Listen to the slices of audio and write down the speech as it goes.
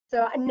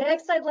So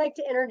next, I'd like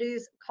to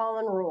introduce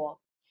Colin Rule.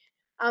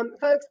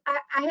 Folks,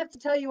 I have to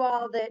tell you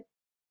all that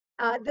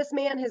this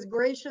man has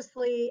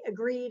graciously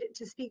agreed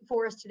to speak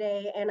for us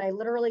today, and I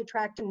literally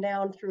tracked him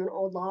down through an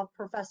old law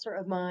professor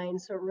of mine,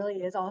 so it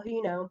really is all who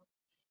you know.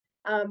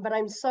 But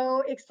I'm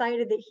so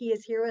excited that he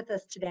is here with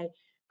us today.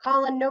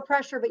 Colin, no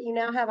pressure, but you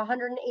now have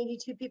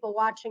 182 people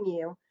watching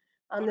you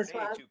on this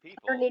 182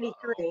 people. Uh-oh.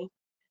 183.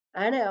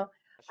 I know.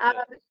 I should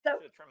have So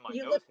trimmed my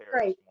you look nose hair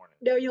great. this morning.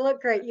 No, you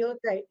look great. You look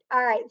great.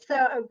 All right.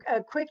 So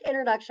a quick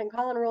introduction.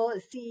 Colin Rule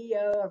is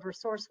CEO of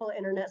Resourceful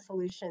Internet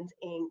Solutions,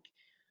 Inc.,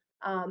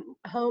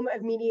 home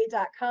of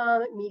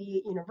Mediate.com,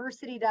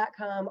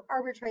 MediateUniversity.com,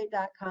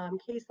 Arbitrate.com,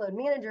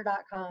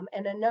 CaseloadManager.com,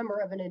 and a number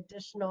of an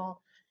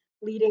additional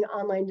leading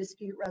online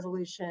dispute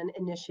resolution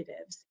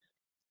initiatives.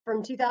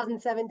 From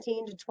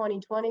 2017 to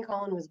 2020,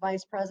 Colin was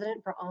vice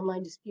president for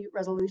online dispute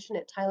resolution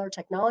at Tyler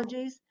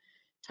Technologies.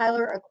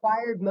 Tyler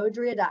acquired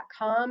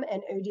Modria.com,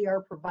 an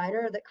ODR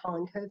provider that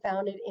Colin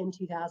co-founded in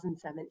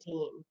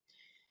 2017.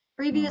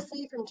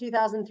 Previously, from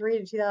 2003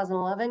 to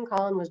 2011,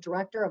 Colin was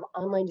director of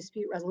online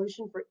dispute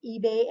resolution for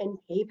eBay and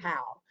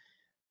PayPal.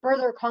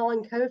 Further,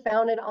 Colin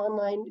co-founded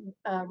Online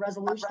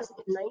Resolution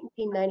in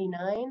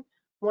 1999,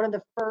 one of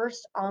the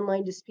first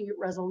online dispute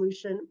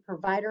resolution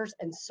providers,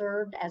 and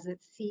served as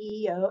its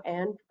CEO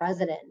and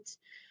president.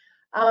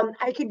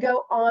 I could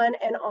go on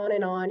and on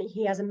and on.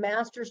 He has a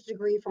master's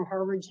degree from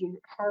Harvard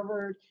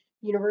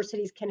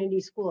University's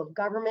Kennedy School of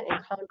Government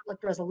and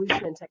Conflict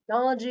Resolution and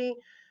Technology,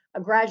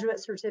 a graduate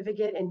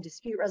certificate in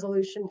dispute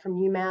resolution from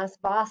UMass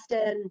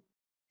Boston,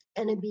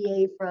 and a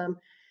BA from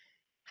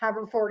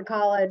Haverford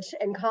College.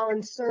 And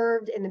Colin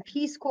served in the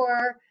Peace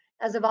Corps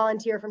as a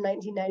volunteer from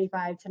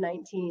 1995 to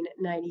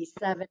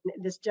 1997.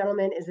 This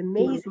gentleman is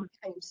amazing.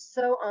 I'm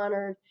so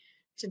honored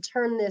to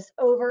turn this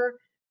over.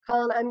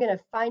 Colin, I'm going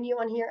to find you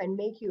on here and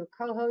make you a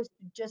co-host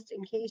just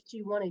in case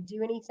you want to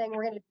do anything.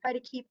 We're going to try to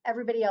keep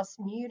everybody else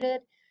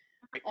muted.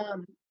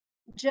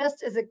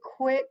 Just as a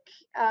quick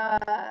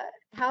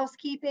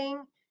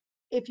housekeeping,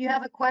 if you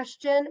have a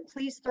question,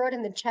 please throw it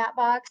in the chat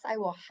box. I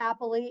will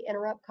happily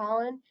interrupt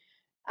Colin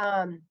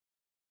to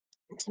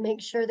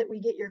make sure that we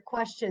get your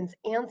questions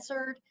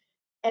answered.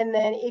 And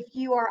then if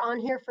you are on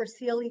here for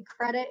CLE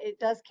credit, it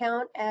does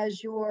count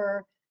as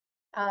your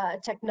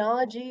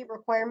technology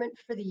requirement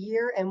for the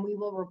year, and we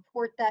will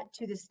report that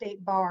to the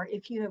state bar.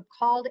 If you have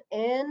called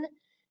in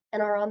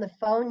and are on the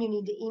phone, you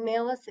need to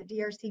email us at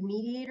DRC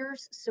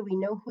Mediators so we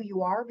know who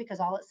you are, because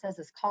all it says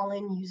is call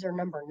in user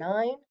number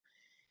 9.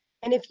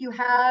 And if you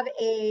have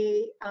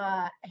a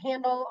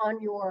handle on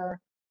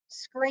your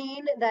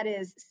screen that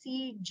is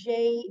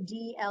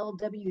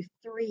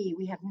CJDLW3,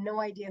 we have no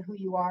idea who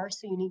you are,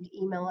 so you need to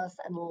email us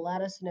and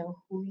let us know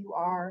who you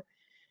are,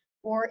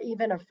 or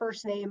even a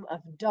first name of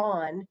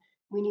Dawn.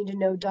 We need to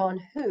know Dawn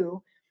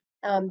who.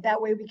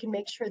 That way we can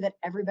make sure that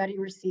everybody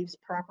receives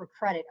proper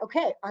credit.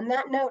 Okay, on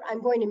that note,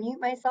 I'm going to mute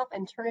myself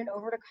and turn it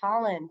over to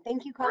Colin.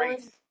 Thank you, Colin.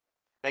 Great.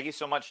 Thank you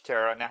so much,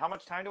 Tara. Now, how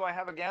much time do I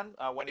have again?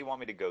 When do you want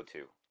me to go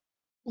to?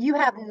 You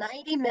have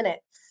 90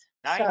 minutes.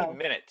 90 so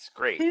minutes.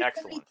 Great.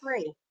 Excellent.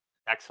 2:33.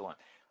 Excellent.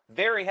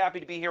 Very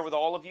happy to be here with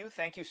all of you.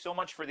 Thank you so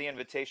much for the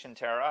invitation,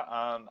 Tara.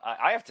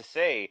 I have to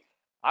say,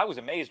 I was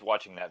amazed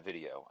watching that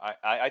video.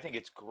 I think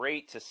it's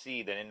great to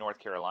see that in North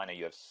Carolina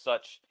you have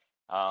such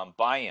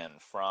buy-in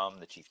from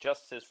the Chief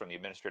Justice, from the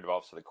Administrative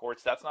Office of the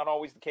Courts. That's not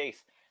always the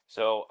case.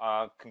 So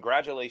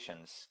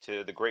congratulations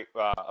to the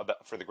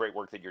for the great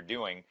work that you're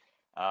doing.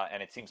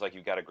 And it seems like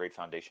you've got a great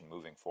foundation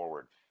moving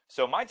forward.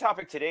 So my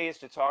topic today is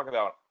to talk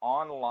about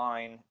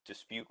online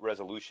dispute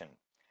resolution,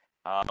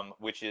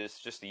 which is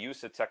just the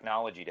use of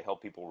technology to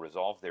help people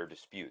resolve their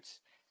disputes.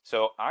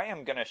 So I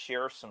am going to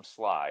share some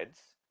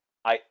slides.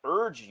 I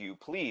urge you,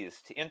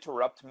 please, to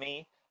interrupt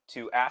me,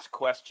 to ask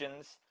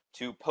questions,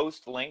 to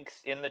post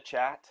links in the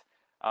chat.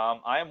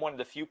 I am one of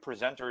the few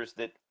presenters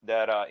that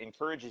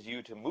encourages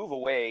you to move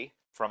away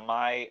from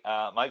my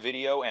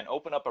video and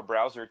open up a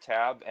browser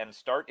tab and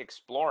start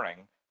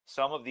exploring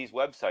some of these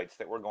websites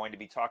that we're going to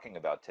be talking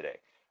about today,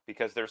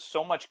 because there's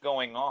so much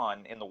going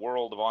on in the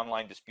world of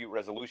online dispute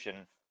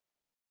resolution.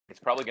 It's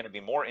probably going to be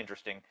more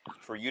interesting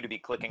for you to be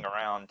clicking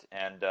around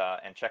and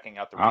checking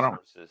out the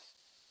resources.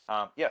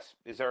 Yes,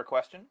 is there a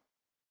question?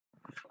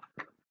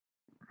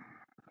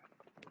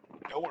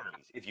 No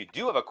worries. If you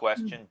do have a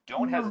question,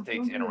 don't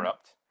hesitate to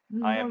interrupt.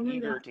 I am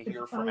eager to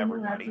hear from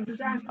everybody.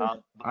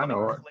 I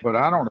know it, but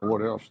I don't know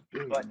what else to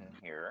do. Button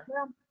here.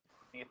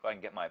 See if I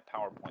can get my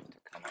PowerPoint to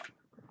come up.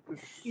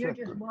 You're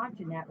just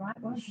watching that, right?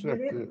 Why don't you Set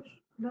get it? this.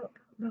 Look,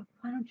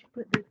 why don't you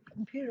put the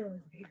computer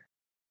over here?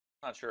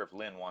 I'm not sure if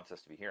Lynn wants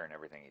us to be hearing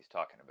everything he's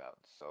talking about,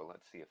 so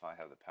let's see if I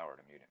have the power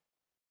to mute him.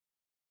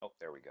 Oh,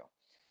 there we go.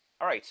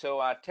 All right,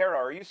 so Tara,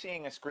 are you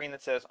seeing a screen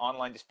that says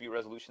online dispute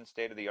resolution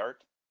state of the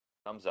art?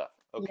 Thumbs up.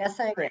 Okay, Yes,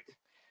 I great.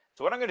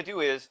 So what I'm going to do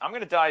is I'm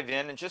going to dive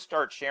in and just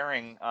start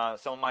sharing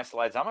some of my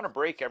slides. I'm going to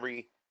break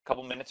every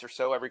couple minutes or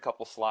so, every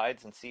couple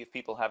slides, and see if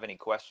people have any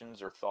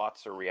questions or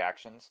thoughts or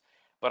reactions.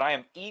 But I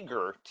am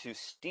eager to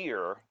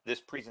steer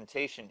this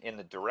presentation in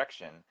the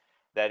direction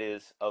that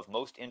is of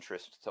most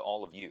interest to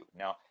all of you.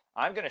 Now,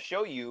 I'm going to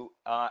show you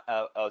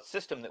a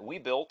system that we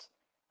built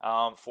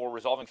for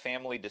resolving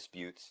family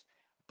disputes.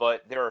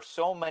 But there are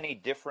so many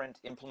different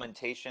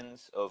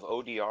implementations of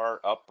ODR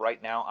up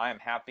right now. I am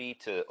happy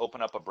to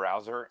open up a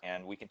browser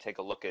and we can take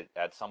a look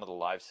at some of the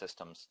live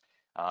systems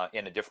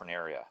in a different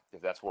area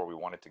if that's where we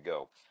want it to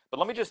go. But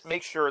let me just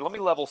make sure, let me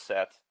level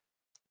set.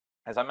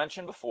 As I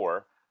mentioned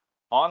before,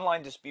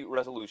 online dispute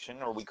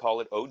resolution, or we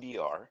call it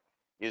ODR,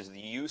 is the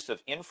use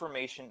of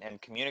information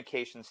and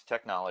communications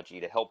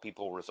technology to help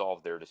people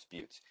resolve their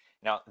disputes.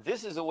 Now,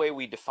 this is the way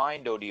we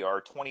defined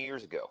ODR 20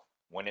 years ago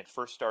when it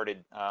first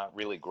started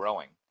really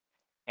growing.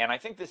 And I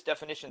think this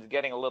definition is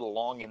getting a little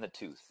long in the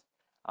tooth.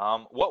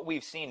 What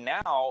we've seen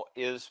now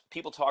is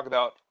people talk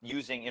about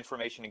using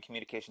information and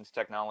communications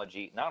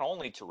technology not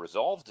only to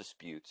resolve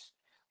disputes,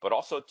 but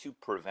also to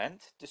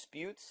prevent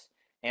disputes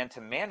and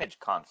to manage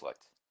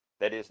conflict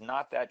that is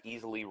not that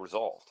easily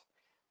resolved.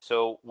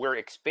 So we're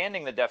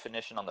expanding the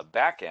definition on the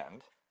back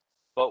end,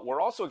 but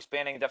we're also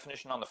expanding the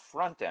definition on the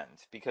front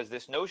end because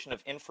this notion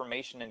of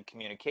information and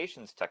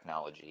communications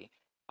technology,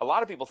 a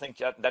lot of people think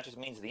that just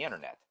means the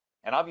internet.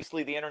 And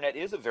obviously the internet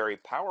is a very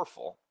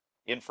powerful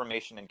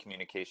information and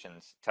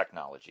communications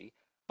technology,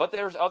 but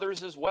there's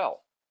others as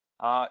well.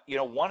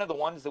 One of the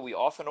ones that we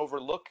often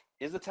overlook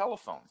is the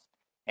telephone.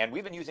 And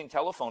we've been using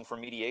telephone for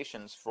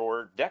mediations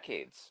for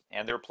decades.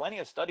 And there are plenty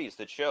of studies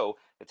that show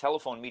that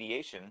telephone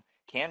mediation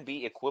can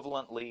be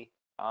equivalently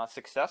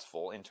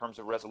successful in terms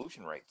of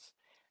resolution rates.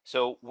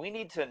 So we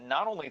need to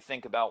not only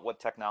think about what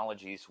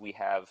technologies we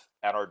have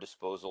at our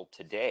disposal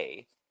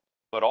today,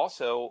 but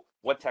also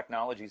what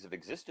technologies have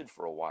existed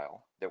for a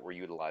while that we're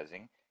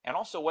utilizing, and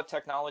also what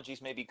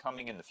technologies may be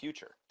coming in the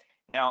future.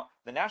 Now,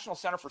 the National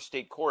Center for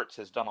State Courts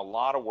has done a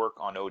lot of work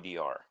on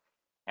ODR.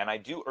 And I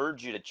do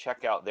urge you to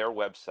check out their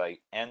website,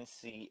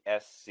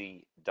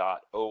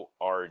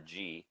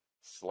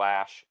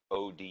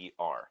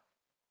 ncsc.org/ODR.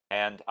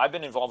 And I've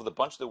been involved with a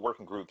bunch of the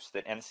working groups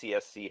that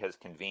NCSC has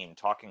convened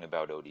talking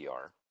about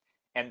ODR.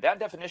 And that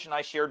definition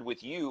I shared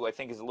with you, I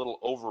think, is a little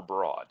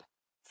overbroad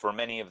for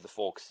many of the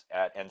folks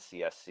at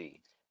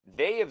NCSC.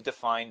 They have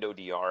defined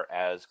ODR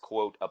as,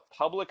 quote, a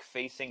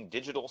public-facing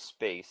digital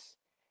space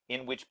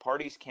in which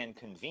parties can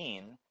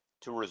convene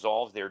to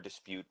resolve their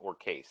dispute or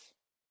case.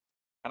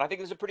 And I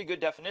think it's a pretty good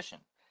definition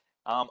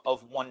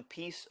of one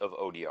piece of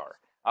ODR.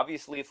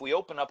 Obviously, if we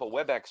open up a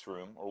WebEx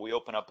room or we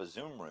open up a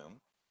Zoom room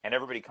and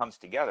everybody comes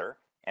together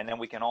and then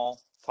we can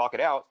all talk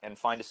it out and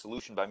find a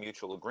solution by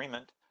mutual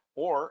agreement,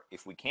 or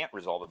if we can't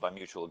resolve it by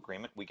mutual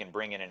agreement, we can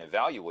bring in an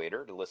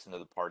evaluator to listen to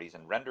the parties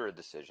and render a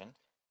decision.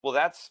 Well,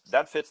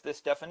 that fits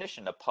this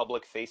definition, a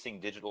public-facing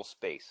digital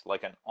space,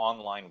 like an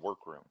online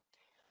workroom.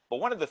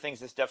 But one of the things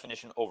this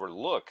definition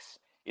overlooks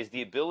is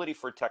the ability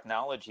for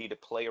technology to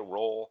play a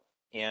role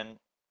in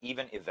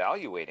even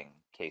evaluating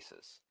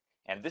cases.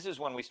 And this is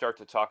when we start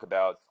to talk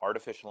about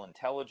artificial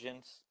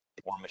intelligence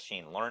or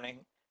machine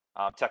learning.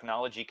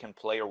 Technology can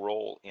play a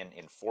role in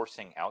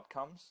enforcing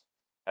outcomes.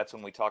 That's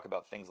when we talk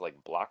about things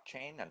like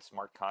blockchain and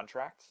smart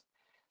contracts.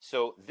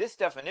 So this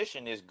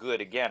definition is good,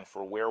 again,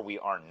 for where we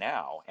are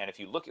now. And if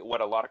you look at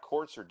what a lot of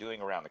courts are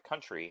doing around the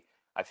country,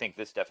 I think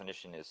this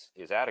definition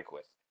is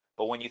adequate.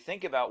 But when you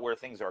think about where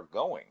things are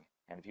going,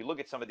 and if you look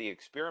at some of the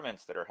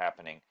experiments that are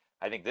happening,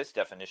 I think this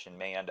definition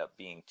may end up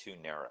being too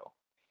narrow.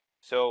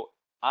 So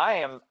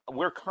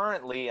we're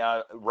currently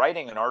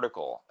writing an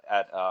article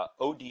at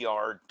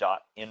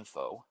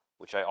odr.info,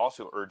 which I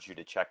also urge you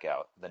to check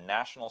out, the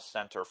National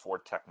Center for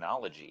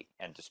Technology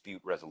and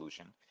Dispute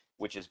Resolution,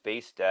 which is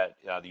based at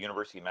the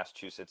University of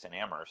Massachusetts in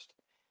Amherst.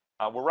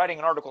 We're writing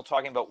an article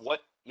talking about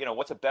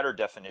what's a better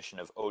definition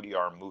of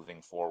ODR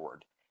moving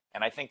forward.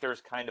 And I think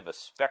there's kind of a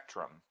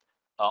spectrum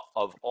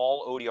of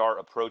all ODR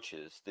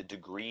approaches, the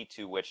degree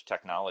to which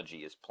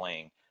technology is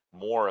playing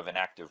more of an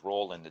active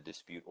role in the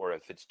dispute, or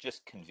if it's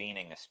just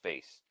convening a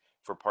space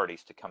for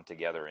parties to come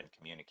together and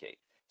communicate.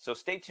 So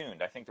stay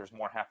tuned. I think there's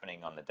more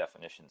happening on the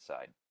definition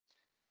side.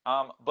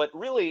 But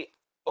really,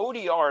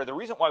 ODR, the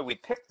reason why we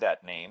picked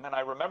that name, and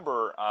I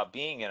remember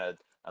being in an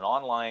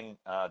online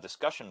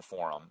discussion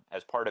forum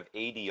as part of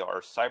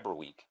ADR Cyber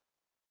Week.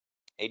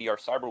 ADR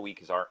Cyber Week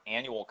is our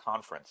annual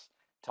conference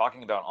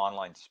talking about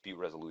online dispute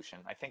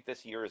resolution. I think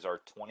this year is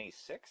our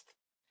 26th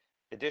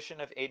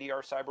edition of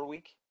ADR Cyber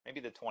Week,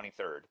 maybe the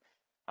 23rd.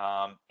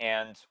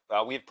 And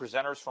we have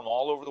presenters from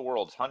all over the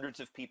world, hundreds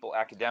of people,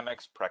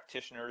 academics,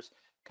 practitioners,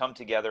 come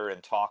together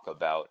and talk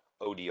about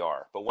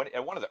ODR. But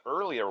at one of the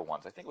earlier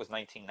ones, I think it was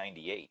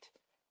 1998,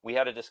 we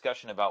had a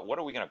discussion about what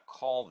are we going to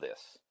call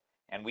this?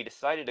 And we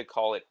decided to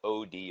call it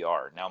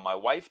ODR. Now, my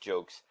wife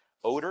jokes,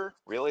 odor?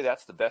 Really?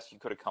 That's the best you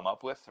could have come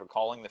up with for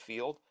calling the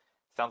field?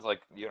 Sounds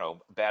like,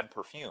 bad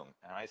perfume.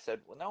 And I said,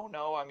 well,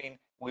 no. I mean,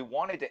 we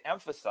wanted to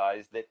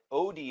emphasize that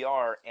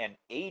ODR and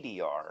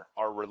ADR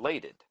are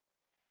related.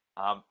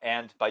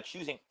 And by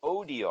choosing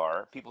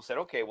ODR, people said,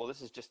 okay, well,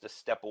 this is just a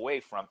step away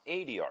from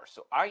ADR.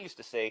 So I used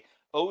to say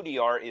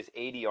ODR is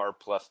ADR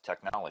plus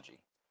technology.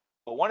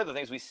 But one of the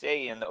things we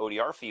say in the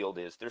ODR field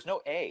is there's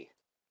no A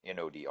in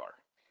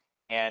ODR.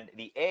 And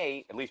the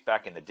A, at least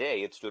back in the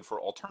day, it stood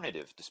for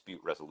alternative dispute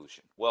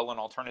resolution. Well, an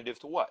alternative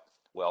to what?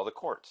 Well, the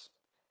courts.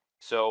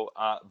 So,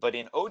 but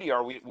in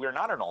ODR, we're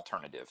not an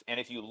alternative.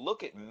 And if you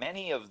look at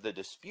many of the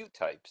dispute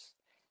types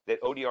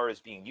that ODR is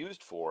being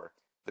used for,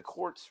 the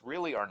courts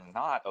really are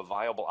not a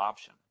viable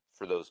option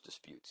for those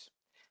disputes.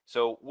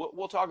 So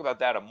we'll talk about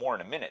that more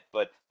in a minute.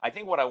 But I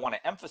think what I want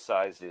to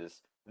emphasize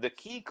is the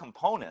key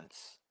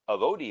components of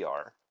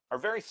ODR are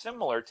very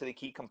similar to the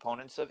key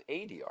components of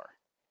ADR.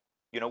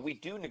 You know, we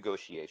do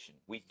negotiation,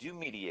 we do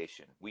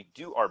mediation, we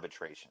do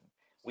arbitration,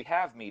 we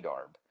have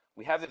MEDARB,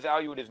 we have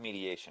evaluative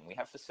mediation, we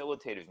have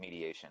facilitative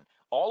mediation.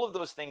 All of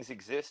those things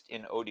exist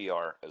in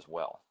ODR as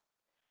well.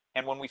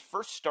 And when we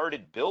first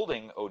started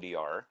building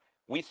ODR,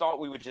 we thought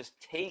we would just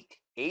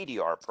take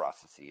ADR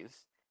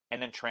processes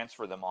and then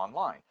transfer them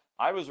online.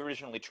 I was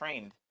originally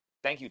trained,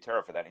 thank you,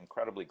 Tara, for that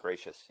incredibly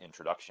gracious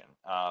introduction.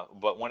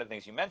 But one of the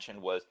things you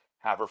mentioned was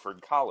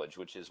Haverford College,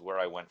 which is where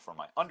I went for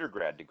my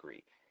undergrad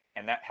degree.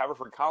 And that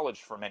Haverford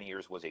College for many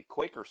years was a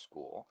Quaker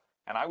school,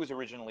 and I was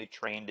originally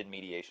trained in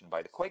mediation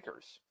by the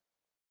Quakers.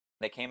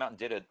 They came out and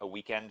did a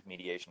weekend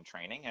mediation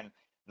training, and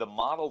the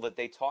model that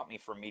they taught me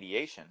for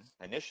mediation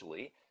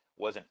initially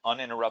was an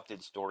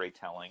uninterrupted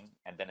storytelling,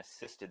 and then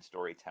assisted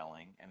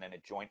storytelling, and then a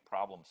joint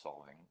problem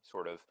solving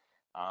sort of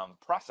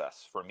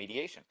process for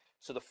mediation.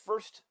 So the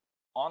first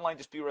online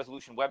dispute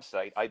resolution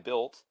website I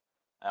built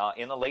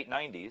in the late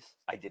 90s,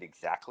 I did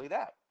exactly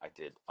that. I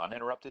did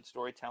uninterrupted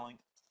storytelling,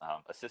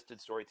 assisted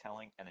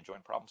storytelling, and then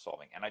joint problem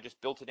solving. And I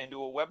just built it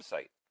into a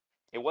website.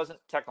 It wasn't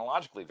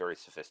technologically very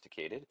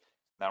sophisticated.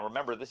 Now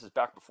remember, this is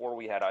back before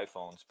we had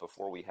iPhones,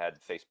 before we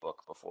had Facebook,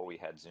 before we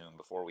had Zoom,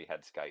 before we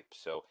had Skype.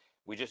 So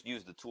we just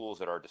used the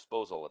tools at our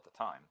disposal at the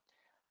time.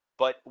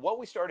 But what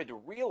we started to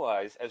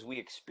realize as we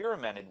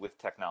experimented with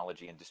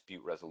technology and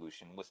dispute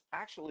resolution was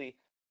actually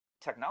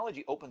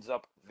technology opens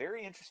up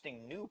very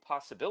interesting new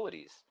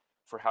possibilities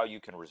for how you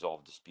can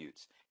resolve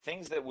disputes.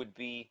 Things that would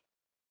be,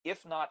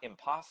 if not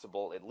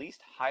impossible, at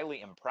least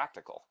highly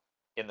impractical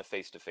in the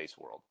face-to-face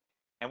world.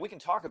 And we can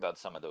talk about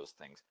some of those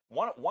things.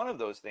 One of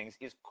those things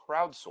is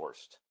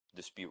crowdsourced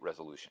dispute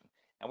resolution.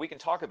 And we can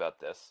talk about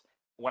this.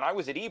 When I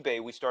was at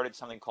eBay, we started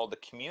something called the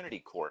community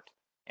court.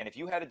 And if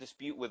you had a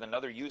dispute with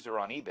another user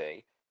on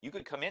eBay, you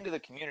could come into the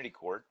community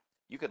court,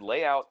 you could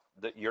lay out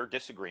your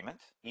disagreement,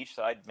 each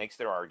side makes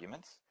their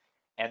arguments,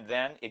 and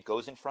then it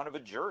goes in front of a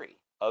jury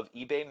of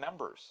eBay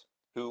members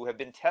who have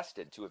been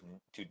tested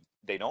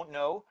they don't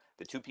know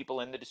the two people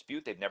in the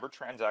dispute, they've never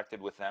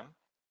transacted with them.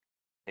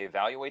 They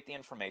evaluate the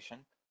information,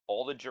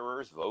 all the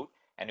jurors vote,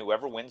 and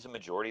whoever wins the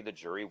majority of the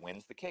jury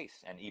wins the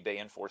case, and eBay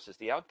enforces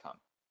the outcome.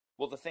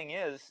 Well, the thing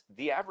is,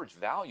 the average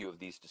value of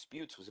these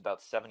disputes was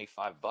about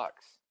 75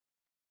 bucks.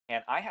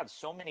 And I had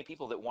so many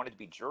people that wanted to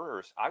be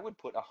jurors, I would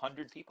put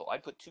 100 people,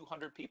 I'd put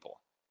 200 people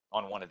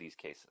on one of these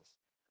cases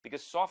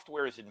because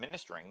software is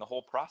administering the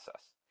whole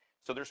process.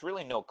 So there's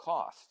really no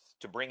costs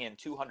to bring in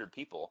 200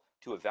 people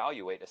to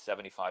evaluate a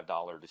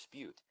 $75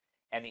 dispute.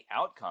 And the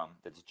outcome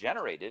that's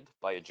generated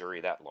by a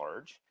jury that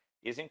large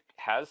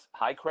has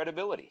high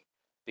credibility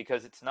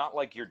because it's not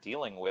like you're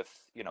dealing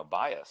with,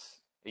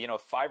 bias.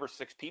 If 5 or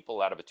 6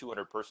 people out of a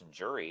 200-person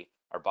jury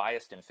are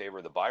biased in favor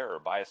of the buyer or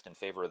biased in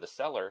favor of the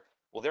seller,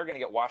 well, they're going to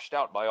get washed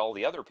out by all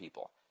the other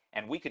people.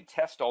 And we could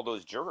test all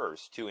those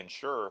jurors to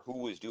ensure who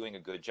was doing a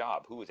good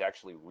job, who was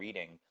actually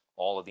reading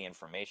all of the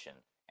information,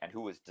 and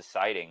who was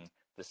deciding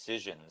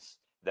decisions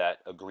that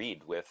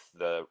agreed with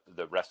the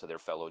rest of their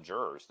fellow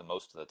jurors the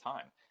most of the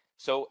time.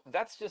 So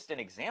that's just an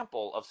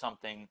example of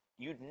something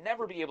you'd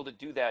never be able to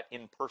do that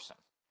in person.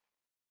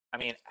 I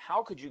mean,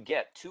 how could you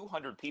get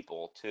 200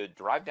 people to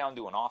drive down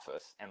to an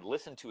office and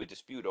listen to a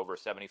dispute over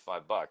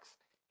 75 bucks,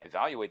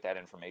 evaluate that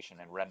information,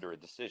 and render a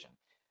decision?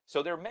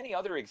 So there are many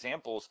other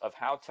examples of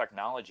how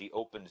technology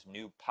opens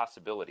new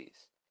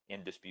possibilities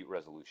in dispute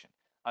resolution.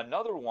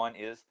 Another one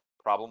is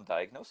problem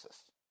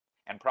diagnosis.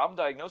 And problem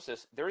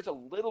diagnosis, there is a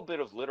little bit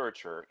of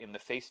literature in the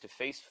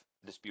face-to-face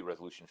dispute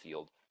resolution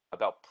field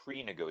about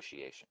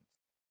pre-negotiation.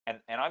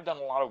 And I've done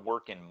a lot of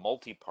work in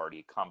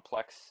multi-party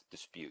complex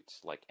disputes,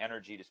 like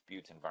energy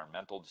disputes,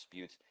 environmental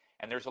disputes,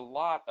 and there's a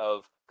lot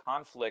of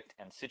conflict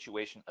and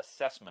situation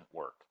assessment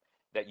work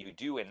that you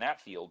do in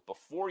that field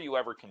before you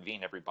ever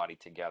convene everybody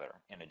together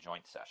in a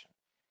joint session.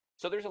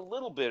 So there's a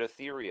little bit of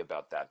theory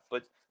about that,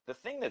 but the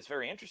thing that's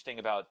very interesting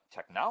about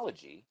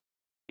technology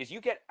is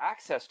you get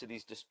access to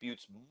these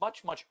disputes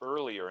much, much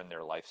earlier in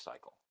their life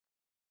cycle.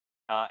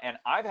 And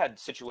I've had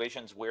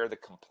situations where the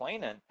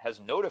complainant has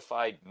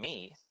notified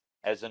me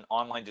as an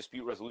online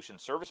dispute resolution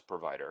service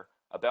provider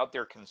about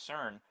their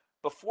concern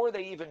before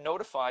they even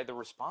notify the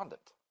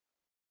respondent.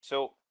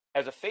 So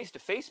as a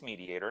face-to-face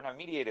mediator, and I've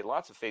mediated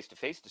lots of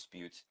face-to-face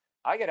disputes,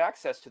 I get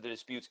access to the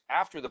disputes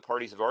after the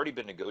parties have already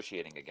been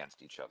negotiating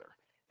against each other.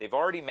 They've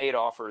already made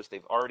offers,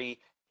 they've already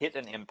hit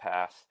an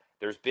impasse,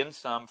 there's been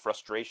some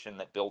frustration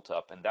that built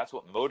up, and that's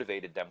what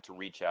motivated them to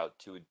reach out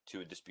to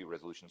a dispute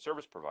resolution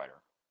service provider.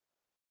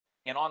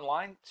 In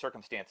online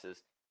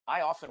circumstances,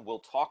 I often will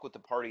talk with the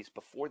parties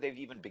before they've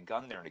even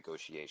begun their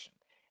negotiation.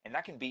 And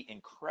that can be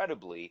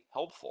incredibly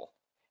helpful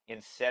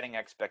in setting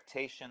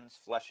expectations,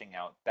 fleshing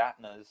out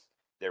BATNAs,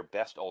 their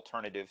best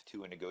alternative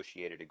to a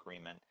negotiated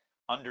agreement,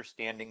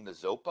 understanding the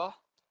ZOPA,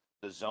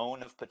 the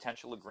zone of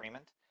potential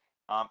agreement.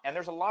 And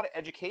there's a lot of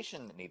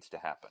education that needs to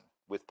happen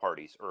with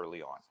parties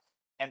early on.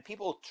 And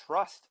people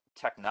trust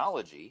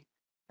technology.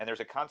 And there's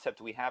a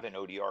concept we have in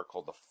ODR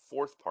called the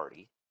fourth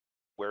party,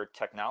 where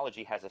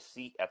technology has a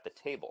seat at the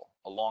table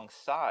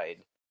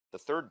alongside the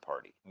third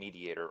party,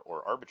 mediator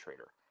or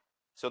arbitrator.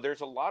 So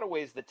there's a lot of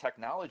ways that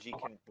technology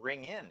can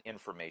bring in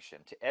information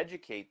to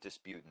educate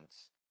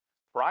disputants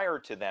prior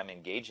to them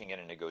engaging in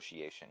a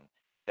negotiation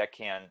that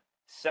can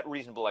set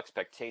reasonable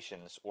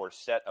expectations or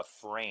set a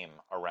frame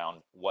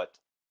around what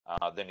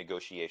the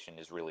negotiation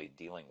is really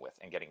dealing with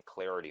and getting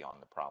clarity on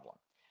the problem.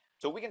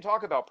 So we can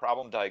talk about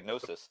problem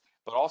diagnosis,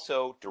 but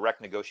also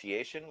direct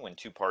negotiation when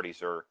two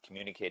parties are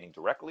communicating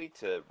directly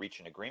to reach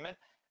an agreement.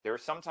 There are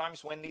some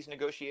times when these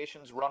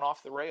negotiations run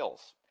off the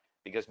rails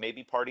because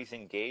maybe parties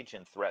engage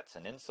in threats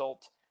and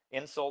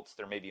insults.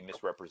 There may be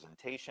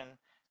misrepresentation.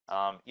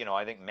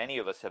 I think many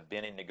of us have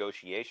been in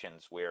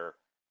negotiations where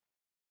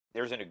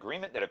there's an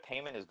agreement that a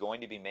payment is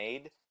going to be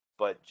made,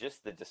 but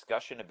just the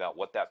discussion about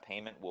what that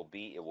payment will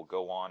be, it will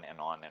go on and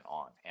on and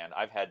on. And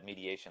I've had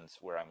mediations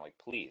where I'm like,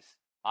 please,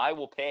 I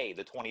will pay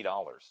the $20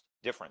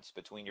 difference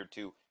between your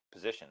two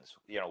positions.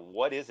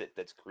 What is it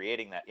that's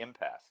creating that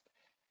impasse?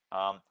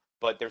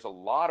 But there's a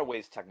lot of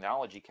ways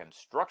technology can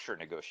structure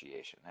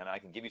negotiation, and I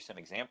can give you some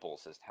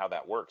examples as to how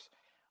that works.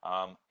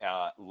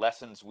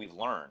 Lessons we've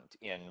learned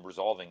in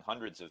resolving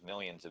hundreds of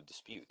millions of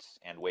disputes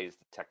and ways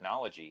that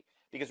technology,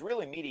 because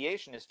really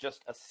mediation is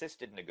just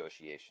assisted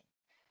negotiation.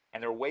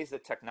 And there are ways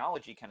that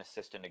technology can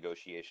assist in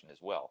negotiation as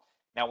well.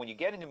 Now, when you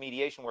get into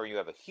mediation where you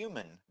have a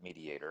human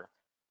mediator,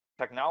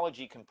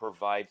 technology can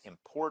provide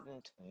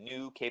important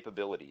new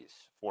capabilities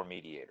for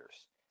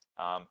mediators.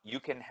 You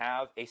can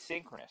have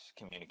asynchronous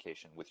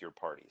communication with your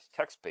parties,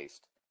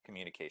 text-based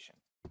communication.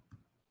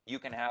 You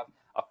can have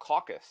a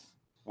caucus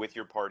with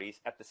your parties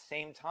at the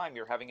same time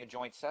you're having a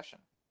joint session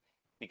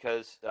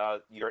because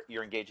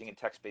you're engaging in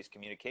text-based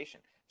communication.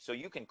 So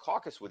you can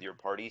caucus with your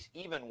parties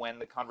even when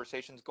the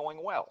conversation's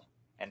going well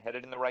and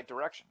headed in the right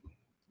direction.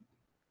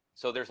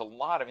 So there's a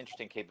lot of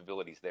interesting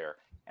capabilities there.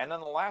 And then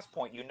the last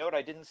point, you note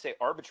I didn't say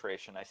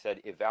arbitration, I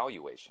said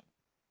evaluation.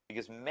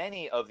 Because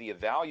many of the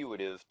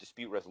evaluative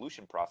dispute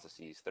resolution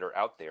processes that are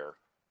out there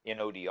in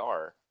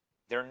ODR,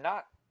 they're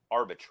not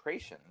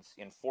arbitrations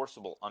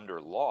enforceable under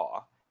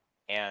law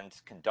and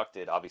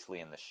conducted obviously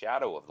in the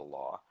shadow of the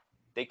law.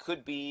 They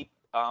could be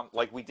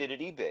like we did at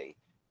eBay,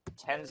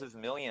 tens of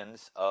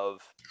millions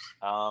of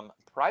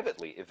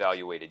privately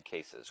evaluated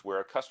cases where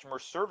a customer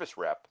service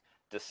rep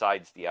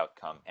decides the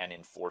outcome and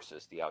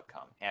enforces the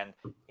outcome. And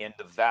in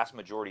the vast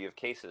majority of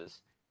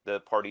cases, the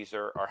parties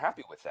are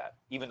happy with that.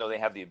 Even though they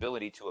have the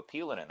ability to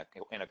appeal it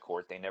in a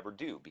court, they never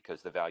do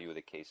because the value of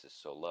the case is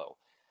so low.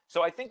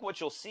 So I think what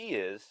you'll see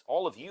is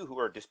all of you who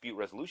are dispute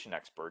resolution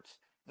experts,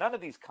 none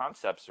of these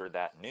concepts are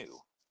that new.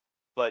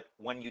 But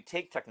when you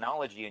take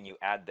technology and you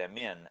add them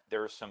in,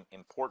 there are some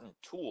important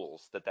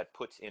tools that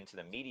puts into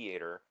the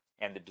mediator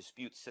and the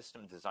dispute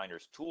system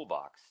designer's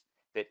toolbox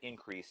that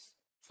increase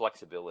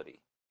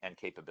flexibility and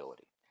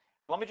capability.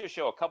 Let me just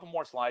show a couple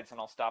more slides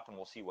and I'll stop and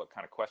we'll see what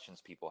kind of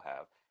questions people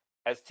have.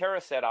 As Tara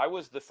said, I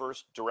was the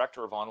first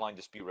director of online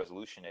dispute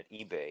resolution at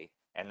eBay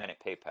and then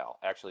at PayPal.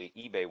 Actually,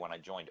 eBay, when I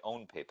joined,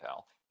 owned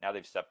PayPal. Now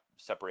they've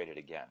separated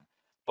again.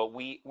 But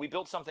we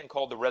built something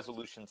called the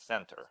Resolution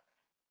Center.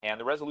 And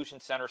the Resolution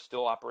Center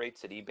still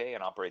operates at eBay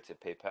and operates at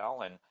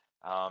PayPal. And,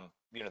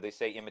 they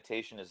say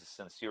imitation is the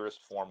sincerest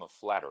form of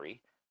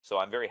flattery. So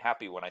I'm very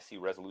happy when I see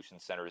resolution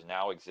centers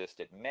now exist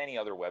at many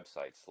other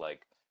websites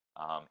like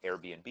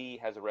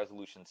Airbnb has a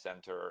resolution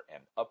center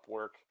and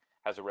Upwork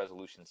has a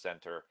resolution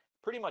center.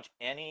 Pretty much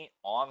any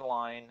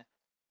online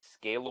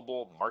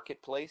scalable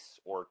marketplace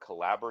or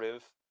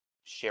collaborative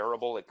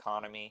shareable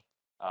economy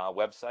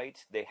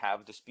website, they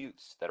have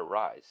disputes that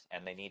arise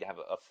and they need to have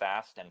a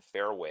fast and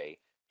fair way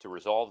to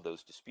resolve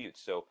those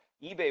disputes. So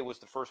eBay was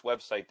the first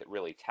website that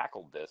really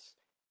tackled this,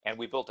 and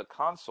we built a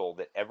console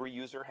that every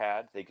user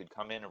had. They could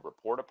come in and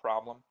report a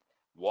problem,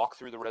 walk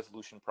through the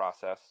resolution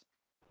process.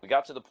 We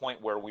got to the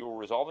point where we were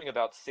resolving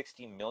about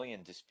 60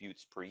 million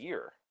disputes per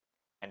year,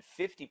 and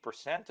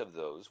 50% of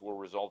those were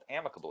resolved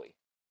amicably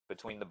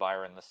between the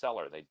buyer and the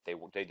seller. They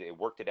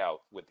worked it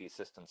out with the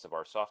assistance of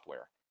our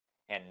software.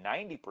 And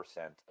 90%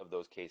 of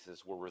those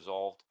cases were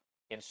resolved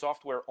in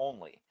software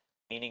only,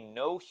 meaning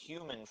no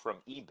human from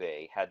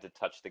eBay had to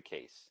touch the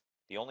case.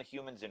 The only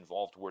humans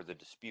involved were the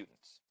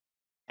disputants.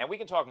 And we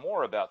can talk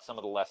more about some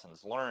of the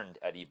lessons learned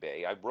at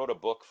eBay. I wrote a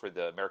book for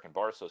the American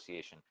Bar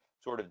Association,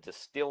 sort of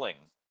distilling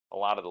a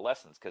lot of the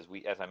lessons, because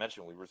as I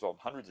mentioned, we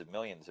resolved hundreds of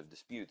millions of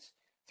disputes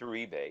through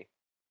eBay.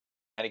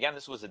 And again,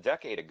 this was a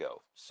decade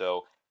ago.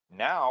 So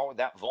now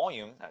that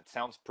volume, that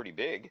sounds pretty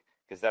big,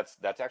 because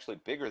that's actually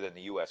bigger than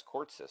the U.S.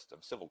 court system,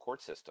 civil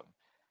court system.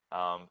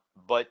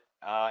 But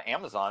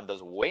Amazon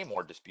does way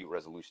more dispute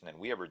resolution than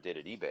we ever did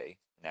at eBay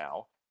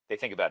now. They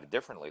think about it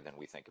differently than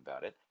we think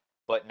about it.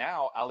 But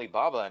now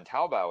Alibaba and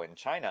Taobao in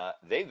China,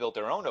 they built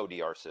their own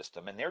ODR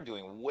system and they're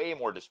doing way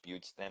more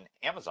disputes than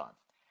Amazon.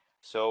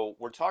 So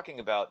we're talking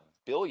about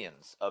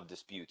billions of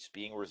disputes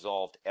being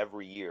resolved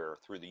every year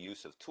through the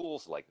use of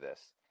tools like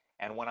this.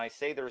 And when I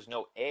say there's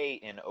no A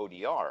in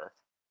ODR,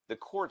 the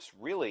courts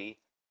really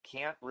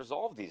can't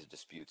resolve these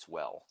disputes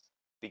well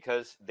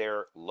because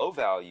they're low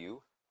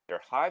value,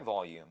 they're high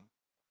volume,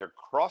 they're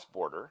cross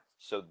border,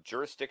 so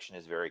jurisdiction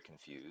is very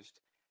confused.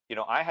 You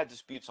know, I had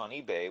disputes on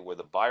eBay where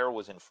the buyer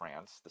was in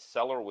France, the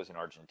seller was in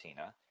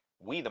Argentina.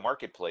 We, the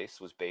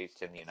marketplace, was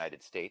based in the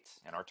United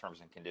States, and our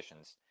terms and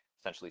conditions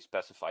essentially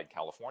specified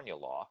California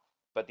law,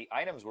 but the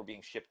items were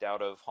being shipped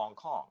out of Hong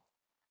Kong.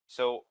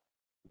 So,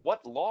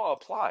 what law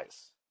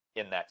applies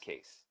in that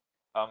case?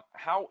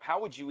 How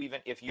would you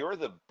even, if you're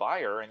the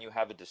buyer and you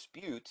have a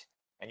dispute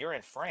and you're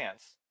in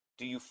France,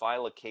 do you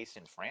file a case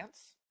in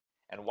France?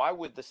 And why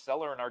would the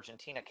seller in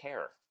Argentina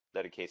care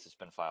that a case has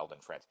been filed in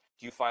France?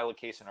 Do you file a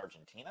case in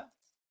Argentina?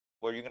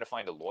 Where you're going to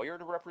find a lawyer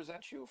to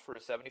represent you for a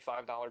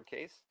 $75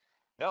 case?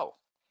 No.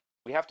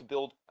 We have to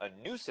build a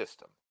new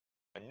system,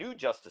 a new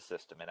justice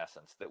system, in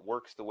essence, that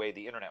works the way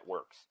the internet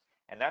works.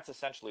 And that's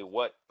essentially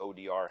what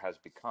ODR has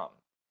become.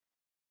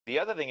 The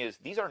other thing is,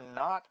 these are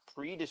not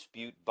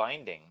pre-dispute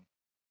binding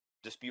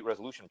dispute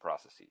resolution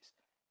processes.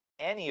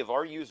 Any of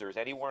our users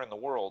anywhere in the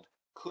world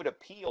could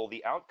appeal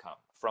the outcome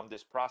from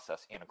this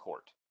process in a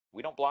court.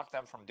 We don't block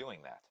them from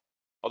doing that.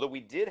 Although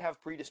we did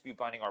have pre-dispute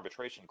binding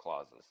arbitration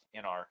clauses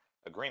in our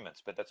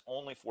agreements, but that's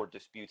only for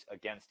disputes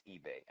against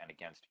eBay and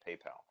against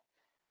PayPal.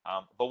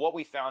 But what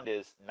we found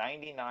is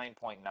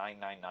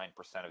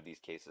 99.999% of these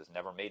cases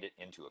never made it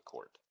into a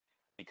court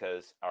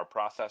because our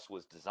process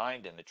was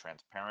designed in a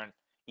transparent,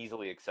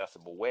 easily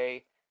accessible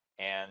way,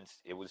 and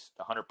it was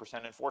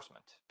 100%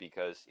 enforcement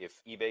because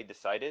if eBay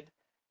decided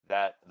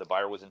that the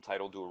buyer was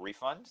entitled to a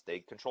refund, they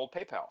controlled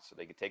PayPal, so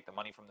they could take the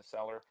money from the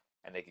seller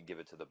and they could give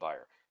it to the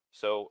buyer.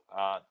 So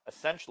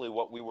essentially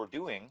what we were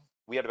doing,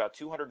 we had about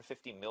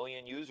 250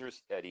 million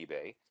users at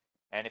eBay,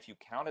 and if you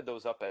counted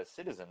those up as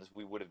citizens,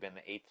 we would have been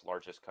the 8th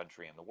largest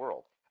country in the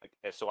world.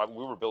 So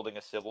we were building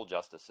a civil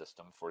justice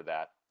system for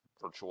that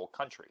virtual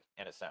country,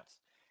 in a sense.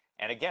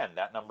 And again,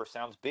 that number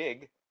sounds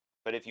big,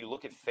 but if you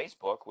look at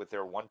Facebook with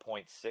their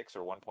 1.6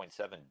 or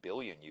 1.7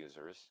 billion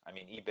users, I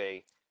mean,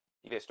 eBay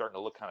is starting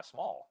to look kind of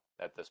small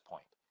at this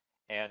point.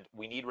 And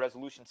we need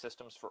resolution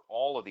systems for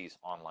all of these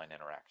online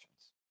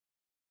interactions.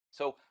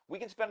 So we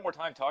can spend more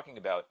time talking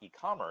about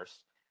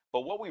e-commerce,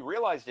 but what we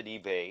realized at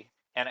eBay,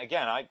 and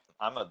again,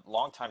 I'm a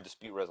longtime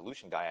dispute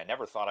resolution guy. I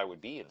never thought I would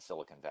be in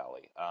Silicon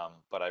Valley,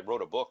 but I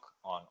wrote a book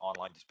on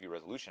online dispute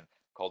resolution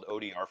called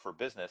ODR for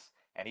Business,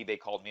 and eBay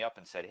called me up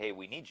and said, hey,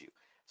 we need you.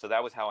 So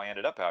that was how I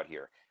ended up out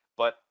here.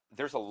 But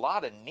there's a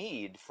lot of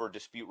need for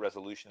dispute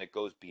resolution that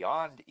goes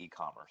beyond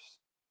e-commerce.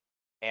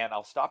 And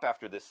I'll stop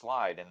after this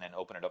slide and then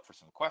open it up for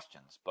some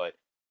questions. But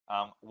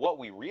what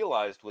we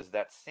realized was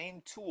that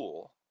same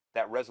tool,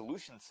 that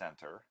resolution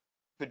center,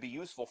 could be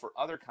useful for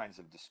other kinds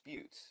of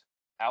disputes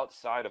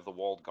outside of the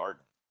walled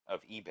garden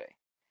of eBay.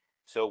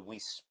 So we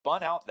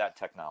spun out that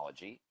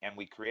technology and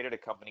we created a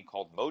company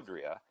called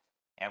Modria,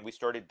 and we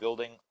started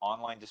building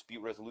online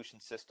dispute resolution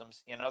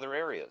systems in other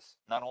areas,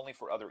 not only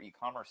for other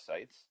e-commerce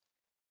sites,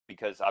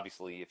 because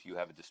obviously if you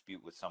have a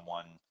dispute with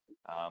someone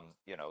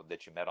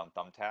that you met on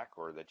Thumbtack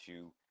or that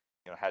you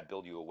had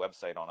build you a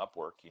website on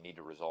Upwork, you need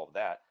to resolve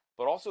that.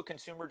 But also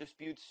consumer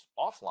disputes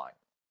offline,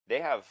 they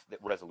have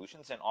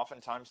resolutions, and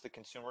oftentimes the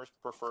consumers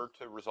prefer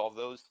to resolve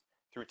those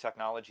through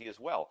technology as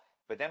well.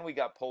 But then we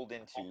got pulled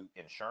into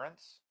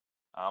insurance.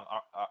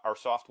 Our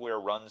software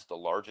runs the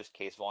largest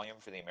case volume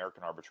for the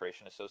American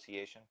Arbitration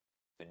Association,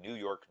 the New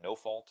York no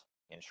fault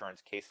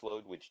insurance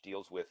caseload, which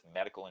deals with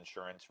medical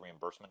insurance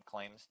reimbursement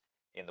claims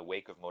in the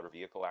wake of motor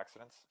vehicle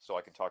accidents. So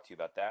I can talk to you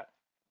about that.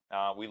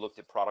 We looked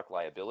at product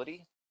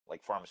liability,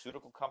 like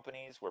pharmaceutical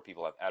companies where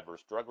people have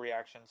adverse drug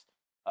reactions.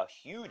 A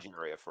huge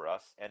area for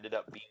us ended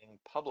up being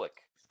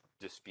public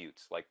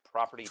disputes, like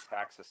property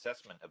tax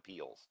assessment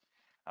appeals.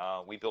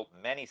 We built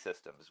many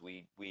systems.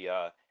 We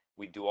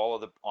do all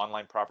of the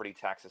online property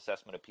tax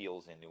assessment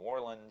appeals in New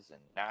Orleans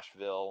and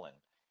Nashville and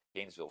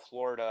Gainesville,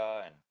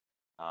 Florida, and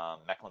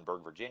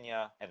Mecklenburg,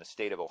 Virginia, and the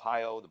state of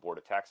Ohio, the Board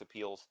of Tax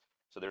Appeals.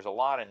 So there's a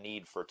lot of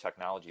need for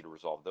technology to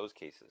resolve those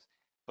cases.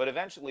 But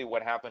eventually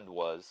what happened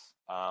was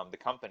the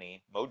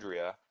company,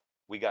 Modria,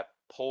 we got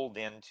pulled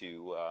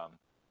into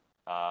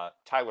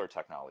Tyler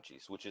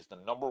Technologies, which is the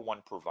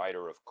 #1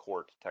 provider of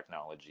court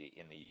technology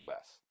in the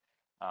US.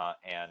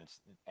 And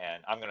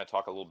I'm going to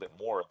talk a little bit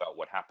more about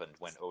what happened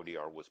when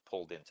ODR was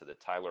pulled into the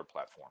Tyler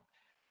platform.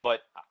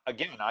 But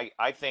again,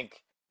 I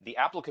think the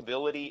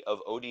applicability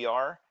of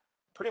ODR,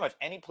 pretty much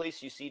any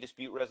place you see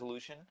dispute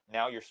resolution,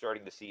 now you're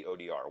starting to see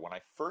ODR. When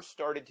I first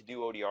started to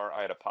do ODR,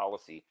 I had a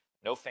policy,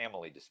 no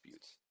family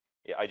disputes.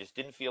 I just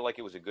didn't feel like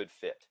it was a good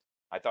fit.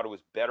 I thought it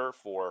was better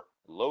for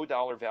low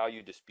dollar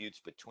value disputes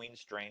between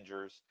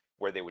strangers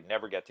where they would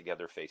never get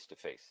together face to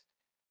face.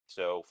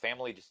 So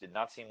family just did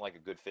not seem like a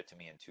good fit to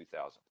me in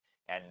 2000.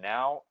 And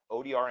now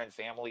ODR and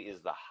family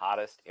is the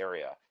hottest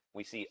area.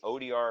 We see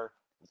ODR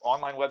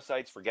online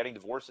websites for getting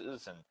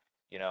divorces and,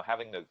 you know,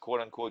 having the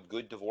quote unquote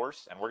good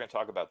divorce. And we're going to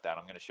talk about that.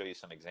 I'm going to show you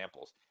some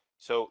examples.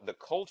 So the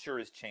culture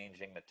is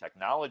changing, the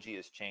technology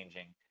is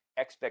changing,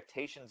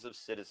 expectations of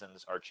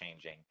citizens are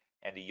changing,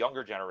 and the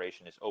younger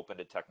generation is open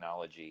to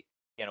technology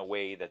in a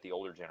way that the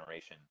older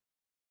generation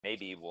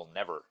maybe will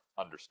never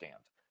understand.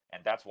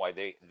 And that's why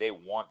they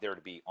want there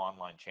to be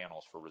online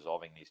channels for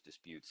resolving these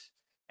disputes,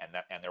 and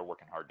they're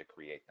working hard to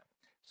create them.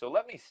 So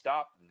let me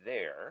stop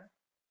there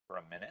for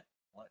a minute.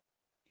 Let's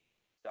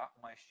stop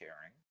my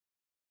sharing.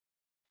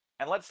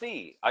 And let's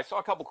see. I saw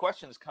a couple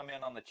questions come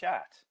in on the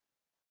chat.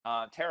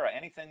 Tara,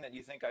 anything that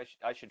you think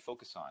I should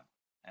focus on?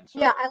 And so,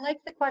 Yeah, I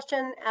like the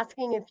question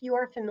asking if you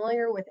are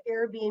familiar with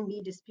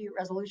Airbnb dispute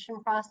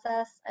resolution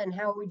process and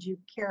how would you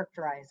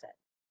characterize it?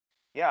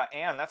 yeah,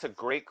 Anne, that's a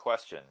great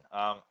question.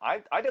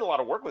 I did a lot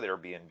of work with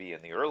Airbnb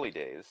in the early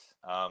days,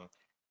 um,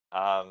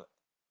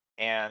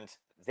 and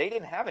they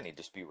didn't have any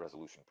dispute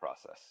resolution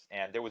process.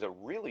 And there was a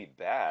really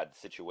bad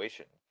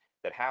situation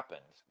that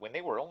happened when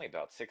they were only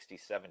about 60,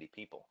 70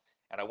 people.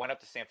 And I went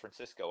up to San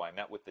Francisco. I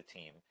met with the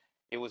team.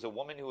 It was a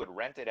woman who had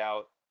rented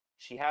out.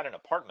 She had an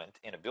apartment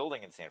in a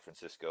building in San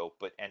Francisco,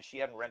 and she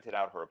hadn't rented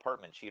out her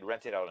apartment. She had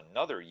rented out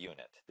another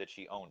unit that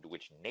she owned,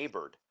 which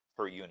neighbored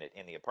her unit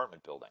in the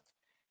apartment building.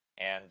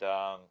 And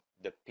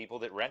the people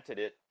that rented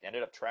it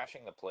ended up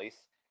trashing the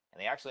place,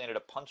 and they actually ended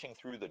up punching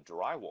through the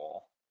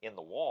drywall in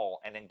the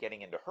wall and then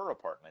getting into her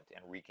apartment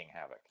and wreaking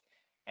havoc.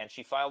 And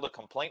she filed a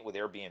complaint with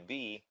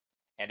Airbnb,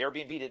 and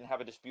Airbnb didn't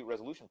have a dispute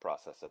resolution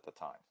process at the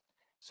time.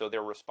 So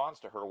their response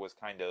to her was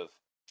kind of,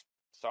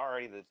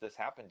 sorry that this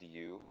happened to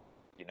you.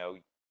 You know,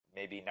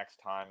 maybe next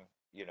time,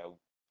 you know,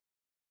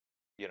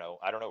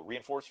 I don't know,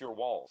 reinforce your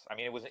walls. I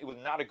mean, it was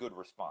not a good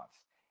response.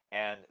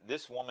 And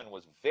this woman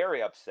was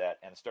very upset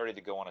and started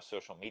to go on a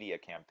social media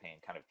campaign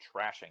kind of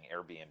trashing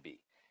Airbnb.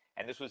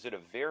 And this was at a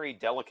very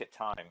delicate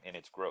time in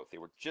its growth. They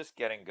were just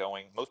getting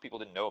going. Most people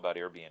didn't know about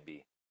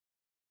Airbnb.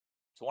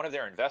 So one of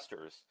their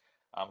investors,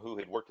 who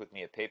had worked with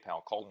me at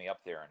PayPal, called me up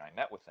there and I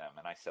met with them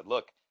and I said,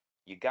 look,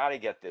 you got to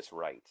get this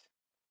right.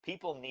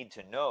 People need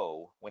to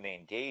know when they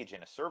engage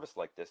in a service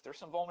like this, there's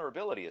some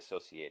vulnerability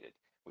associated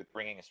with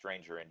bringing a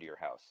stranger into your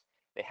house.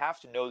 They have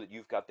to know that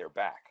you've got their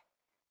back.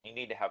 You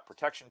need to have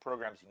protection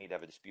programs. You need to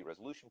have a dispute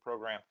resolution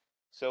program.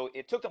 So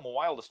it took them a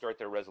while to start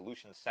their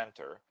resolution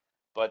center,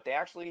 but they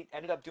actually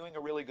ended up doing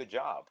a really good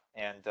job.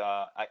 And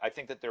I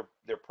think that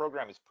their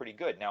program is pretty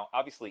good. Now,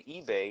 obviously,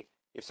 eBay,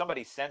 if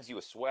somebody sends you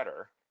a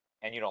sweater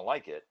and you don't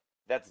like it,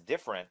 that's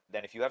different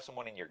than if you have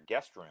someone in your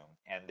guest room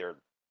and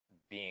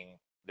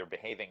they're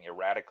behaving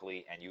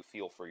erratically and you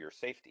feel for your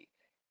safety.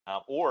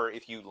 Or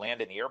if you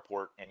land in the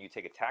airport and you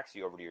take a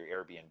taxi over to your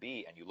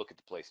Airbnb and you look at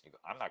the place and you go,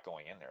 I'm not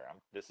going in there.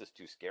 This is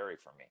too scary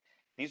for me.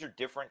 These are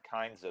different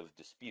kinds of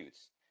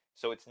disputes.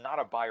 So it's not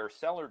a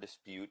buyer-seller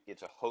dispute,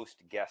 it's a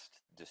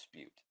host-guest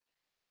dispute.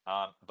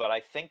 But I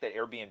think that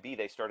Airbnb,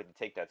 they started to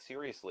take that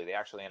seriously. They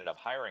actually ended up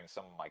hiring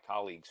some of my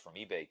colleagues from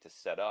eBay to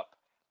set up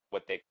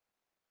what they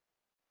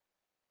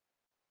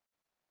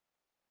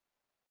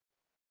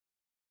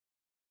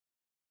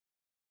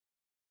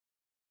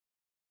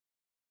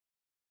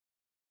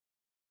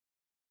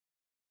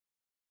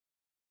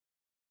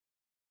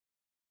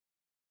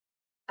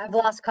I've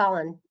lost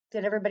Colin.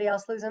 Did everybody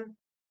else lose him?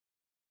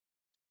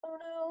 Oh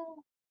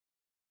no.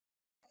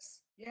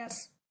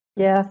 Yes.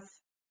 Yes.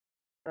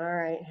 All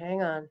right,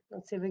 hang on.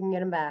 Let's see if we can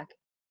get him back.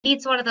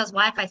 Needs one of those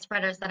Wi-Fi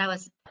spreaders that I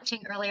was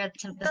watching earlier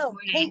this Oh,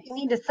 morning. hey, you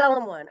need to sell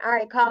him one. All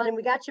right, Colin,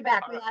 we got you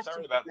back. We lost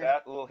Sorry you. about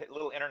that.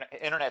 Little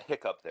internet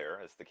hiccup there,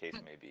 as the case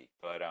may be.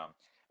 But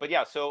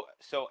yeah. So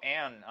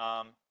Anne,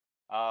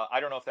 I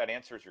don't know if that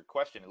answers your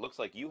question. It looks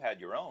like you had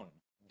your own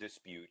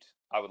dispute.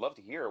 I would love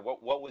to hear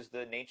what was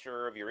the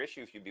nature of your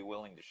issue, if you'd be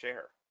willing to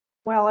share.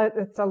 Well,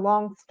 it's a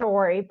long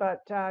story, but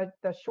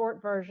the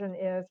short version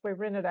is we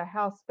rented a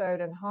houseboat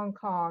in Hong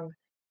Kong,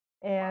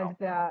 and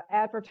Wow. the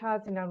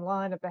advertising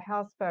online of the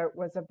houseboat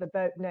was of the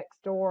boat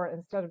next door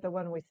instead of the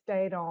one we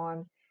stayed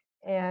on.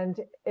 And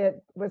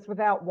it was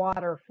without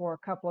water for a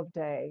couple of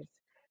days.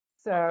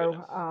 My So,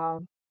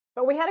 goodness.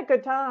 but we had a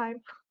good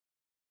time.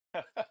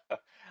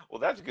 Well,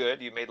 that's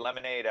good. You made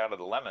lemonade out of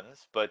the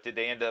lemons, but did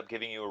they end up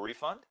giving you a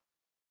refund?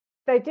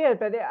 They did,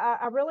 but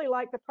I really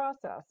like the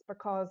process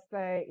because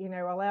they,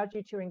 allowed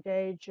you to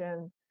engage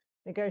in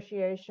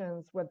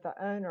negotiations with the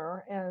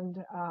owner, and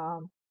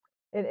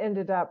it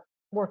ended up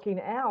working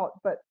out.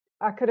 But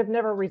I could have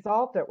never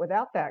resolved it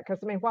without that, because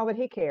I mean, why would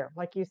he care?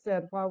 Like you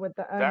said, why would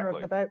the owner of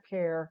Exactly. the boat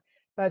care?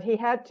 But he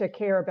had to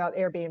care about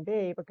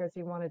Airbnb because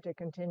he wanted to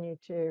continue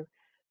to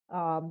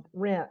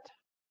rent.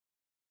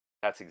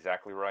 That's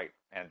exactly right.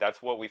 And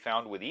that's what we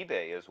found with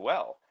eBay as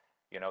well.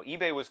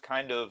 eBay was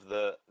kind of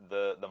the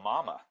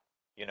mama,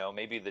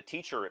 maybe the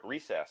teacher at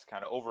recess,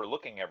 kind of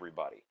overlooking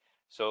everybody.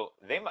 So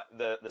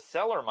the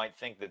seller might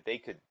think that they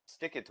could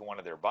stick it to one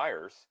of their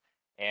buyers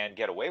and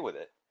get away with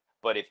it.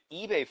 But if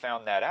eBay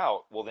found that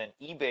out, well, then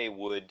eBay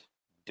would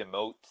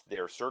demote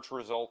their search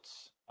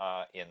results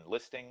in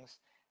listings.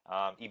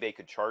 eBay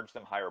could charge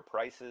them higher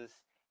prices.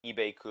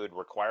 eBay could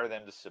require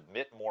them to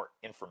submit more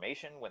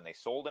information when they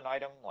sold an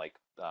item, like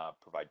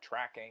provide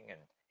tracking and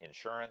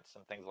insurance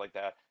and things like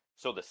that.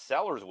 So the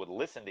sellers would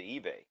listen to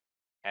eBay.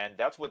 And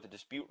that's what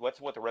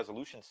the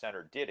Resolution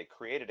Center did. It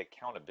created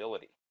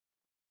accountability.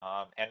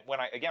 And when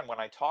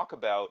I talk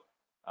about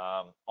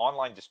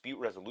online dispute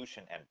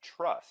resolution and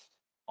trust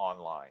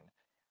online,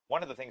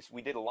 one of the things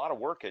we did a lot of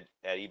work at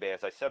eBay,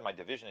 as I said, my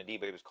division at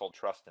eBay was called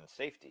Trust and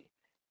Safety,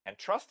 and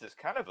trust is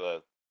kind of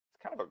a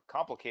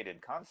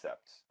complicated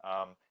concept.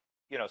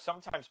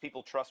 Sometimes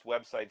people trust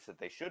websites that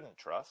they shouldn't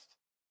trust.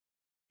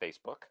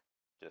 Facebook,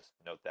 just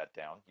note that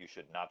down. You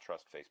should not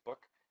trust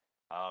Facebook.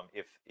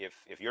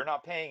 If you're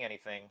not paying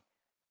anything,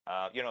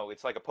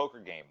 it's like a poker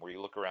game where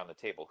you look around the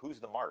table. Who's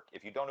the mark?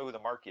 If you don't know who the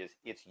mark is,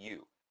 it's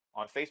you.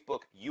 On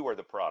Facebook, you are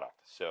the product.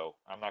 So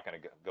I'm not going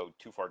to go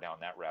too far down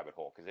that rabbit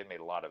hole because they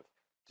made a lot of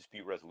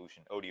dispute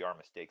resolution ODR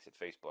mistakes at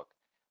Facebook.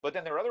 But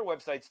then there are other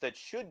websites that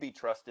should be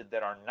trusted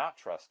that are not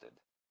trusted.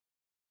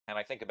 And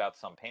I think about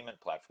some payment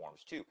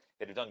platforms too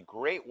that have done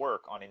great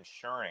work on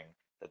ensuring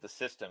that the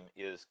system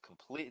is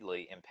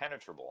completely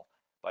impenetrable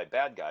by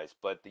bad guys,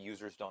 but the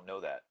users don't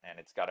know that, and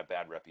it's got a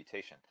bad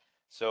reputation.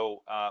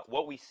 So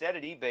what we said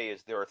at eBay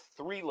is there are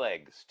three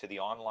legs to the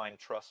online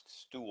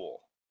trust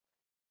stool,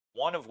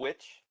 one of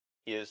which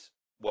is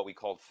what we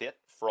called FIT,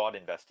 fraud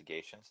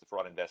investigations, the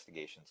fraud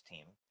investigations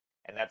team.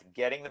 And that's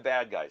getting the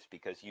bad guys,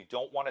 because you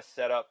don't want to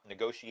set up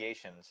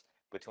negotiations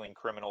between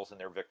criminals and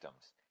their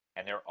victims.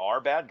 And there are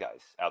bad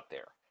guys out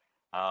there.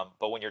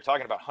 But when you're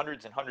talking about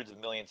hundreds and hundreds of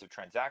millions of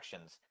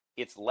transactions,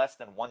 it's less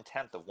than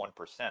 0.1%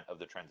 of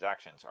the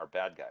transactions are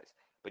bad guys.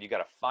 But you got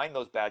to find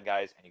those bad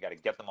guys and you got to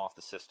get them off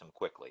the system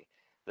quickly.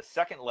 The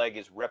second leg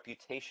is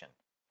reputation.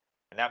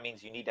 And that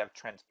means you need to have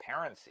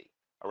transparency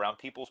around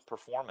people's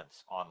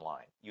performance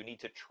online. You need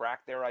to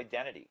track their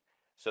identity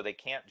so they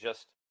can't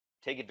just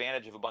take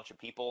advantage of a bunch of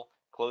people,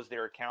 close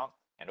their account,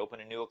 and open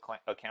a new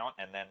account,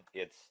 and then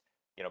it's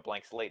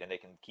blank slate, and they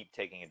can keep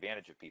taking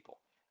advantage of people.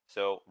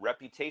 So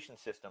reputation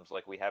systems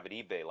like we have at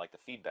eBay, like the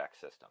feedback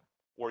system,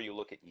 or you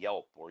look at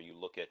Yelp, or you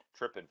look at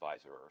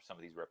TripAdvisor, or some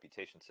of these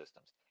reputation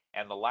systems.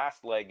 And the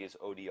last leg is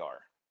ODR,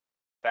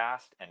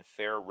 fast and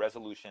fair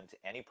resolution to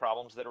any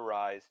problems that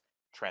arise,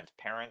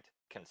 transparent,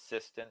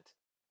 consistent.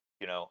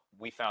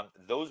 We found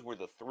those were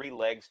the three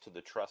legs to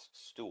the trust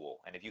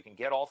stool. And if you can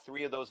get all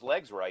three of those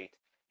legs right,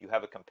 you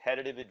have a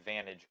competitive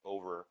advantage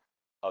over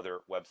other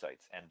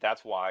websites. And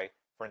that's why,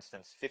 for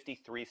instance,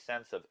 53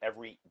 cents of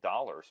every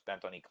dollar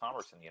spent on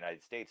e-commerce in the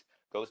United States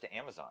goes to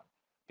Amazon,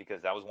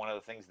 because that was one of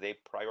the things they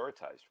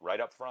prioritized right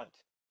up front.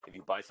 If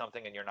you buy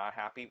something and you're not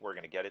happy, we're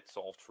going to get it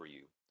solved for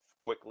you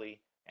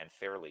quickly and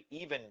fairly,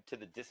 even to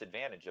the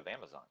disadvantage of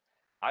Amazon.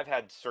 I've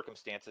had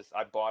circumstances,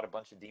 I bought a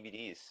bunch of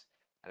DVDs.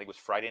 I think it was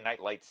Friday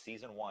Night Lights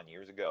season 1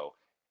 years ago,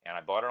 and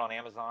I bought it on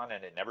Amazon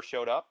and it never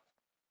showed up.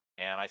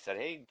 And I said,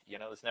 hey,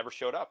 this never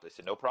showed up. They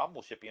said, no problem,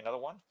 we'll ship you another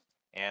one.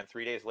 And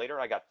 3 days later,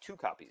 I got 2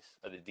 copies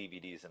of the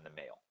DVDs in the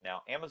mail.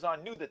 Now,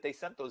 Amazon knew that they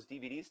sent those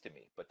DVDs to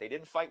me, but they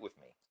didn't fight with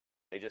me.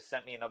 They just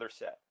sent me another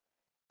set.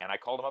 And I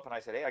called them up and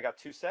I said, hey, I got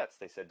 2 sets.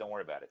 They said, don't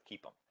worry about it,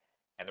 keep them.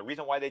 And the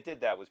reason why they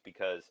did that was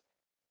because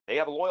they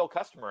have a loyal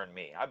customer in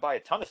me. I buy a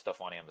ton of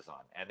stuff on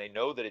Amazon, and they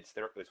know that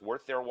it's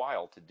worth their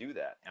while to do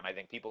that. And I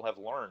think people have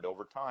learned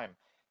over time,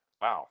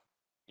 wow,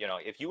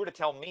 if you were to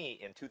tell me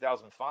in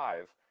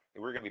 2005 that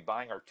we were going to be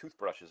buying our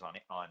toothbrushes on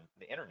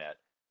the internet,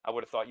 I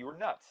would have thought you were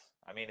nuts.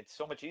 I mean, it's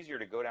so much easier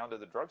to go down to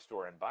the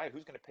drugstore and buy it.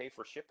 Who's going to pay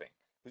for shipping?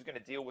 Who's going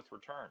to deal with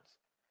returns?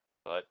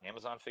 But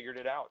Amazon figured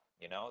it out.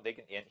 They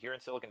can, and here in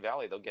Silicon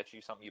Valley, they'll get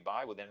you something you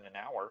buy within an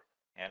hour,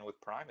 and with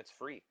Prime, it's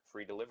free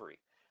delivery.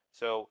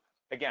 So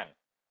again,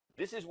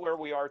 this is where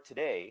we are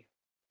today.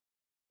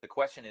 The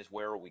question is,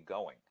 where are we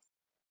going?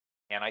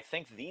 And I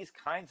think these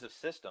kinds of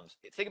systems,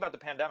 think about the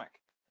pandemic.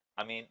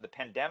 I mean, the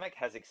pandemic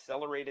has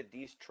accelerated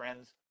these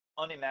trends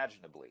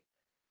unimaginably.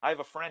 I have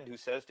a friend who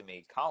says to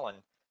me, Colin,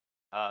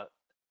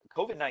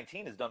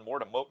 COVID-19 has done more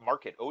to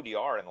market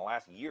ODR in the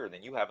last year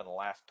than you have in the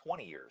last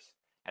 20 years.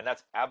 And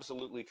that's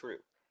absolutely true.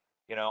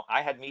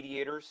 I had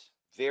mediators,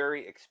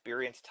 very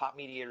experienced top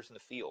mediators in the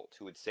field,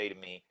 who would say to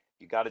me,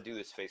 you got to do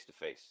this face to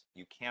face.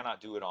 You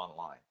cannot do it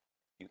online.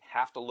 You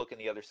have to look in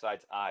the other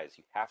side's eyes.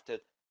 You have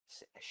to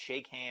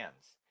shake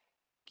hands.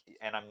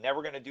 And I'm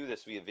never going to do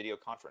this via video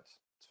conference.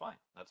 It's fine.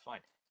 That's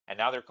fine. And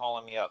now they're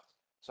calling me up.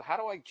 So how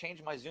do I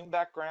change my Zoom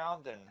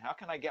background? And how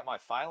can I get my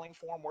filing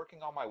form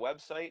working on my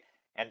website?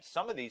 And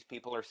some of these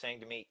people are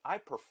saying to me, I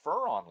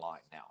prefer online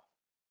now.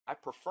 I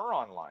prefer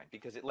online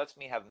because it lets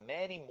me have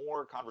many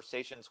more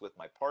conversations with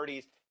my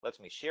parties, lets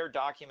me share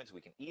documents.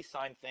 We can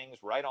e-sign things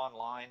right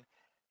online.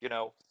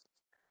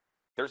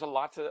 There's a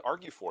lot to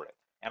argue for it.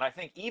 And I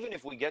think even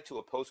if we get to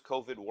a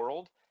post-COVID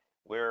world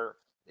where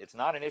it's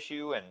not an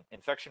issue and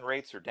infection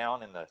rates are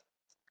down in the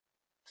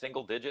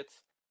single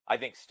digits, I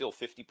think still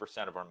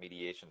 50% of our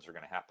mediations are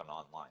going to happen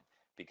online,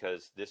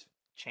 because this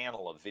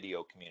channel of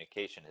video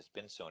communication has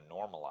been so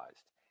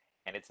normalized.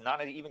 And it's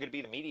not even going to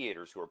be the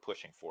mediators who are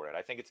pushing for it.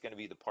 I think it's going to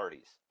be the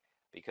parties,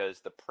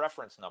 because the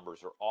preference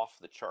numbers are off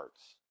the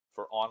charts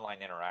for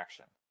online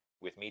interaction.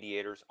 with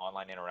mediators,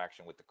 online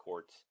interaction with the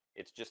courts.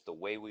 It's just the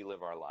way we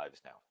live our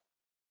lives now.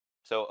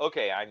 So,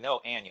 okay, I know,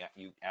 Anne,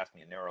 you asked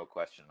me a narrow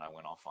question, and I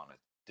went off on a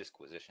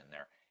disquisition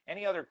there.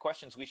 Any other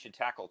questions we should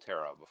tackle,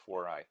 Tara,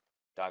 before I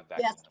dive back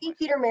Yes, into my Kate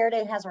Peter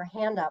Meriday has her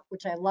hand up,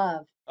 which I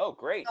love. Oh,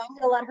 great. So I'm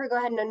going to let her go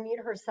ahead and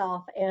unmute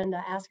herself and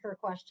ask her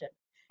question.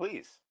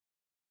 Please.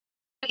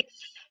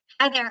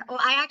 Hi there. Well,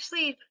 I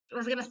actually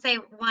was going to say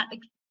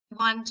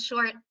one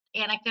short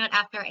anecdote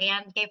after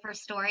Anne gave her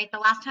story. The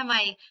last time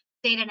I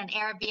stayed in an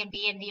Airbnb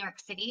in New York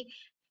City,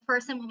 the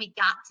person, when we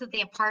got to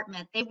the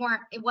apartment, it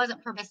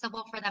wasn't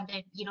permissible for them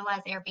to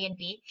utilize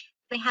Airbnb.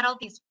 They had all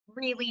these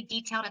really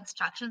detailed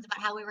instructions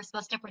about how we were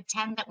supposed to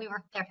pretend that we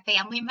were their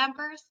family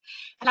members.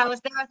 And I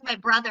was there with my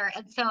brother.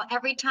 And so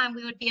every time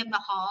we would be in the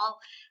hall,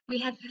 we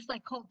had this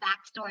like whole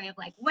backstory of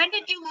like, when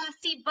did you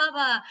last see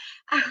Bubba?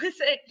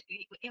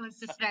 It was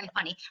just very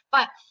funny.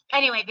 But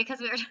anyway, because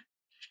we were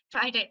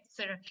trying to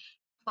sort of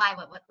fly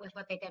with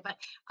what they did. But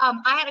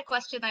I had a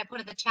question that I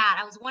put in the chat.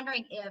 I was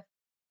wondering if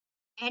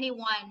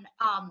anyone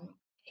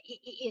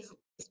is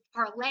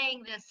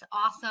parlaying this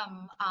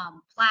awesome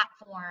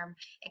platform,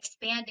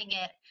 expanding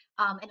it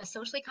in a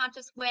socially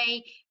conscious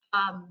way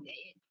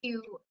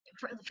to,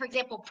 for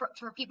example,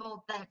 for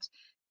people that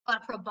a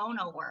lot of pro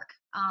bono work.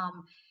 A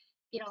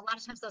lot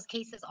of times those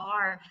cases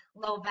are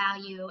low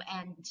value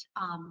and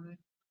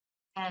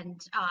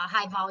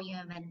high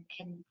volume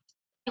and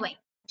anyway,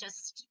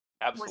 just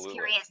was Absolutely.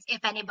 curious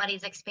if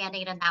anybody's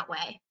expanding it in that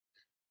way.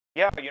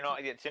 Yeah,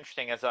 it's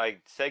interesting as I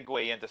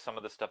segue into some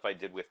of the stuff I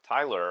did with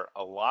Tyler,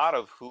 a lot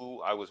of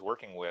who I was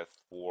working with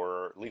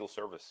were legal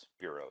service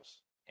bureaus.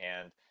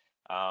 And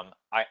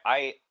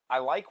I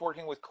like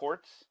working with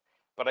courts,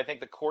 but I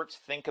think the courts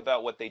think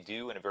about what they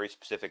do in a very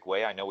specific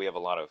way. I know we have a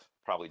lot of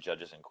probably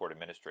judges and court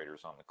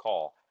administrators on the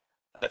call.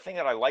 The thing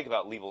that I like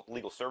about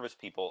legal service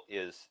people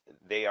is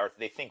they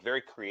think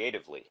very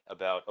creatively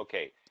about,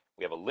 okay,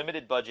 we have a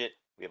limited budget,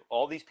 we have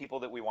all these people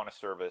that we want to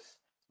service.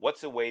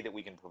 What's a way that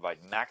we can provide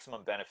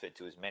maximum benefit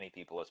to as many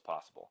people as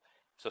possible?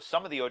 So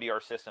some of the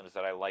ODR systems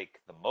that I like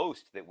the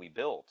most that we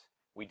built,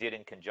 we did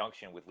in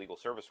conjunction with legal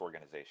service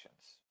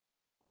organizations.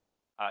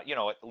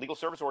 Legal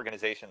service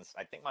organizations,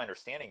 I think my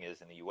understanding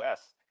is in the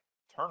US,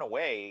 turn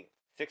away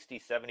 60,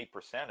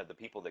 70% of the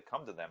people that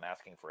come to them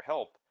asking for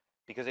help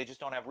because they just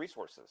don't have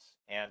resources.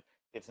 And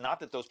it's not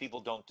that those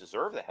people don't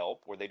deserve the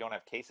help or they don't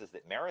have cases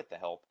that merit the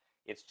help,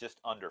 it's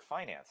just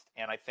underfinanced.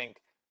 And I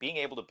think being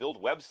able to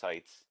build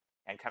websites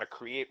and kind of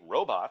create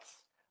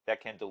robots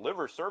that can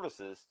deliver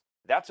services,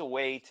 that's a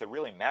way to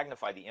really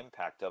magnify the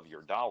impact of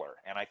your dollar.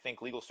 And I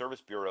think legal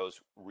service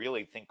bureaus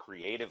really think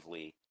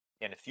creatively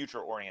in a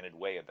future-oriented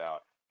way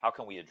about how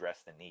can we address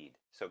the need.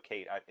 So,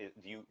 Kate,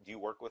 do you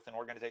work with an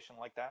organization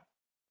like that?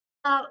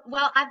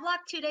 Well, I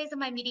blocked 2 days of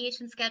my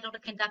mediation schedule to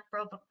conduct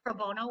pro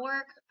bono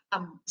work.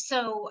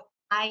 So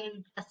I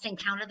just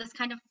encounter this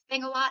kind of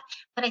thing a lot.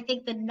 But I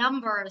think the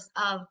numbers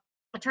of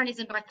attorneys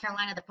in North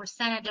Carolina, the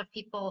percentage of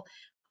people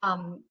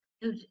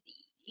who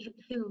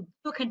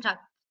conduct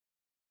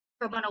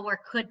pro bono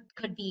work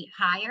could be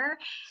higher.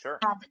 Sure.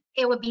 And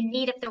it would be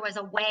neat if there was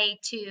a way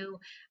to.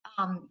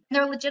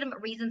 There are legitimate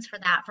reasons for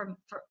that for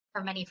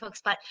many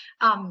folks, but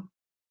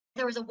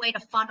there was a way to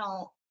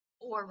funnel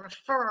or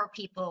refer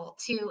people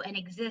to an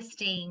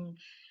existing,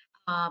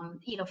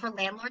 for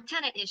landlord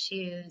tenant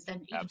issues,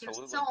 and there's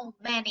Absolutely. so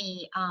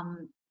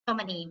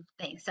many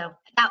things. So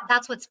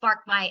that's what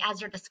sparked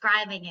as you're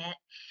describing it.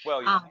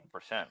 Well, yeah,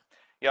 100%.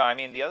 Yeah, I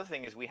mean, the other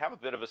thing is we have a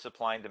bit of a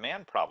supply and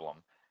demand problem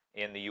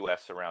in the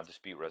US around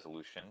dispute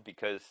resolution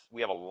because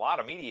we have a lot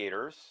of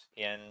mediators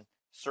in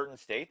certain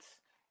states,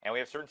 and we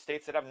have certain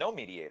states that have no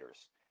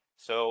mediators.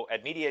 So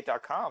at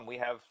mediate.com, we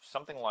have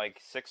something like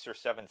 6 or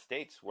 7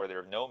 states where there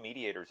are no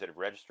mediators that have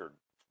registered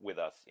with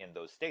us in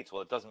those states.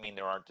 Well, it doesn't mean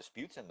there aren't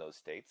disputes in those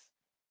states.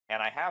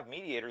 And I have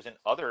mediators in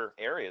other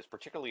areas,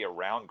 particularly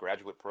around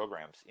graduate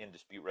programs in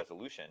dispute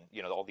resolution,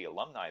 all the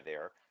alumni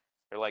there.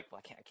 They're like,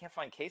 well, I can't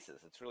find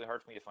cases. It's really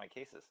hard for me to find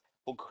cases.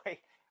 Well, great.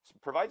 So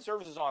provide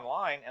services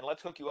online and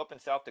let's hook you up in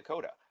South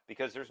Dakota,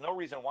 because there's no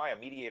reason why a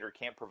mediator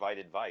can't provide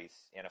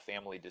advice in a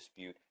family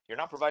dispute. You're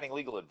not providing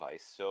legal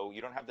advice, so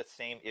you don't have the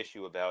same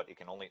issue about it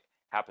can only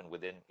happen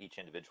within each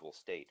individual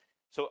state.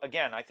 So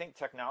again, I think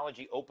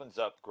technology opens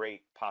up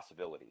great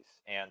possibilities.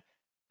 And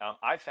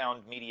I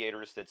found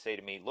mediators that say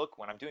to me, look,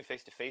 when I'm doing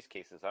face-to-face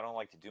cases, I don't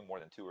like to do more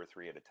than 2 or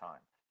 3 at a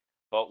time.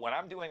 But when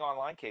I'm doing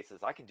online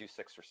cases, I can do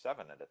 6 or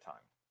 7 at a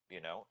time,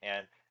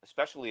 and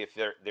especially if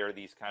they're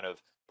these kind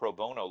of pro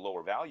bono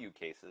lower value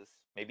cases,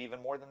 maybe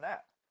even more than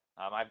that.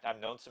 I've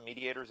known some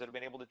mediators that have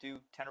been able to do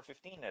 10 or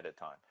 15 at a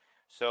time.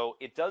 So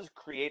it does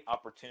create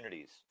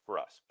opportunities for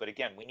us. But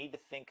again, we need to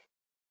think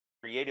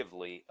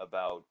creatively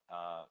about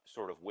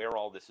sort of where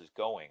all this is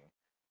going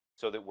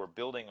so that we're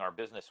building our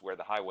business where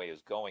the highway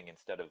is going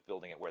instead of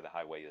building it where the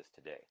highway is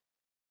today.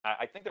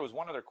 I think there was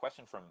one other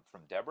question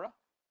from Deborah.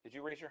 Did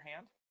you raise your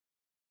hand?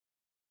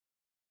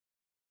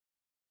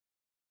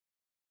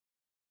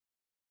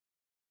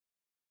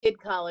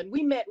 Colin.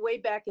 We met way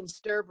back in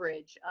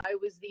Sturbridge. I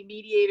was the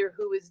mediator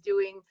who was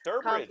doing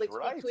Sturbridge, conflicts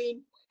right.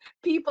 between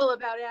people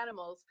about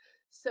animals.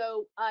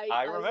 So I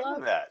I remember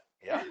love that.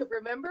 Yeah.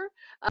 remember,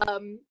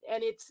 and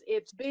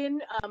it's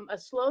been a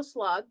slow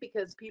slog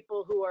because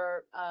people who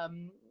are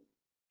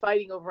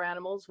fighting over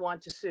animals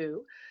want to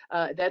sue.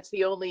 That's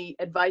the only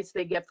advice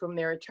they get from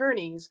their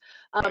attorneys.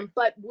 Right.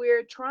 But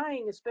we're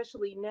trying,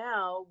 especially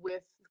now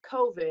with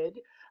COVID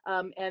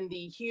and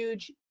the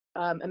huge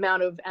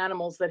amount of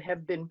animals that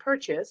have been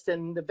purchased,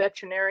 and the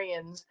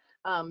veterinarians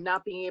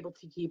not being able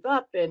to keep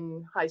up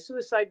and high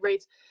suicide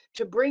rates,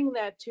 to bring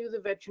that to the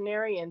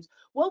veterinarians.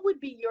 What would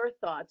be your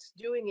thoughts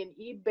doing an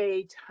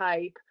eBay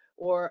type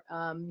or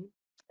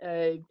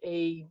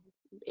a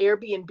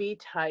Airbnb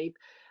type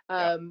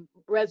Yeah.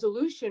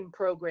 resolution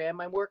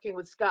program? I'm working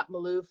with Scott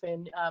Maloof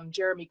and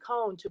Jeremy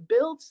Cohn to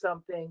build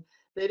something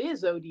that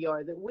is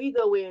ODR, that we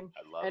go in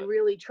I love and it.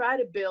 really try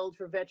to build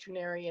for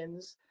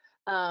veterinarians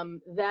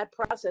that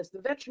process.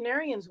 The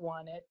veterinarians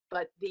want it,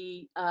 but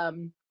the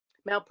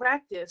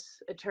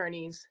malpractice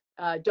attorneys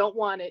don't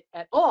want it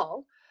at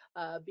all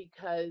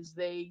because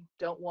they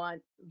don't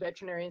want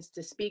veterinarians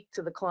to speak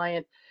to the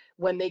client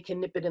when they can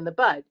nip it in the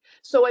bud.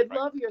 So I'd Right.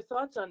 love your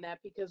thoughts on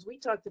that because we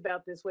talked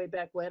about this way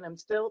back when. I'm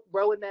still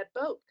rowing that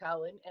boat,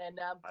 Colin, and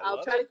I I'll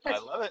love try to it. I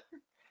catch. love it.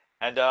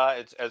 And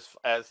it's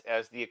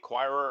as the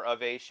acquirer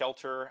of a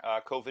shelter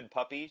COVID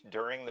puppy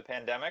during the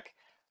pandemic,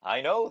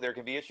 I know there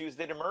can be issues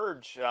that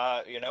emerge.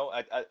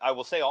 I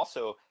will say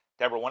also,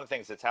 Deborah, one of the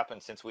things that's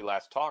happened since we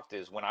last talked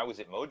is when I was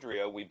at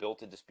Modria, we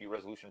built a dispute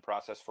resolution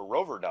process for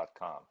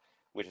Rover.com,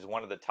 which is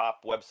one of the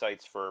top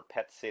websites for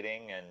pet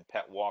sitting and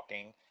pet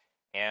walking.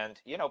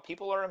 And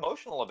people are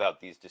emotional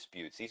about these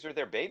disputes. These are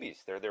their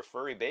babies. They're their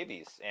furry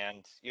babies,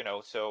 and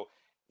so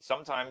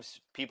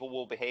sometimes people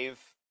will behave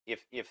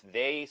if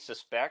they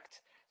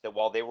suspect that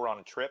while they were on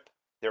a trip,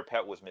 their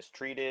pet was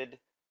mistreated,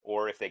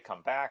 or if they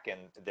come back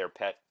and their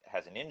pet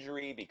has an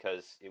injury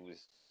because it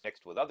was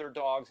mixed with other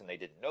dogs and they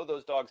didn't know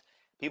those dogs,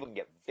 people can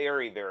get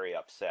very, very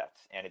upset.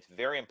 And it's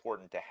very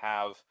important to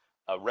have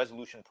a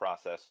resolution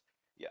process.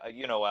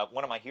 Yeah,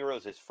 one of my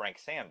heroes is Frank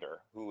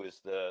Sander, who is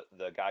the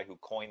guy who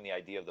coined the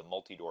idea of the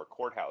multi-door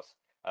courthouse,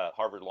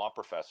 Harvard law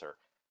professor.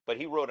 But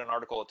he wrote an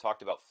article that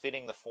talked about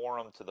fitting the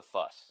forum to the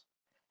fuss.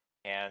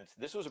 And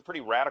this was a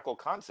pretty radical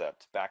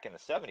concept back in the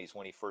 70s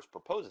when he first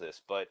proposed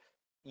this, but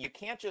you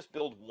can't just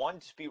build one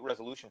dispute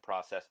resolution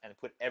process and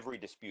put every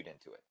dispute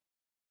into it.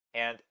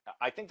 And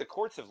I think the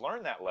courts have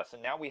learned that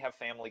lesson. Now we have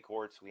family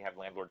courts, we have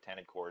landlord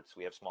tenant courts,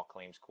 we have small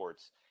claims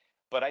courts.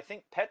 But I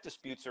think pet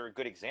disputes are a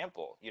good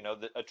example.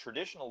 A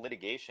traditional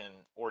litigation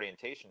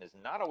orientation is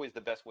not always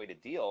the best way to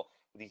deal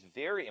with these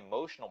very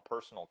emotional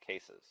personal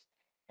cases.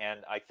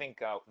 And I think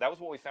that was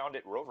what we found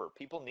at Rover.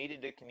 People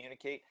needed to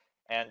communicate.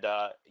 And,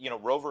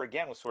 Rover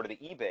again was sort of the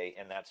eBay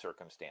in that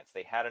circumstance.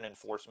 They had an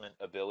enforcement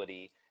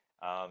ability.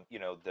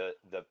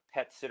 The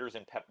pet sitters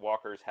and pet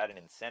walkers had an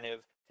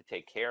incentive to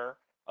take care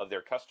of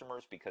their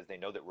customers because they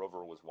know that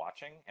Rover was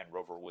watching and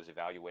Rover was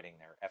evaluating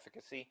their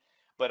efficacy.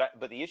 But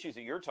the issues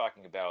that you're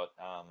talking about,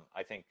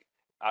 I think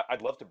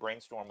I'd love to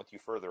brainstorm with you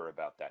further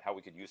about that, how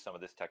we could use some of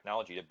this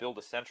technology to build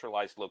a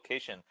centralized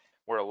location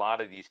where a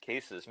lot of these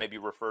cases may be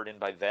referred in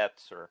by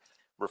vets or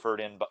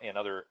referred in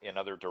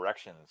other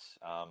directions.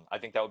 I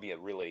think that would be a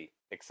really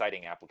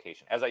exciting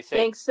application. As I say,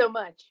 Thanks so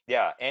much.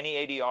 yeah, any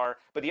ADR.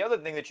 But the other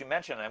thing that you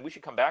mentioned, and we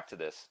should come back to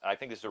this, I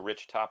think this is a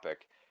rich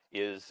topic,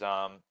 is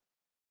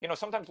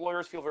sometimes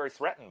lawyers feel very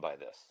threatened by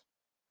this.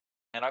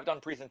 And I've done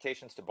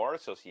presentations to bar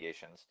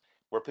associations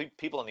where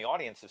people in the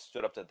audience have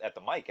stood up at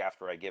the mic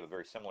after I gave a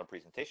very similar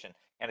presentation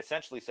and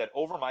essentially said,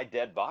 over my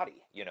dead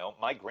body,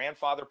 my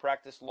grandfather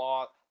practiced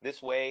law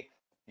this way,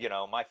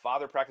 my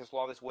father practiced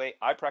law this way,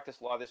 I practice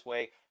law this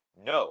way.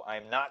 No,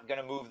 I'm not going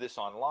to move this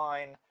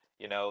online.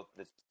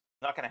 That's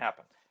not going to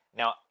happen.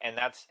 Now, and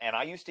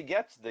I used to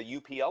get the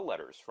UPL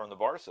letters from the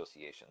bar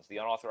associations, the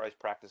unauthorized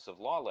practice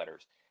of law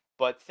letters,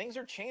 but things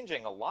are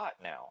changing a lot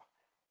now.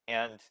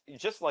 And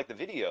just like the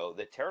video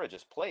that Tara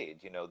just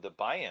played, the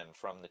buy-in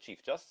from the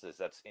Chief Justices,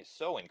 that's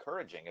so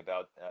encouraging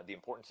about the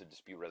importance of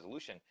dispute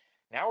resolution.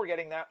 Now we're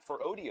getting that for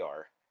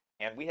ODR.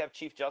 And we have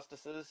Chief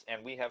Justices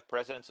and we have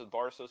presidents of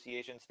bar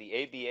associations.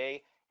 The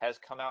ABA has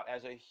come out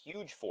as a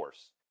huge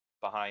force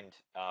behind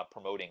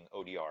promoting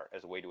ODR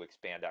as a way to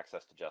expand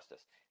access to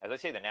justice. As I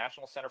say, the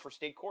National Center for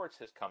State Courts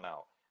has come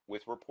out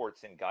with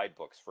reports and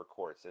guidebooks for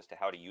courts as to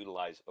how to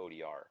utilize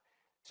ODR.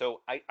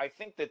 So I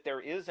think that there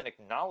is an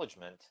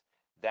acknowledgement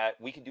that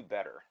we can do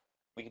better.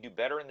 We can do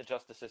better in the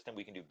justice system.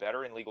 We can do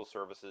better in legal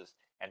services.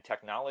 And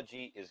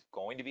technology is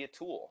going to be a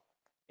tool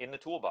in the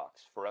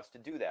toolbox for us to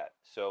do that.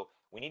 So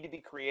we need to be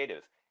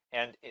creative.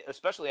 And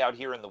especially out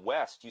here in the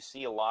West, you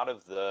see a lot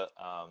of the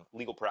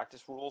legal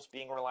practice rules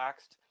being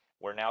relaxed,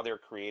 where now they're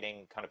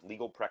creating kind of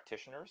legal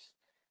practitioners.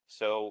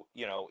 So,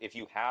 if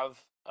you have,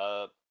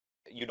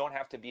 you don't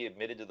have to be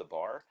admitted to the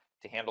bar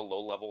to handle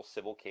low-level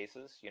civil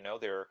cases.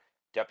 They're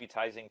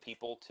deputizing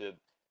people to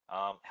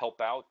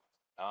help out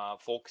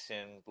folks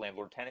in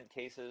landlord-tenant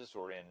cases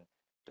or in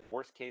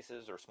divorce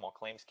cases or small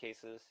claims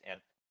cases. And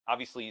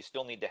obviously, you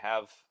still need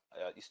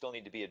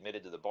to be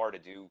admitted to the bar to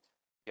do,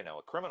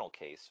 a criminal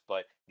case.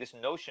 But this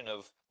notion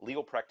of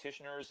legal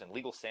practitioners and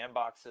legal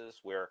sandboxes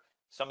where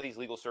some of these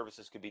legal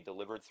services could be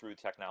delivered through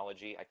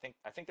technology. I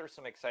think there's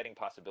some exciting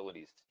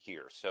possibilities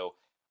here. So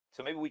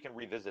maybe we can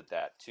revisit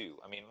that too.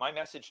 I mean, my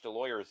message to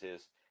lawyers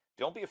is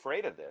don't be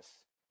afraid of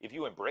this. If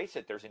you embrace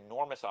it, there's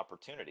enormous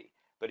opportunity.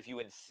 But if you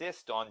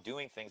insist on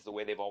doing things the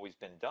way they've always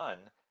been done,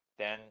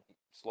 then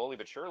slowly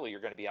but surely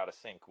you're going to be out of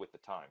sync with the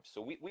times.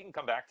 So we can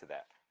come back to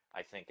that,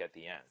 I think, at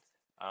the end.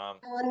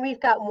 And we've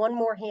got one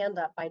more hand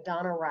up by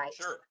Donna Wright.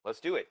 Sure, let's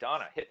do it.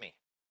 Donna, hit me.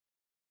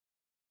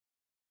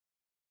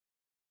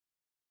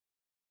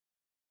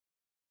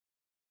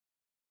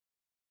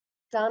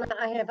 Donna,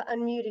 I have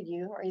unmuted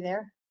you. Are you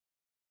there?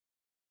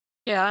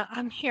 Yeah,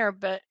 I'm here,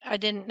 but I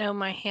didn't know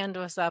my hand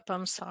was up.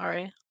 I'm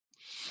sorry.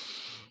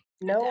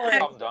 No No worries.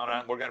 problem,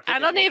 Donna. We're going to put I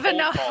this don't one even cold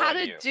know how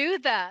calling to you. do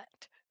that.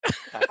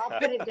 I'll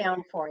put it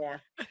down for you.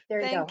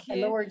 There you go. Thank I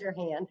you. lowered your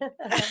hand.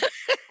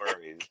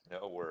 Worries,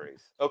 no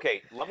worries.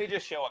 Okay, let me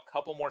just show a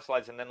couple more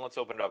slides and then let's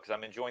open it up because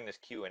I'm enjoying this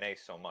Q&A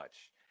so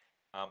much.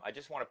 I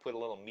just want to put a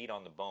little meat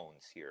on the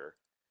bones here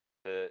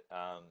to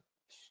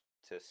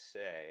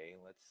say,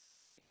 let's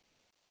see.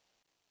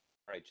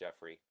 All right,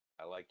 Jeffrey,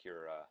 I like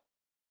your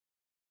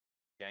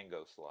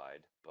Django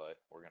slide, but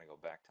we're going to go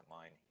back to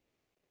mine.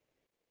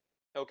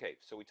 Okay,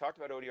 so we talked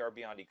about ODR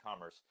beyond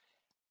e-commerce.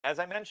 As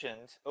I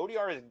mentioned,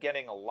 ODR is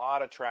getting a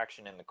lot of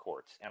traction in the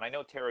courts. And I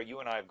know, Tara, you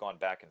and I have gone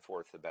back and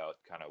forth about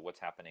kind of what's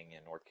happening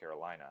in North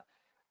Carolina.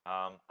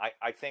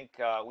 I think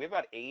we have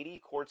about 80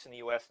 courts in the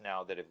US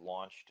now that have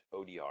launched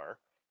ODR.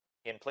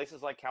 In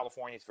places like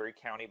California, it's very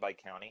county by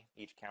county.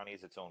 Each county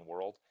is its own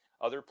world.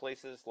 Other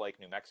places like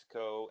New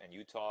Mexico and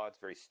Utah, it's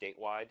very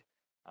statewide.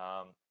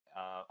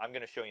 I'm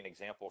going to show you an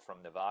example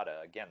from Nevada.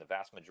 Again, the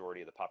vast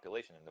majority of the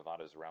population in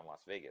Nevada is around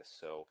Las Vegas.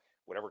 So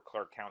whatever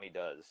Clark County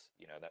does,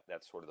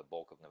 that's sort of the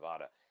bulk of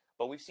Nevada.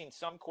 But we've seen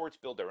some courts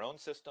build their own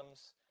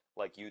systems,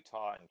 like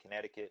Utah and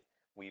Connecticut.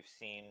 We've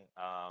seen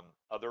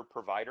other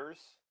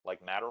providers,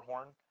 like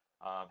Matterhorn,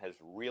 has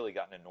really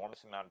gotten an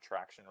enormous amount of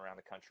traction around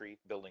the country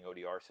building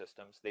ODR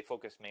systems. They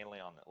focused mainly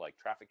on like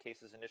traffic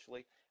cases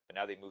initially, but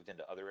now they've moved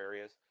into other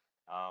areas.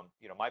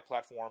 My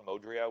platform,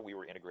 Modria, we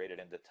were integrated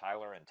into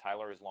Tyler, and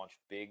Tyler has launched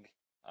big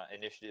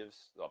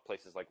initiatives,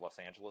 places like Los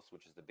Angeles,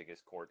 which is the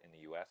biggest court in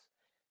the U.S.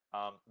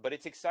 But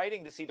it's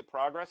exciting to see the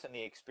progress and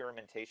the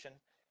experimentation.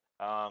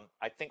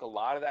 I think a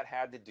lot of that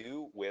had to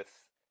do with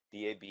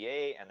the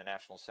ABA and the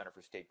National Center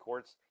for State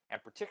Courts,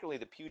 and particularly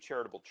the Pew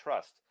Charitable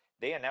Trust.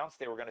 They announced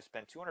they were going to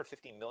spend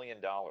 $250 million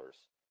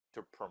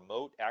to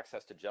promote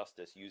access to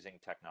justice using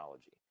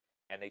technology.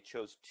 And they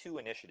chose two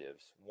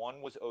initiatives.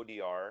 One was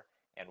ODR,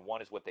 and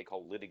one is what they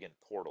call litigant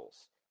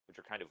portals, which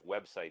are kind of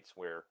websites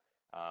where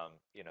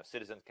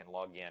citizens can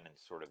log in and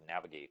sort of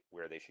navigate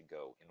where they should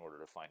go in order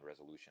to find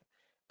resolution.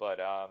 But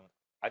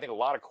I think a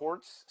lot of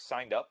courts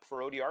signed up for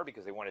ODR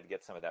because they wanted to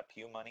get some of that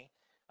Pew money.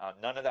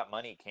 None of that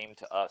money came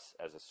to us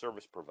as a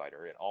service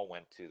provider. It all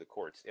went to the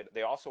courts.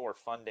 They also are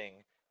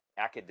funding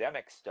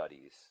academic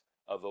studies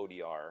of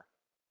ODR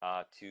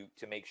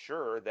to make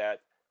sure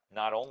that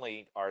not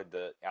only are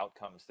the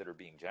outcomes that are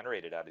being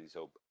generated out of these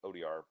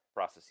ODR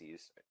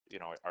processes,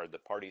 are the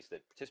parties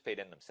that participate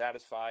in them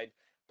satisfied,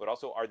 but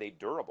also are they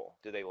durable?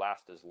 Do they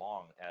last as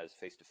long as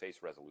face-to-face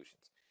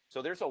resolutions?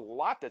 So there's a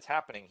lot that's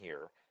happening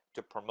here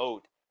to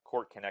promote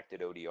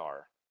court-connected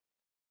ODR,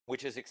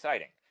 which is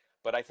exciting.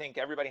 But I think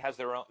everybody has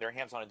their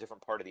hands on a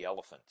different part of the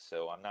elephant,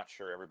 so I'm not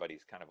sure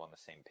everybody's kind of on the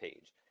same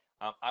page.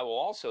 I will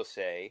also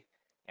say,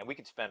 and we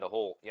could spend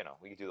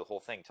we could do the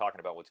whole thing talking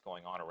about what's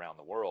going on around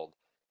the world.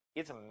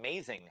 It's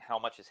amazing how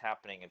much is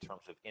happening in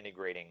terms of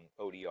integrating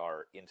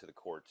ODR into the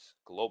courts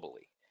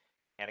globally.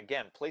 And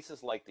again,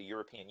 places like the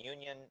European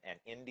Union and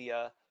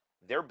India,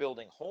 they're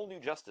building whole new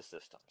justice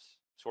systems,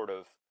 sort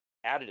of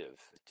additive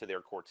to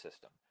their court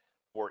system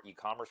for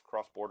e-commerce,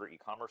 cross-border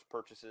e-commerce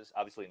purchases.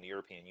 Obviously, in the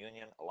European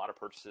Union, a lot of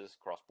purchases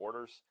cross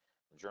borders,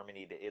 from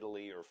Germany to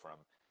Italy or from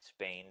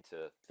Spain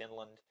to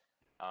Finland.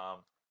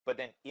 But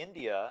then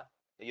India,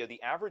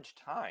 the average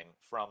time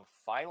from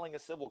filing a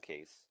civil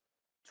case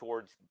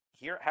towards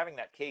having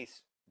that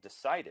case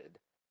decided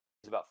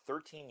is about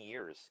 13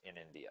 years in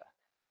India.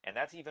 And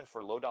that's even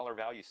for low dollar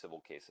value civil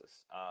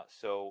cases.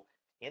 So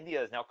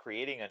India is now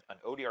creating an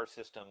ODR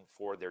system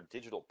for their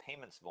digital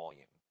payments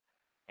volume.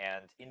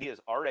 And India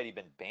has already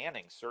been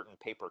banning certain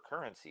paper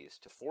currencies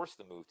to force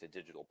the move to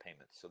digital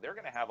payments. So they're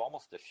going to have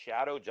almost a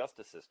shadow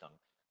justice system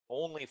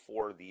only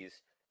for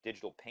these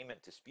digital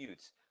payment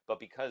disputes.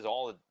 But because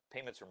all the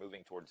payments are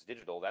moving towards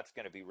digital, that's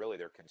going to be really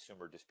their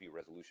consumer dispute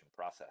resolution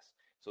process.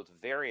 So it's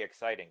very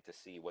exciting to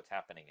see what's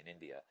happening in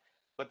India.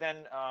 But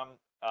then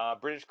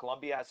British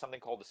Columbia has something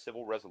called the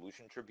Civil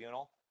Resolution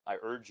Tribunal. I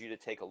urge you to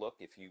take a look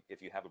if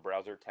you have a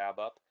browser tab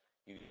up.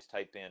 You just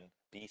type in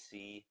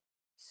BC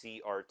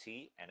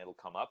CRT and it'll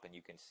come up and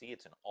you can see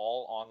it's an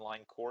all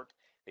online court.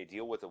 They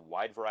deal with a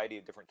wide variety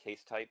of different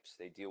case types.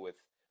 They deal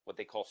with what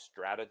they call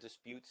strata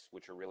disputes,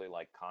 which are really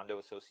like condo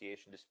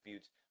association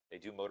disputes. They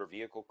do motor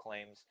vehicle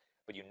claims,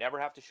 but you never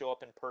have to show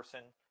up in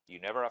person. You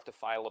never have to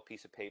file a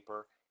piece of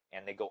paper,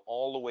 and they go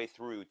all the way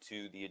through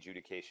to the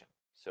adjudication.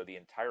 So the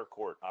entire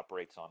court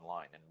operates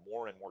online, and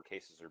more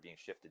cases are being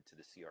shifted to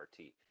the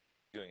CRT.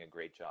 doing a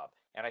great job.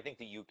 And I think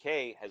the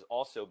UK has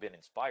also been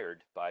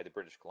inspired by the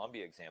British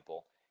Columbia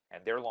example,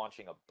 and they're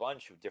launching a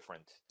bunch of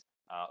different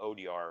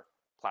ODR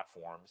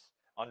platforms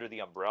under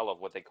the umbrella of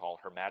what they call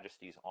Her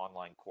Majesty's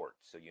Online Court.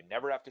 So you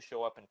never have to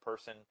show up in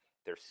person.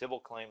 There's civil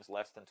claims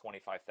less than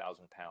 £25,000,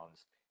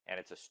 and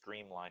it's a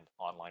streamlined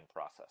online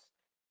process.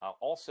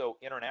 Also,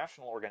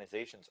 international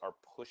organizations are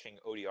pushing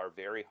ODR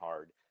very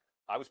hard.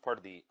 I was part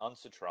of the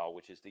UNCITRAL,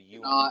 which is the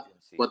UN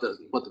agency. What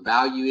the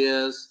value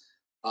is,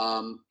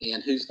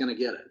 and who's going to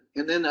get it.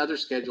 And then other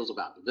schedules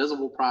about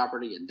divisible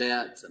property and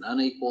debts and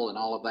unequal and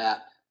all of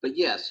that. But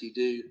yes, you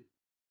do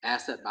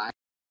asset buy.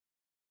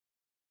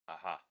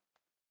 Aha.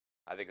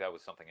 I think that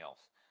was something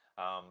else.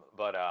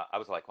 But I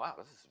was like, wow,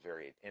 this is a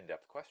very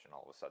in-depth question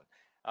all of a sudden.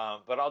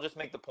 But I'll just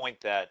make the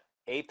point that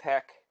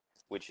APEC,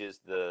 which is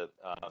the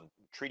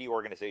treaty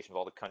organization of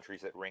all the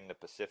countries that ring the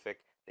Pacific,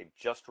 they've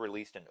just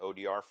released an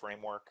ODR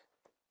framework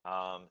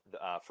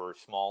for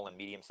small and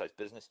medium-sized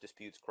business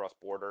disputes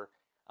cross-border.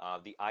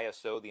 The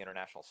ISO, the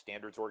International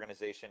Standards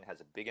Organization,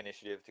 has a big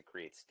initiative to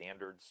create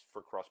standards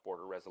for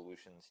cross-border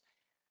resolutions.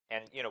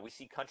 And, you know, we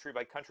see country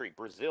by country.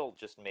 Brazil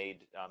just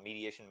made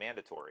mediation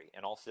mandatory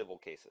in all civil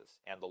cases.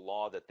 And the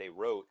law that they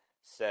wrote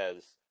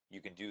says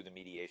you can do the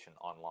mediation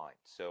online.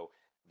 So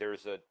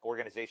there's an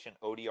organization,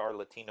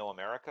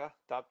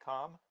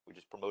 ODRLatinoAmerica.com, which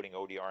is promoting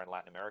ODR in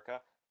Latin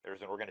America.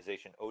 There's an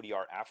organization,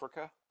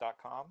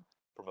 ODRAfrica.com,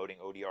 promoting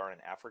ODR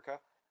in Africa.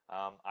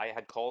 I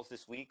had calls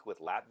this week with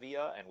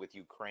Latvia and with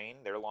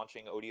Ukraine. They're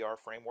launching ODR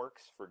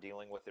frameworks for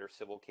dealing with their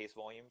civil case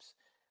volumes.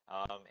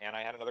 And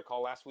I had another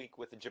call last week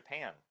with the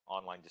Japan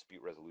Online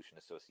Dispute Resolution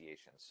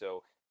Association.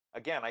 So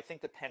again, I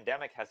think the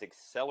pandemic has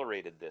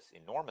accelerated this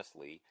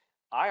enormously.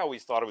 I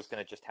always thought it was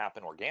going to just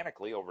happen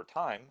organically over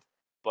time,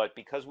 but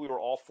because we were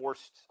all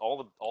forced, all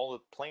the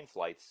plane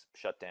flights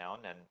shut down,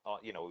 and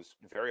you know, it was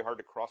very hard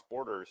to cross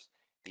borders.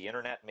 The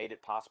internet made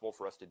it possible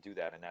for us to do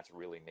that, and that's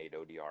really made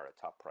ODR a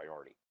top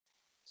priority.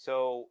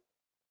 So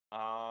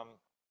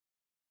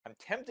I'm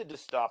tempted to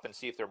stop and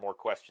see if there are more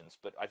questions,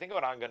 but I think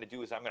what I'm going to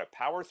do is I'm going to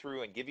power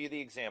through and give you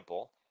the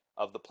example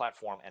of the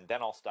platform, and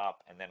then I'll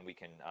stop, and then we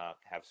can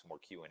have some more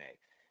Q&A.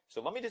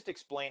 So let me just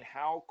explain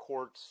how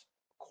court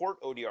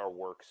ODR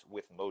works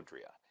with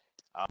Modria.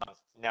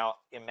 Now,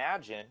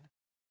 imagine,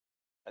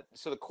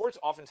 so the courts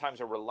oftentimes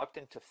are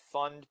reluctant to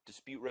fund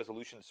dispute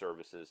resolution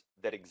services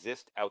that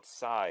exist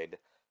outside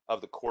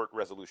of the court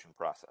resolution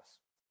process.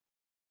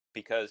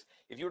 Because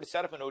if you were to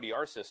set up an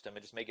ODR system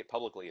and just make it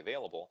publicly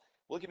available,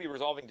 well, it could be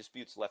resolving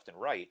disputes left and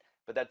right,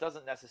 but that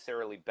doesn't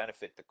necessarily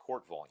benefit the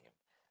court volume.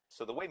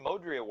 So the way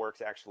Modria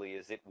works actually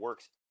is it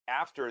works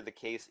after the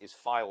case is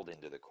filed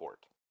into the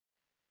court.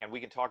 And we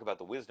can talk about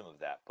the wisdom of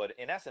that. But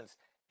in essence,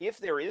 if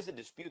there is a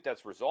dispute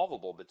that's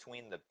resolvable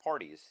between the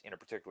parties in a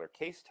particular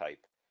case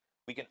type,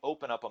 we can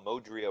open up a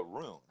Modria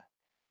room.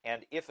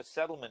 And if a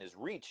settlement is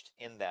reached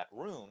in that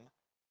room,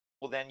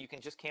 well, then you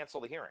can just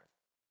cancel the hearing.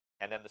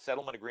 And then the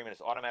settlement agreement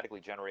is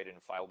automatically generated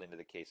and filed into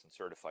the case and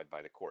certified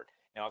by the court.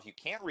 Now, if you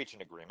can't reach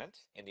an agreement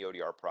in the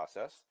ODR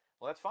process,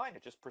 well, that's fine.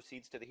 It just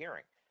proceeds to the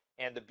hearing.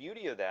 And the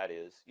beauty of that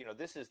is, you know,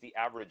 this is the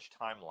average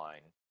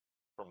timeline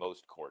for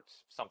most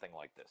courts, something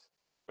like this,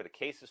 where the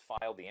case is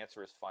filed, the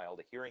answer is filed,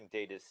 a hearing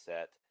date is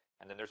set,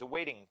 and then there's a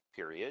waiting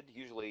period,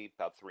 usually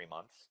about 3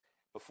 months,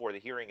 before the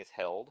hearing is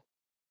held.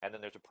 And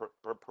then there's a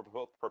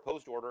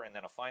proposed order and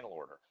then a final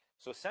order.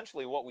 So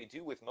essentially what we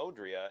do with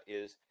Modria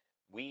is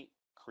we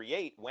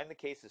create, when the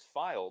case is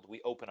filed, we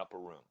open up a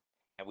room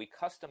and we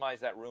customize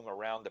that room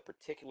around the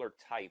particular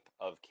type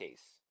of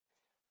case.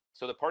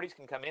 So the parties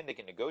can come in, they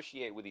can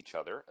negotiate with each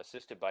other,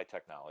 assisted by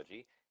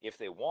technology. If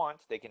they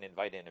want, they can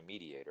invite in a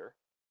mediator.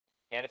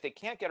 And if they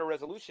can't get a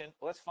resolution,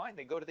 well, that's fine,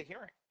 they go to the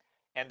hearing.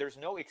 And there's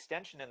no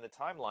extension in the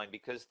timeline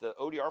because the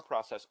ODR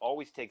process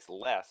always takes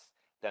less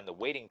than the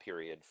waiting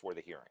period for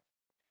the hearing.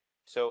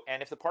 So,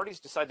 and if the parties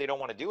decide they don't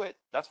want to do it,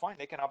 that's fine.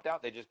 They can opt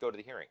out. They just go to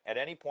the hearing. At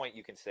any point,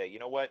 you can say, you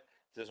know what,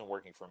 this isn't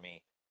working for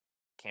me.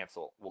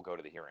 Cancel. We'll go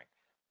to the hearing.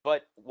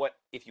 But what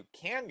if you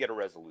can get a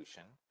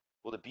resolution?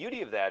 Well, the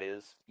beauty of that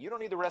is you don't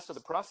need the rest of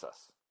the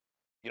process.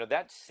 You know,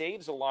 that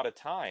saves a lot of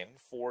time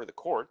for the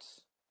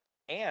courts,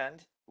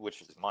 and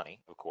which is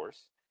money, of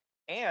course,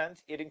 and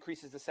it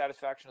increases the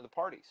satisfaction of the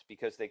parties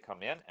because they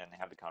come in and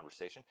have the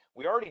conversation.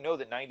 We already know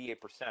that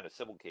 98% of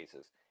civil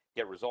cases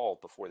get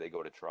resolved before they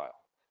go to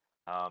trial.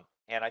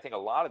 And I think a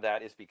lot of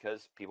that is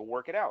because people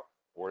work it out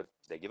or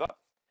they give up.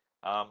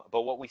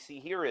 But what we see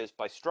here is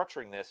by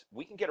structuring this,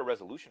 we can get a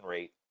resolution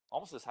rate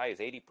almost as high as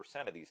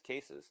 80% of these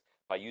cases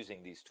by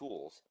using these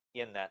tools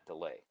in that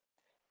delay.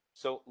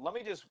 So let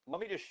me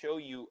just show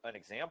you an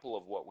example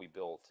of what we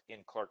built in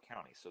Clark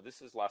County. So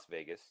this is Las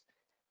Vegas.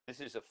 This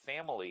is a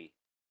family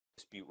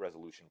dispute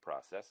resolution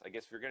process. I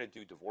guess if you're going to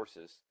do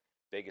divorces,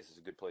 Vegas is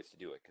a good place to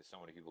do it because so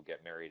many people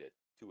get married at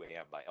 2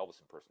 a.m. by Elvis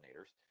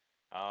impersonators.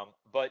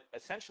 But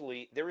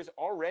essentially, there is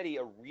already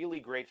a really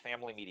great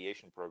family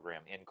mediation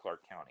program in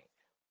Clark County.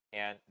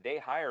 And they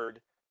hired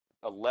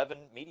 11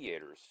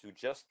 mediators who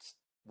just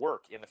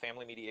work in the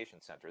Family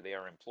Mediation Center. They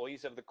are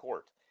employees of the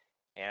court.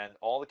 And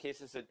all the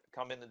cases that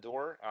come in the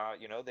door,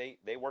 you know,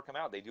 they work them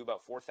out. They do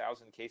about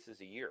 4,000 cases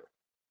a year.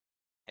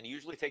 And it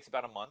usually takes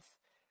about a month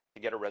to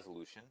get a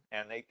resolution.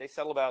 And they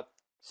settle about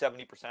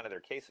 70% of their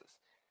cases,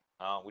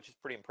 which is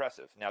pretty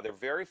impressive. Now, they're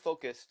very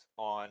focused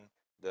on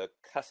the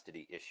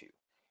custody issue.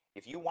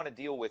 If you want to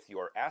deal with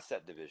your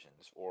asset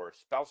divisions or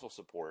spousal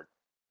support,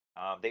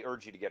 they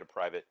urge you to get a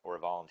private or a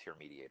volunteer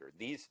mediator.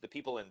 The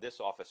people in this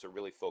office are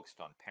really focused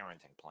on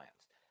parenting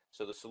plans.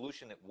 So the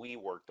solution that we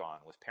worked on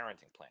was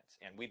parenting plans,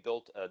 and we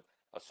built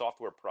a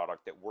software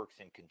product that works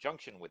in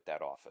conjunction with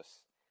that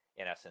office,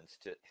 in essence,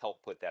 to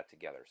help put that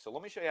together. So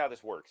let me show you how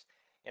this works.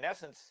 In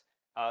essence,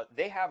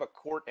 they have a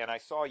court, and I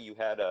saw you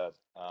had a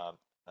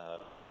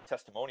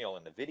testimonial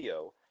in the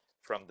video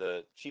from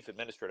the chief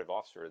administrative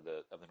officer of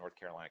the North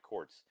Carolina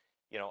courts.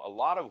 You know, a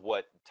lot of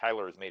what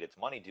Tyler has made its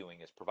money doing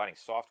is providing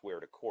software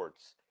to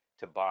courts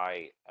to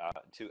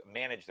to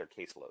manage their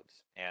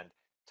caseloads. And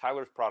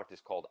Tyler's product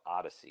is called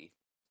Odyssey,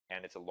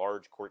 and it's a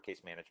large court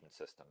case management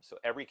system. So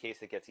every case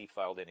that gets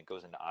e-filed in, it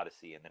goes into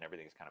Odyssey, and then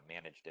everything is kind of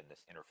managed in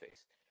this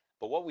interface.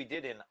 But what we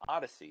did in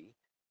Odyssey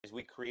is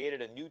we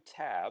created a new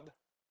tab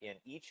in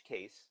each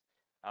case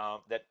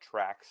that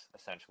tracks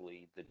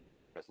essentially the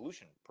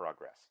resolution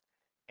progress.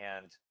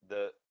 And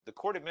the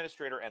court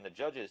administrator and the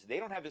judges, they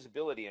don't have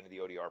visibility into the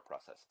ODR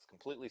process. It's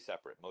completely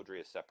separate.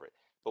 Modria is separate.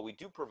 But we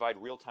do provide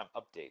real-time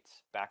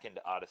updates back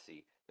into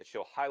Odyssey that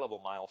show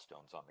high-level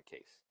milestones on the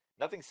case.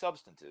 Nothing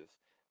substantive,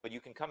 but you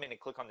can come in and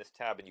click on this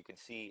tab and you can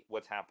see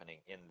what's happening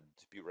in the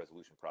dispute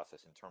resolution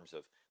process in terms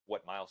of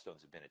what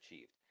milestones have been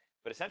achieved.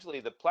 But essentially,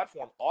 the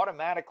platform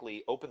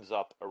automatically opens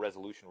up a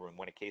resolution room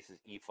when a case is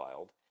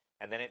e-filed,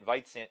 and then it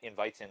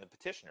invites in the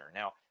petitioner.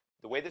 Now,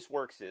 the way this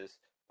works is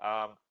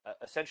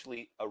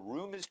essentially a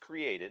room is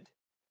created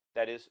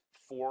that is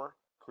for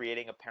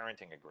creating a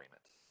parenting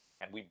agreement.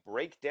 And we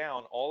break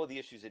down all of the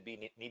issues that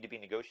need to be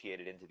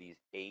negotiated into these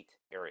 8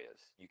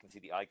 areas. You can see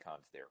the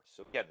icons there.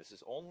 So again, this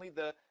is only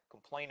the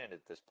complainant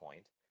at this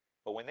point.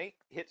 But when they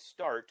hit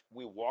start,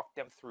 we walk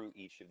them through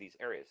each of these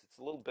areas. It's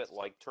a little bit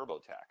like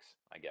TurboTax,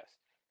 I guess.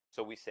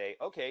 So we say,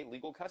 okay,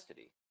 legal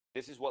custody.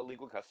 This is what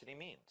legal custody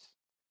means.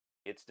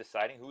 It's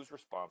deciding who's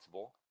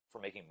responsible for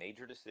making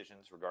major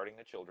decisions regarding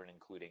the children,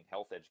 including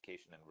health,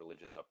 education, and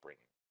religious upbringing.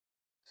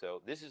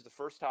 So this is the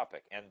first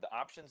topic. And the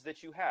options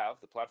that you have,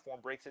 the platform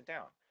breaks it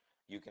down.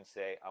 You can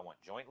say, I want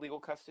joint legal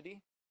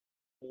custody,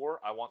 or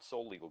I want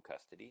sole legal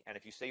custody. And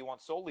if you say you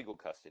want sole legal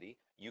custody,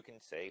 you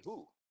can say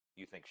who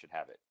you think should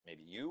have it.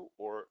 Maybe you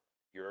or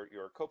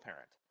your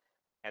co-parent.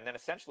 And then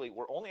essentially,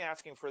 we're only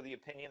asking for the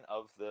opinion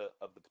of the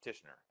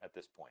petitioner at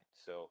this point.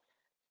 So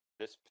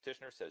this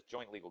petitioner says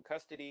joint legal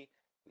custody.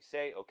 We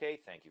say, okay,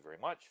 thank you very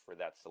much for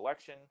that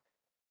selection.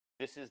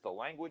 This is the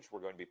language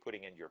we're going to be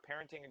putting into your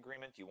parenting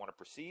agreement. Do you want to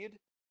proceed,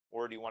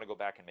 or do you want to go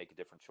back and make a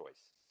different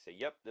choice? Say,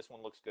 yep, this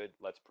one looks good.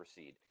 Let's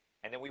proceed.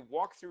 And then we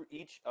walk through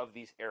each of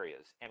these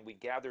areas, and we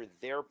gather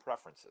their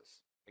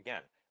preferences.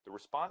 Again, the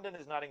respondent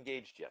is not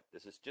engaged yet.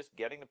 This is just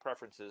getting the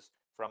preferences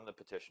from the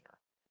petitioner.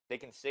 They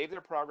can save their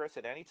progress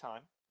at any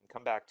time and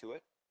come back to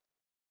it.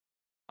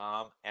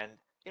 And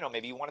you know,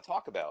 maybe you want to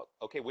talk about,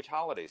 okay, which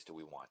holidays do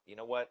we want? You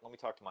know what? Let me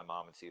talk to my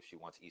mom and see if she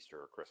wants Easter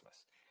or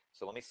Christmas.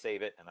 So let me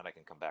save it, and then I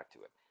can come back to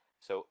it.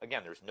 So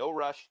again, there's no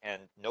rush,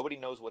 and nobody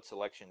knows what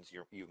selections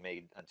you've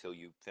made until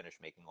you finish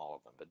making all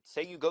of them. But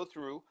say you go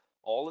through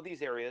all of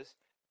these areas,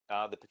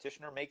 the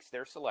petitioner makes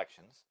their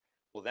selections.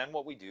 Well, then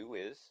what we do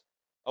is,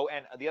 oh,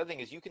 and the other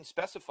thing is you can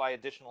specify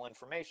additional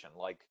information,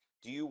 like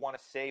do you want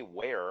to say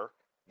where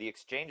the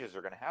exchanges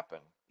are going to happen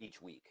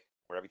each week,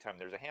 or every time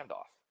there's a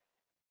handoff?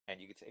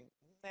 And you could say,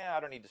 nah, I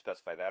don't need to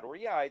specify that. Or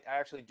yeah, I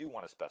actually do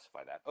want to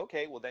specify that.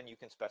 Okay, well then you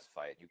can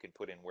specify it. You can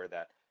put in where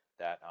that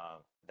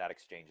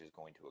exchange is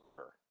going to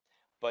occur.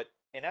 But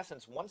in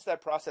essence, once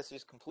that process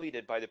is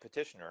completed by the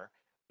petitioner,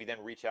 we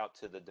then reach out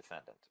to the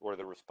defendant or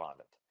the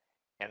respondent.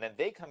 And then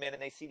they come in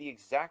and they see the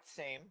exact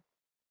same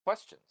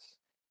questions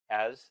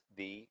as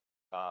the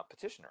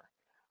petitioner.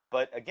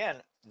 But again,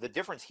 the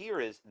difference here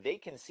is they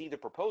can see the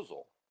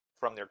proposal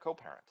from their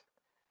co-parent.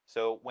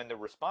 So when the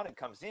respondent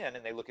comes in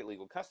and they look at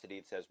legal custody,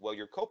 it says, well,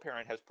 your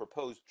co-parent has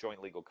proposed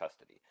joint legal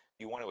custody.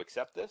 Do you want to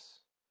accept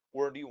this,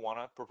 or do you want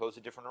to propose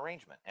a different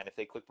arrangement? And if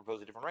they click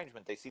propose a different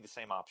arrangement, they see the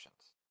same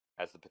options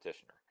as the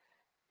petitioner.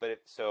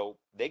 So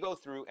they go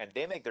through and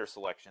they make their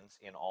selections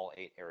in all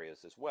 8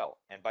 areas as well.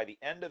 And by the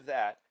end of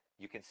that,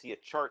 you can see a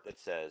chart that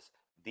says,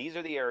 these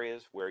are the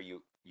areas where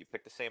you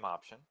picked the same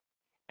option,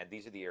 and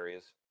these are the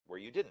areas where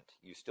you didn't.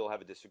 You still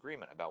have a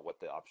disagreement about what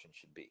the option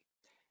should be.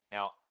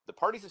 Now, the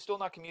parties have still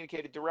not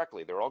communicated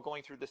directly. They're all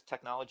going through this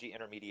technology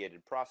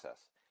intermediated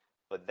process.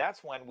 But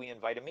that's when we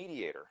invite a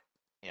mediator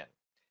in.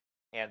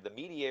 And the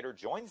mediator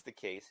joins the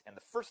case, and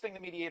the first thing the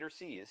mediator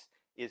sees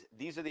is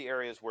these are the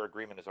areas where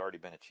agreement has already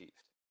been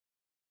achieved.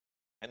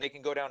 And they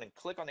can go down and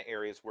click on the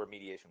areas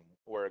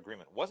where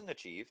agreement wasn't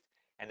achieved,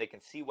 and they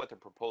can see what the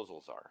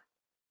proposals are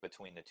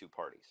between the two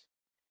parties.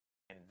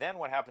 And then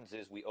what happens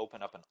is we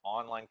open up an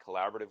online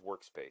collaborative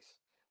workspace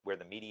where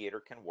the mediator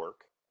can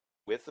work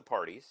with the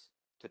parties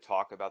to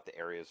talk about the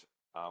areas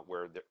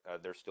where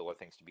there still are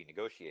things to be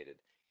negotiated.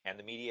 and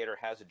the mediator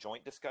has a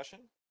joint discussion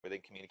where they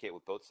communicate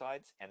with both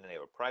sides, and then they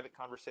have a private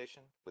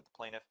conversation with the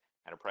plaintiff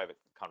and a private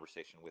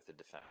conversation with the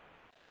defendant.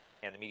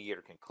 And the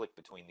mediator can click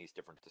between these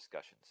different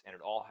discussions, and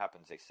it all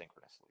happens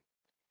asynchronously.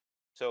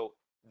 So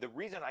the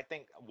reason I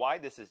think why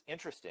this is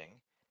interesting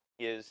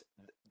is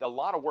a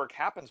lot of work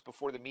happens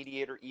before the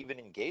mediator even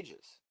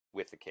engages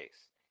with the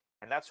case.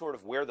 And that's sort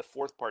of where the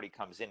fourth party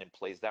comes in and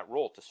plays that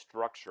role to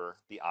structure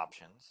the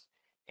options.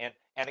 And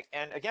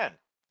again,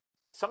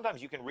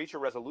 sometimes you can reach a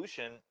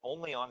resolution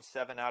only on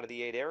 7 out of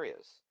the 8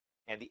 areas,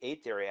 and the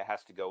 8th area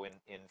has to go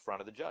in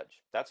front of the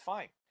judge. That's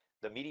fine.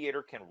 The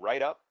mediator can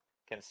write up,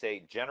 can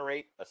say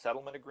generate a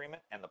settlement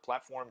agreement, and the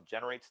platform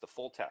generates the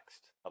full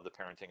text of the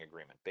parenting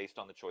agreement based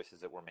on the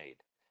choices that were made.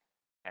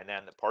 And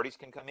then the parties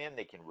can come in,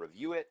 they can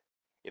review it.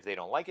 If they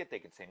don't like it, they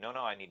can say, no,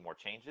 I need more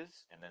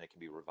changes, and then it can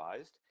be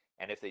revised.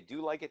 And if they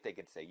do like it, they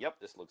can say, yep,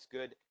 this looks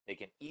good. They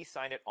can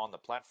e-sign it on the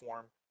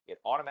platform. It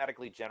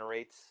automatically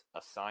generates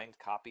a signed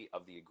copy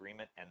of the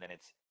agreement, and then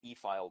it's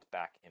e-filed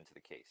back into the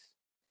case.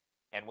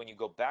 And when you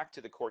go back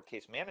to the court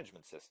case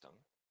management system,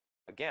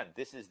 again,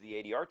 this is the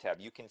ADR tab.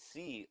 You can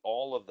see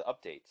all of the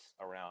updates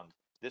around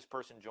this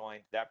person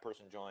joined, that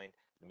person joined,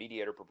 the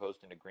mediator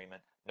proposed an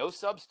agreement. No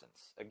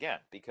substance, again,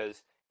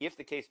 because if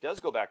the case does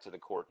go back to the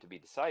court to be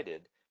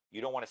decided, you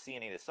don't want to see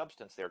any of the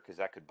substance there because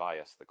that could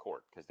bias the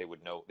court because they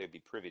would know, they'd be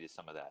privy to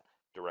some of that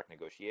direct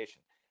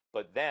negotiation.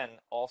 But then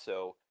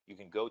also you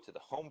can go to the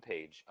home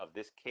page of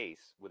this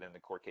case within the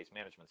court case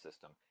management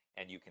system,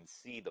 and you can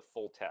see the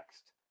full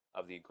text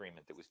of the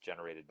agreement that was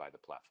generated by the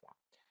platform.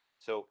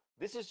 So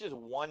this is just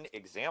one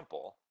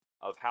example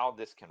of how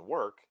this can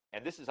work.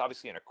 And this is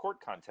obviously in a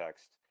court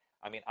context.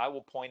 I mean, I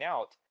will point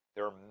out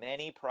there are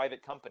many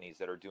private companies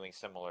that are doing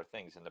similar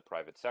things in the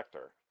private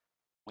sector.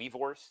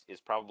 WeVorce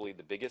is probably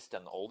the biggest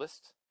and the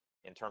oldest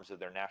in terms of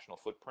their national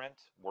footprint,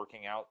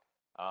 working out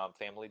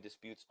family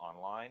disputes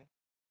online.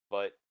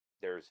 But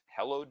there's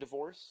Hello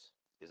Divorce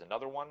is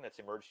another one that's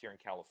emerged here in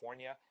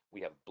California.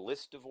 We have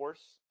Bliss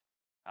Divorce.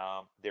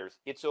 There's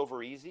It's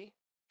Over Easy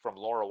from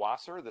Laura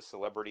Wasser, the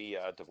celebrity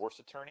divorce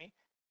attorney.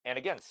 And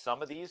again,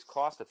 some of these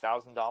cost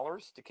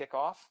 $1,000 to kick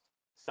off.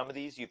 Some of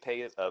these you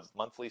pay a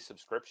monthly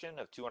subscription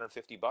of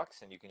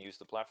 $250 and you can use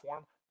the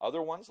platform.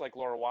 Other ones like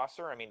Laura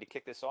Wasser, I mean, to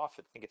kick this off,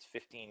 I think it's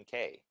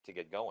 $15K to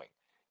get going.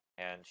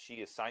 And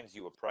she assigns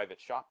you a private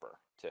shopper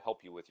to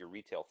help you with your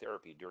retail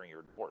therapy during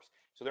your divorce.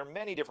 So there are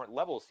many different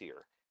levels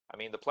here. I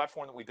mean, the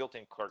platform that we built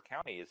in Clark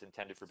County is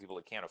intended for people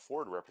that can't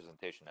afford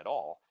representation at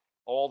all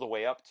the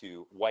way up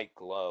to white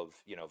glove,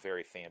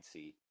 very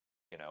fancy,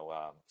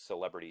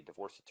 celebrity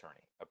divorce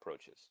attorney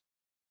approaches.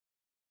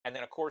 And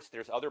then, of course,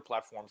 there's other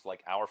platforms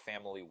like Our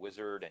Family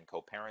Wizard and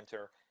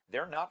Co-Parenter.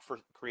 They're not for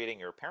creating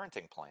your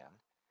parenting plan.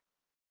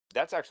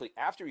 That's actually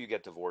after you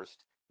get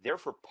divorced. They're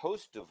for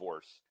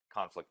post-divorce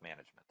conflict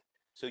management.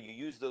 So you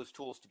use those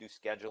tools to do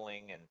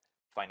scheduling and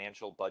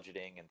financial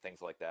budgeting and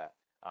things like that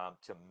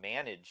to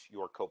manage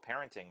your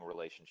co-parenting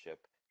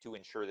relationship to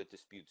ensure that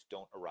disputes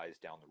don't arise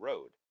down the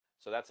road.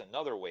 So that's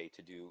another way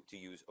to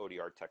use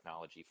ODR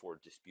technology for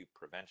dispute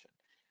prevention.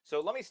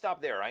 So let me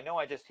stop there. I know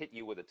I just hit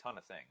you with a ton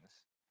of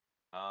things.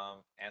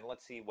 And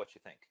let's see what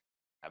you think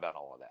about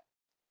all of that.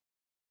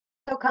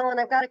 So, Colin,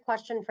 I've got a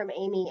question from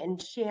Amy,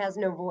 and she has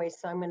no voice,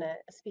 so I'm going to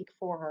speak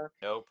for her.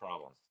 No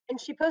problem. And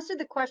she posted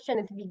the question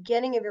at the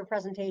beginning of your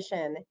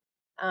presentation,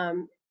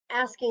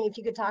 asking if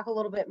you could talk a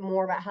little bit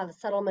more about how the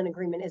settlement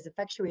agreement is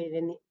effectuated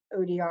in the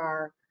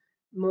ODR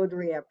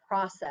Modria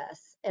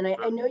process. And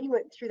I know you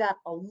went through that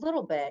a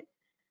little bit,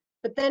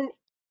 but then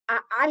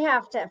I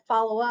have to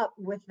follow up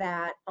with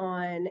that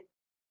on,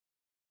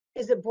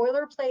 is it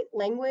boilerplate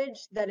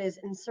language that is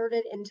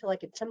inserted into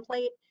like a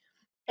template?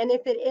 And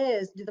if it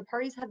is, do the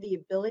parties have the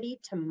ability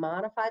to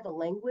modify the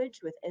language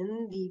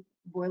within the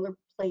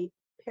boilerplate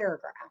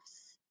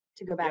paragraphs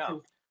to go back Yeah.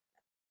 and?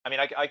 I mean,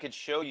 I could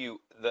show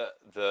you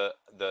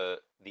the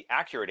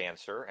accurate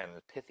answer, and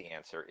the pithy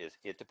answer is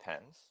it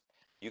depends.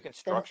 You can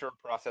structure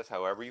a process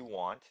however you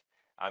want.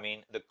 I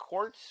mean, the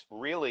courts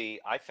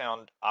really, I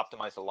found,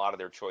 optimized a lot of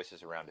their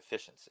choices around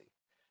efficiency.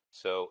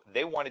 So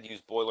they wanted to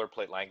use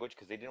boilerplate language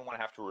because they didn't want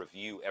to have to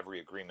review every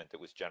agreement that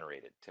was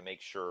generated to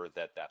make sure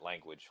that that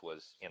language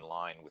was in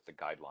line with the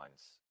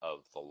guidelines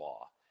of the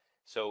law.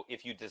 So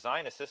if you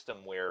design a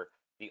system where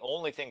the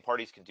only thing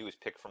parties can do is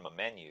pick from a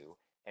menu,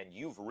 and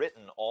you've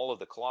written all of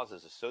the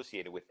clauses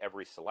associated with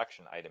every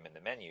selection item in the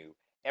menu,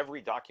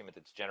 every document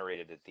that's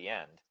generated at the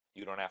end,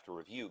 you don't have to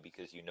review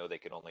because you know they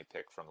can only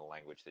pick from the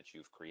language that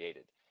you've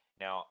created.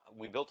 Now,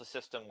 we built a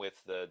system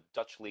with the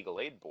Dutch Legal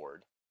Aid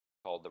Board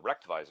called the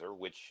Rectvisor,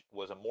 which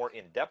was a more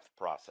in-depth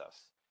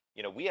process.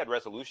 We had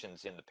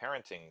resolutions in the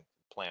parenting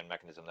plan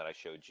mechanism that I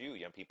showed you.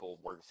 People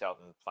work this out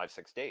in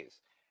 5-6 days.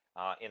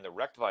 In the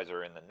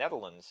Rectvisor in the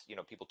Netherlands,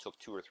 people took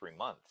 2 or 3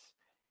 months.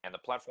 And the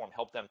platform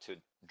helped them to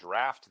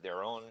draft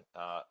their own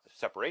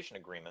separation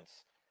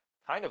agreements,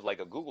 kind of like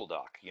a Google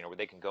Doc, where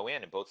they can go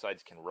in and both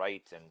sides can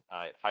write, and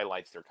it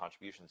highlights their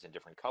contributions in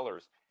different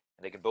colors,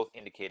 and they can both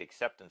indicate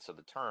acceptance of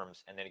the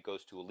terms, and then it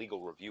goes to a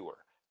legal reviewer.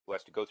 who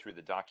has to go through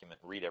the document,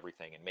 read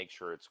everything, and make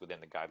sure it's within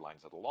the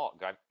guidelines of the law,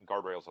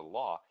 guardrails of the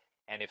law.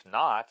 And if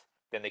not,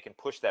 then they can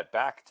push that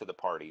back to the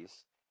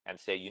parties and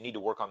say, you need to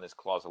work on this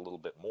clause a little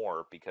bit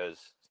more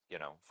because,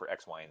 for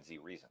X, Y, and Z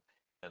reason.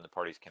 And the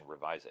parties can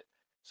revise it.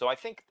 So I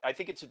think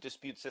it's a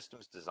dispute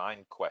systems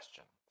design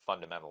question,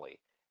 fundamentally,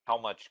 how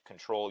much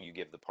control you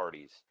give the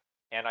parties.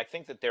 And I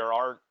think that there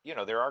are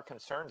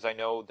concerns. I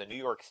know the New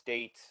York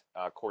State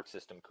court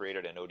system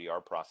created an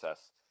ODR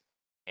process,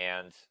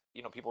 and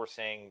people were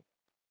saying,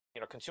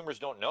 consumers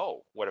don't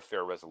know what a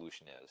fair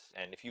resolution is.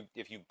 And if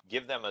you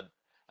give them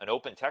an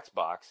open text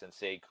box and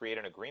say create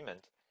an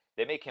agreement,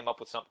 they may come up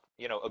with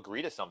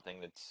agree to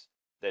something that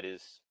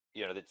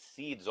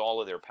cedes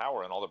all of their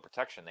power and all the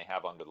protection they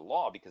have under the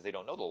law because they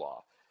don't know the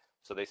law.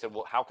 So they said,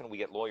 well, how can we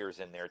get lawyers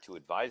in there to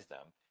advise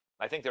them?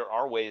 I think there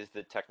are ways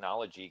that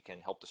technology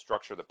can help to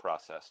structure the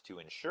process to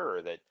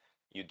ensure that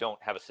you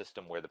don't have a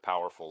system where the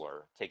powerful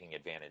are taking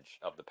advantage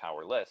of the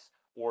powerless,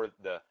 or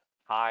the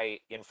high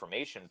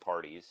information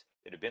parties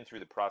that have been through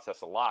the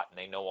process a lot and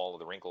they know all of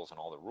the wrinkles and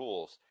all the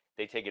rules.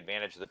 They take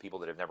advantage of the people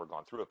that have never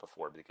gone through it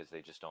before because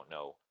they just don't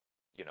know,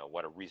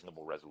 what a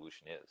reasonable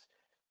resolution is.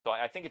 So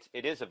I think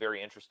it is a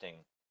very interesting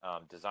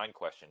design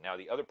question. Now,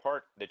 the other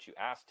part that you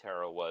asked,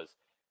 Tara, was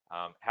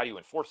how do you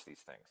enforce these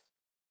things?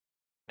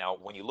 Now,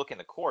 when you look in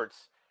the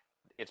courts,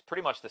 it's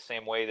pretty much the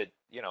same way that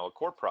a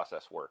court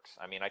process works.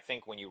 I mean, I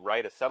think when you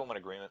write a settlement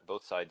agreement,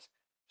 both sides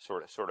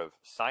sort of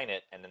sign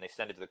it, and then they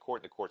send it to the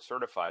court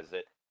certifies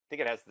it. I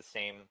think it has the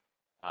same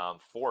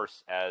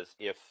force as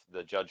if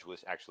the judge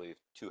was actually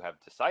to have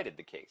decided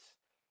the case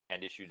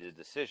and issued a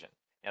decision.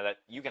 Now, that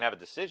you can have a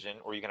decision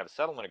or you can have a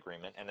settlement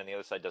agreement, and then the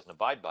other side doesn't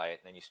abide by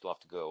it, and then you still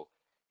have to go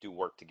do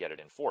work to get it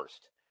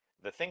enforced.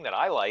 The thing that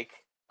I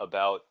like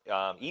about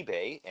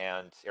eBay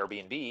and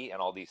Airbnb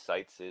and all these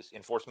sites is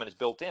enforcement is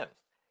built in.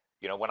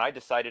 When I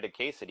decided a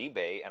case at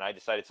eBay and I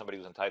decided somebody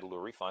was entitled to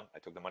a refund, I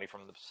took the money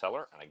from the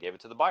seller and I gave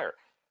it to the buyer.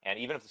 And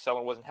even if the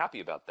seller wasn't happy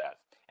about that,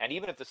 and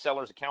even if the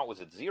seller's account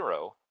was at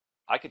zero,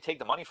 I could take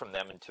the money from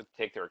them and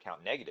take their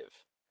account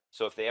negative.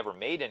 So if they ever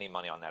made any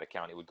money on that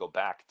account, it would go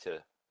back to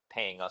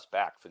paying us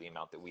back for the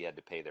amount that we had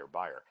to pay their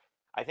buyer.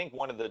 I think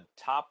one of the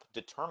top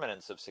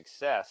determinants of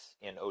success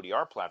in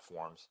ODR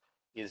platforms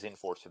is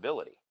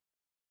enforceability.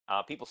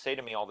 People say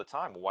to me all the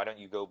time, well, why don't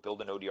you go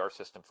build an ODR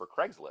system for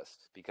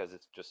Craigslist? Because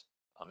it's just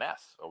a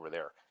mess over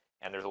there.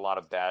 And there's a lot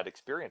of bad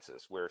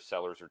experiences where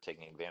sellers are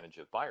taking advantage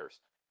of buyers.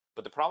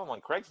 But the problem on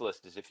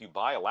Craigslist is if you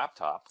buy a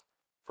laptop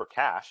for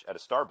cash at a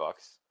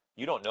Starbucks,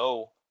 you don't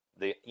know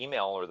the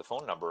email or the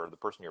phone number of the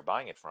person you're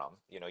buying it from.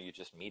 You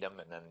just meet them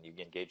and then you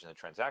engage in the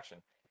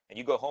transaction. And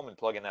you go home and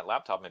plug in that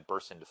laptop and it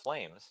bursts into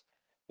flames.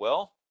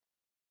 Well,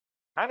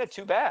 kind of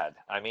too bad.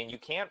 I mean, you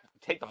can't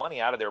take the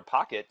money out of their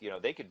pocket.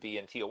 They could be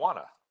in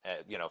Tijuana,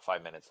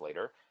 5 minutes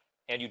later,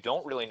 and you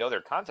don't really know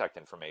their contact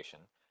information.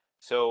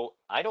 So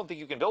I don't think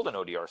you can build an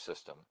ODR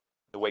system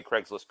the way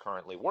Craigslist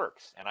currently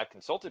works. And I've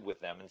consulted with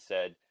them and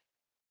said,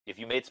 if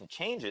you made some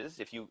changes,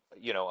 if you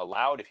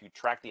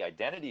track the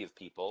identity of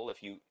people,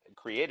 if you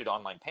created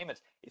online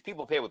payments, if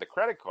people pay with a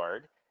credit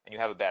card and you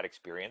have a bad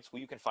experience,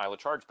 well, you can file a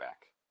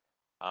chargeback.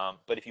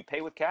 But if you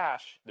pay with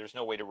cash, there's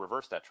no way to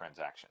reverse that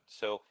transaction.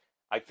 So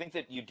I think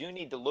that you do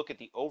need to look at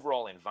the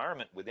overall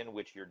environment within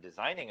which you're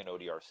designing an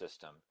ODR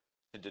system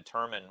to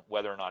determine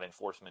whether or not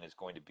enforcement is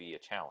going to be a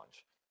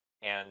challenge.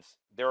 And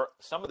there are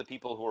some of the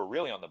people who are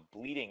really on the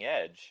bleeding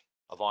edge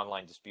of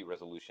online dispute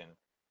resolution.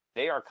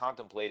 They are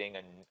contemplating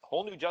a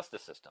whole new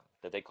justice system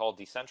that they call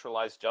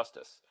decentralized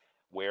justice,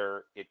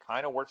 where it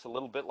kind of works a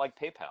little bit like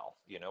PayPal,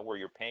 where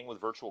you're paying with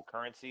virtual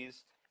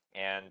currencies.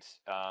 And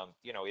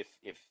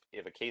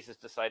if a case is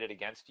decided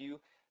against you,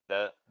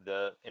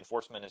 the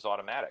enforcement is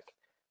automatic.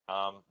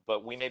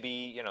 But we may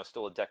be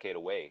still a decade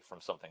away from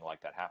something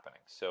like that happening.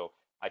 So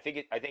I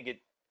think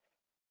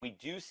we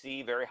do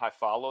see very high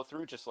follow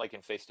through, just like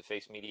in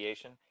face-to-face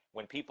mediation.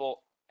 When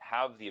people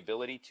have the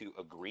ability to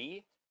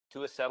agree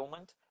to a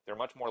settlement, they're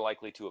much more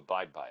likely to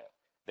abide by it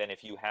than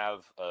if you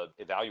have an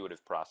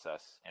evaluative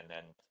process and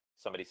then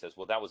somebody says,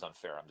 well, that was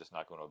unfair, I'm just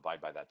not going to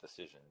abide by that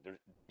decision.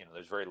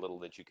 There's very little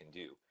that you can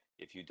do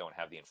if you don't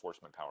have the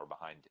enforcement power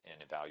behind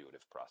an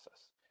evaluative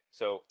process.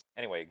 So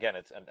anyway, again,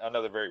 it's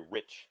another very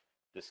rich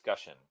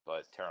discussion,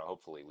 but Tara,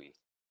 hopefully we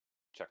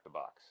check the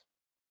box.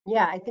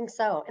 Yeah, I think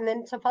so. And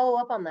then to follow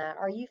up on that,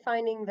 are you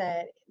finding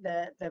that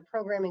the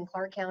program in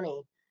Clark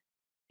County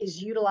is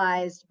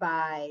utilized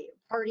by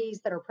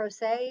parties that are pro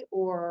se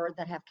or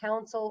that have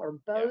counsel or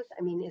both? Yes.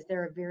 I mean, is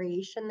there a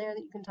variation there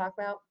that you can talk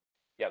about?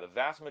 Yeah, the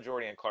vast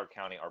majority in Clark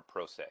County are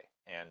pro se.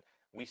 And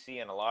we see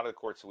in a lot of the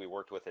courts that we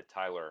worked with at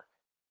Tyler,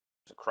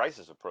 there's a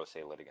crisis of pro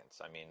se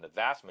litigants. I mean, the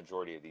vast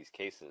majority of these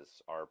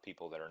cases are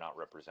people that are not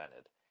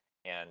represented.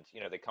 And,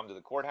 they come to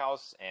the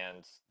courthouse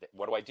and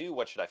what do I do?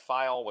 What should I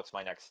file? What's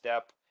my next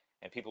step?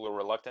 And people are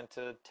reluctant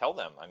to tell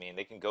them. I mean,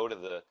 they can go to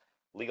the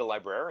legal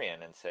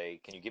librarian and say,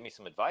 can you give me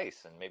some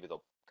advice? And maybe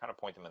they'll kind of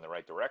point them in the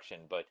right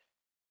direction. But,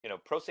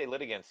 pro se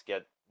litigants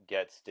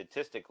get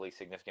statistically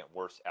significant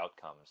worse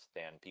outcomes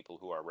than people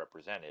who are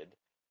represented.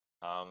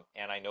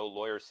 And I know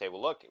lawyers say,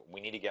 well, look,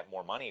 we need to get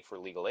more money for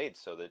legal aid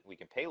so that we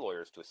can pay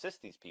lawyers to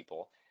assist these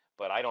people.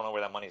 But I don't know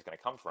where that money is going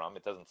to come from.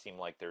 It doesn't seem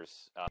like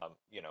there's,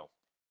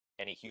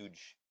 any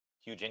huge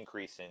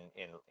increase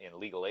in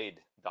legal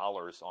aid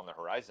dollars on the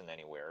horizon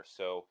anywhere.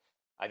 So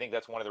I think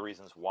that's one of the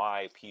reasons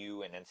why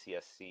Pew and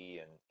NCSC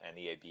and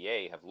the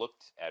ABA have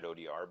looked at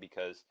ODR,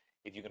 because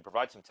if you can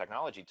provide some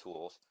technology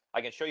tools,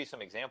 I can show you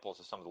some examples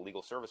of some of the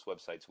legal service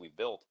websites we've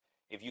built.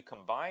 If you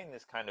combine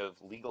this kind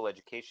of legal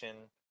education,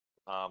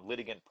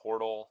 litigant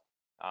portal,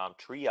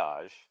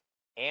 triage,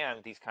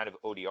 and these kind of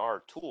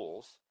ODR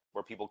tools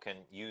where people can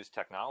use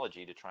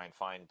technology to try and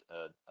find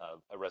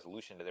a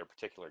resolution to their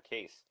particular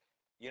case,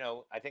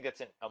 I think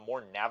that's a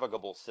more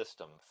navigable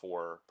system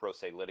for pro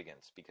se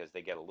litigants, because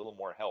they get a little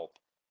more help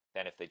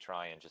than if they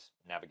try and just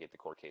navigate the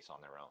court case on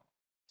their own.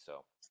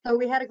 So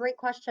we had a great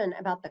question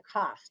about the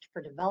cost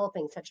for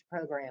developing such a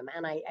program.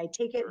 And I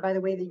take it, Sure. by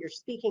the way that you're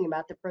speaking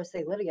about the pro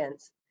se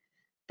litigants,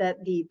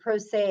 that the pro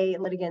se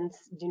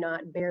litigants do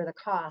not bear the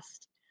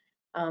cost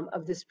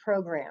of this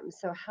program.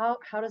 So how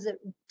does it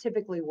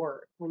typically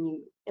work when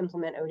you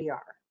implement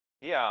ODR?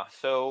 Yeah,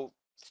 so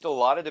still a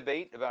lot of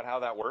debate about how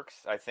that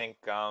works. I think,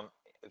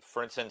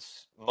 for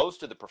instance,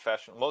 most of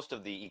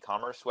the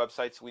e-commerce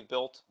websites we've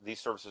built, these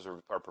services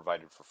are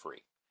provided for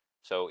free.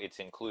 So it's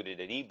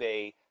included at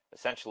eBay.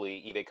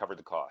 Essentially, eBay covered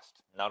the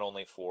cost, not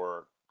only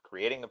for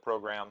creating the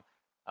program,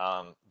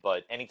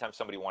 but anytime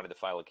somebody wanted to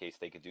file a case,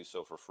 they could do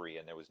so for free,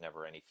 and there was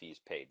never any fees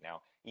paid.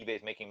 Now, eBay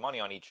is making money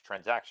on each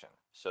transaction,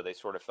 so they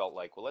sort of felt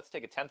like, well, let's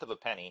take a tenth of a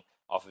penny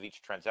off of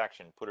each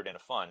transaction, put it in a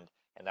fund,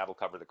 and that'll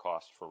cover the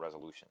cost for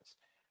resolutions.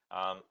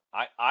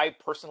 I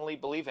personally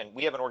believe, and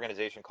we have an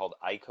organization called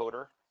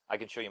iCoder. I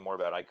can show you more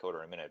about iCoder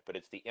in a minute, but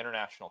it's the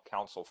International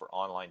Council for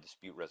Online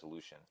Dispute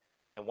Resolution.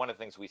 And one of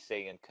the things we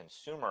say in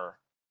consumer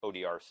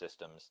ODR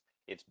systems,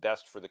 it's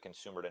best for the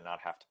consumer to not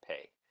have to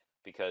pay,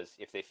 because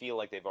if they feel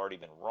like they've already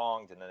been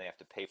wronged and then they have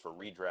to pay for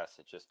redress,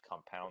 it just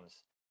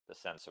compounds the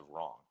sense of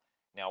wrong.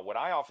 Now, what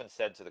I often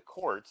said to the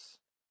courts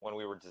when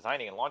we were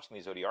designing and launching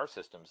these ODR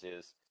systems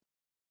is,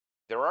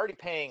 they're already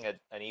paying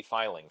an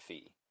e-filing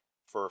fee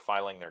for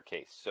filing their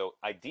case. So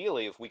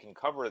ideally, if we can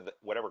cover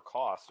whatever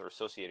costs are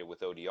associated with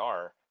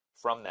ODR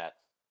from that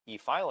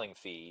e-filing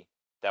fee,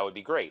 that would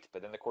be great.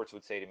 But then the courts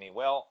would say to me,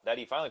 well, that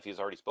e-filing fee is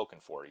already spoken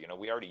for.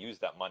 We already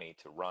used that money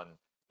to run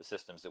the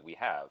systems that we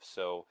have.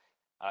 So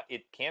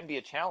it can be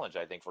a challenge,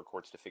 I think, for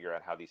courts to figure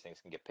out how these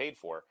things can get paid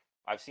for.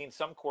 I've seen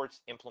some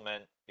courts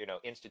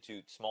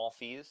institute small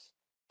fees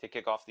to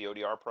kick off the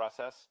ODR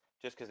process,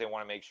 just because they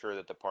want to make sure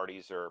that the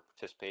parties are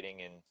participating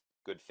in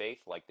good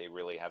faith, like they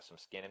really have some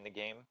skin in the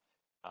game.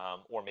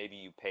 Or maybe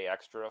you pay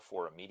extra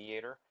for a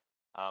mediator.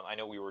 I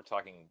know we were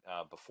talking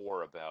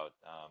before about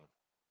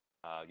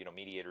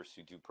mediators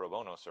who do pro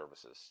bono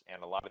services,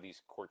 and a lot of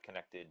these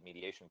court-connected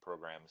mediation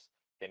programs,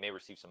 they may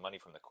receive some money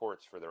from the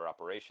courts for their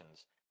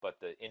operations, but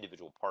the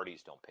individual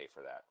parties don't pay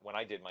for that. When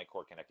I did my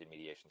court-connected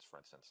mediations, for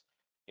instance,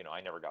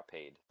 I never got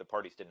paid. The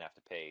parties didn't have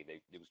to pay.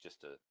 It was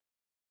just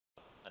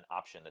an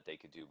option that they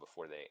could do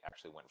before they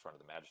actually went in front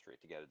of the magistrate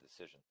to get a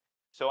decision.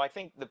 So I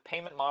think the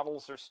payment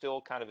models are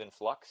still kind of in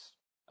flux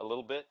a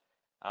little bit.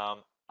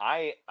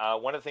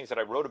 One of the things that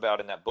I wrote about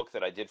in that book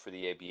that I did for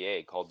the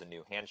ABA called The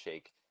New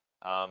Handshake,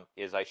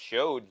 is I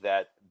showed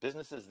that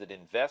businesses that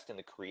invest in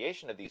the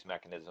creation of these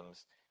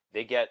mechanisms,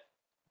 they get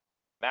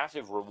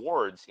massive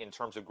rewards in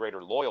terms of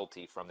greater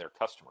loyalty from their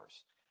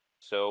customers.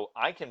 So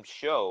I can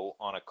show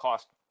on a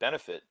cost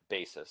benefit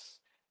basis,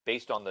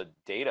 based on the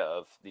data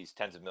of these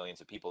tens of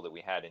millions of people that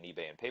we had in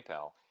eBay and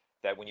PayPal,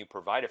 that when you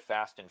provide a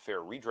fast and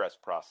fair redress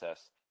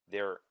process,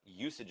 their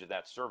usage of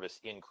that service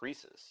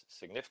increases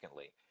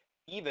significantly.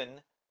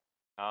 Even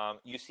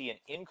you see an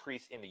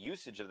increase in the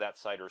usage of that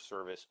site or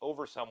service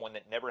over someone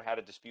that never had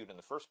a dispute in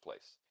the first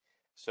place.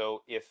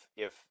 So if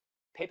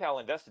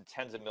PayPal invested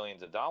tens of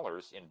millions of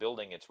dollars in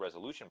building its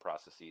resolution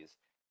processes,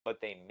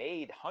 but they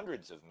made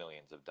hundreds of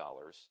millions of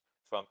dollars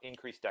from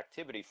increased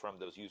activity from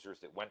those users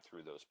that went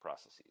through those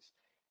processes.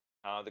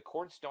 The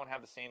courts don't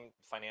have the same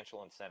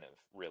financial incentive,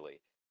 really.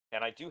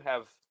 And I do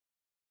have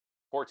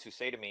courts who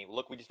say to me,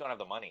 look, we just don't have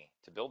the money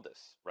to build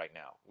this right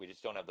now. We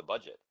just don't have the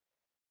budget.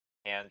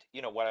 And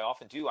what I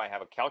often do, I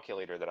have a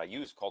calculator that I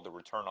use called the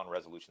Return on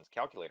Resolutions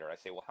calculator. I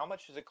say, well, how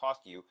much does it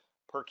cost you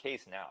per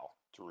case now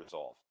to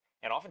resolve?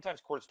 And oftentimes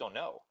courts don't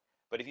know.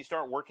 But if you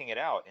start working it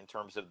out in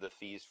terms of the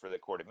fees for the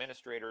court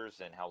administrators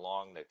and how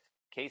long the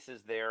case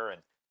is there,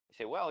 and you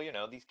say, well,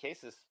 these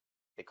cases,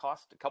 they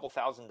cost a couple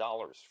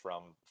 $1,000s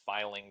from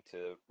filing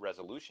to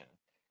resolution.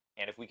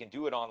 And if we can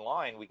do it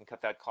online, we can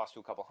cut that cost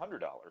to a couple $100.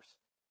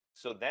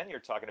 So then you're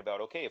talking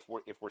about, okay,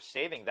 if we're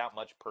saving that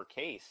much per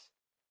case,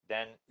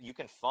 then you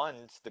can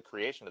fund the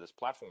creation of this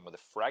platform with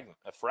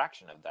a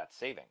fraction of that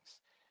savings.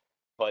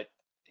 But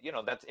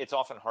it's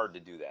often hard to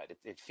do that.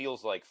 It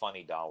feels like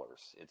funny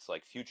dollars. It's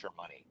like future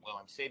money. Well,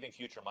 I'm saving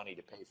future money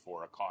to pay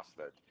for a cost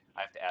that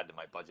I have to add to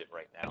my budget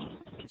right now.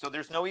 So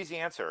there's no easy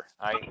answer.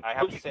 I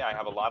have to say I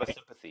have a lot of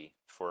sympathy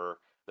for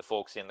the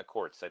folks in the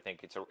courts. I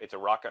think it's a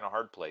rock and a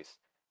hard place.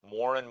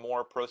 more and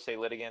more pro se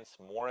litigants,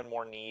 more and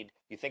more need.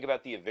 You think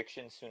about the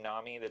eviction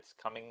tsunami that's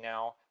coming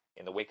now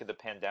in the wake of the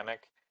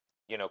pandemic.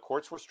 You know,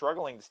 courts were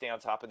struggling to stay on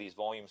top of these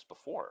volumes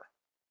before.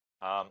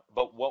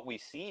 But what we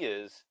see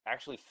is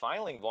actually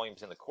filing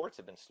volumes in the courts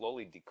have been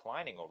slowly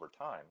declining over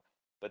time,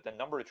 but the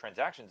number of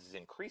transactions is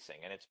increasing,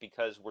 and it's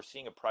because we're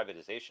seeing a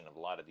privatization of a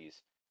lot of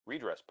these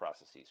redress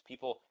processes.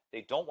 People,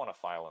 they don't want to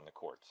file in the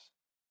courts.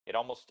 It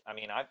almost, I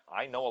mean,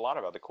 I know a lot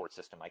about the court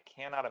system. I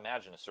cannot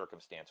imagine a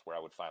circumstance where I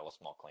would file a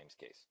small claims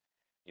case.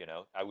 You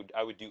know,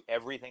 I would do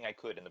everything I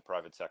could in the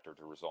private sector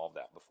to resolve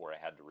that before I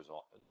had to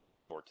resort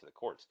to the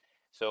courts.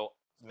 So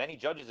many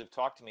judges have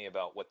talked to me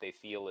about what they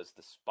feel is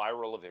the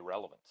spiral of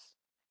irrelevance,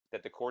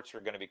 that the courts are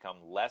going to become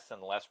less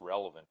and less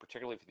relevant,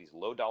 particularly for these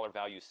low dollar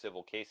value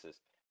civil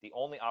cases. The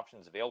only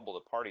options available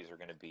to parties are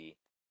going to be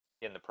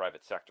in the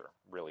private sector,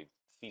 really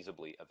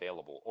feasibly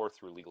available, or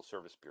through legal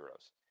service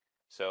bureaus.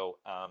 So,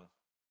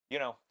 you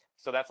know,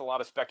 so that's a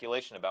lot of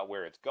speculation about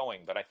where it's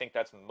going, but I think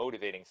that's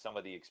motivating some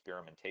of the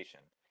experimentation.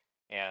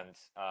 And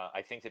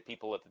I think that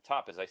people at the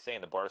top, as I say,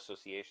 in the bar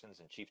associations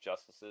and chief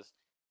justices,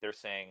 they're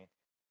saying,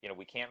 you know,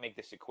 we can't make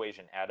this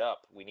equation add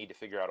up. We need to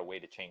figure out a way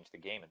to change the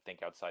game and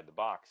think outside the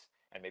box.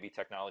 And maybe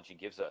technology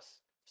gives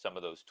us some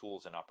of those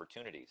tools and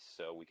opportunities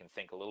so we can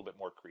think a little bit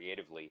more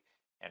creatively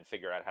and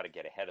figure out how to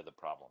get ahead of the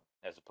problem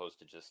as opposed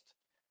to just,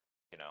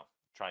 you know,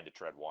 trying to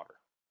tread water.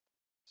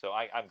 So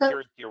I'm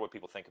curious to hear what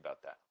people think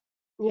about that.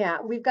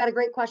 Yeah, we've got a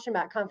great question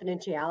about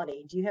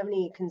confidentiality. Do you have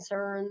any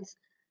concerns?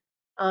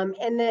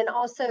 And then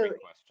also, Great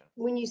question.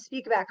 when you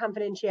speak about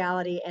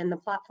confidentiality and the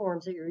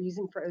platforms that you're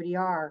using for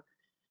ODR,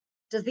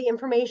 does the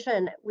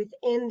information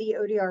within the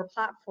ODR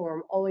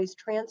platform always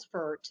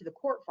transfer to the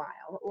court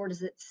file, or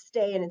does it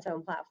stay in its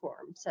own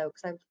platform? So,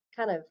 because I've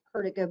kind of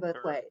heard it go both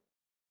Sure. ways.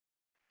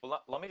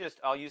 Well, let me just,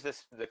 I'll use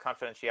the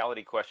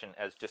confidentiality question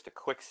as just a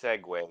quick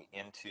segue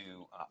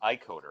into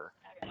iCoder.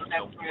 You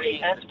know,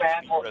 we in the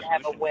dispute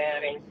resolution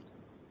field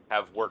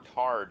have worked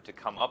hard to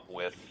come up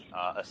with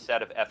a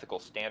set of ethical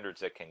standards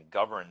that can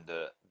govern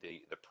the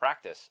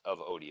practice of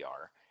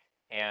ODR.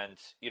 And,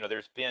 you know,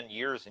 there's been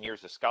years and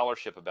years of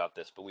scholarship about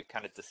this, but we've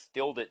kind of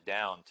distilled it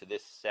down to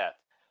this set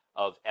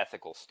of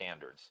ethical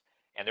standards.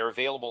 And they're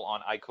available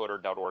on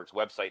iCoder.org's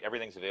website.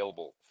 Everything's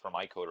available from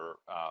iCoder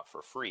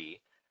for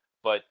free.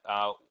 But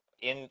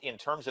in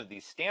terms of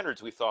these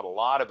standards, we've thought a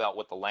lot about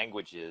what the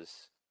language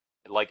is.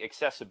 Like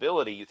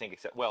accessibility, you think,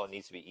 well, it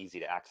needs to be easy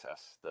to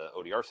access the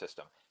ODR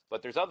system.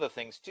 But there's other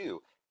things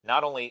too.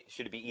 Not only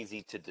should it be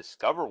easy to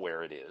discover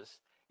where it is,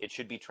 it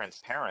should be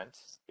transparent.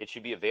 It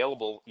should be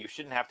available. You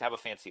shouldn't have to have a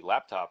fancy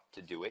laptop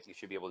to do it. You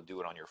should be able to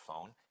do it on your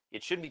phone.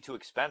 It shouldn't be too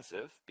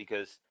expensive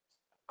because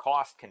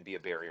cost can be a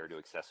barrier to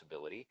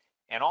accessibility.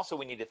 And also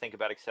we need to think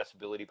about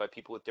accessibility by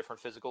people with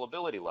different physical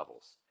ability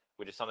levels,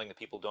 which is something that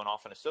people don't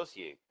often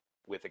associate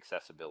with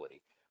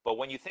accessibility. But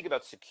when you think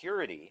about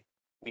security,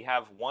 we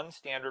have one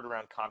standard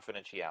around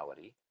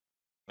confidentiality,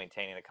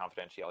 maintaining the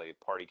confidentiality of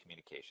party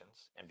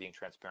communications and being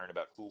transparent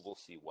about who will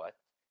see what.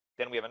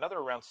 Then we have another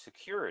around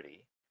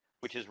security,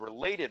 which is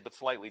related but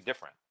slightly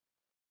different.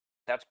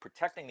 That's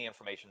protecting the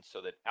information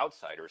so that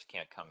outsiders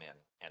can't come in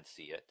and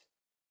see it.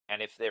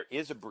 And if there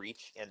is a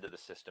breach into the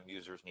system,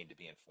 users need to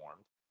be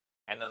informed.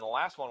 And then the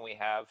last one we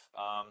have,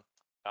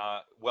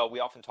 well, we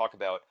often talk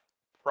about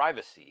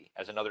privacy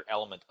as another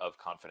element of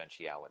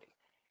confidentiality.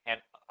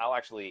 And I'll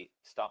actually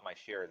stop my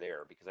share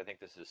there because I think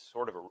this is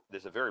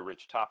this is a very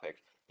rich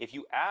topic. If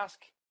you ask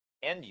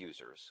end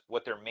users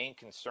what their main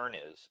concern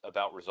is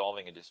about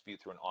resolving a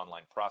dispute through an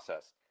online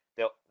process,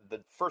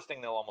 the first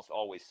thing they'll almost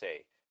always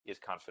say is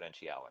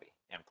confidentiality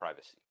and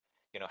privacy.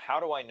 You know, how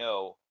do I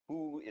know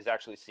who is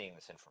actually seeing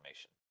this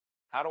information?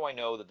 How do I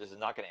know that this is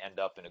not going to end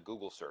up in a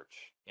Google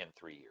search in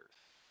 3 years?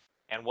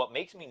 And what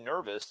makes me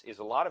nervous is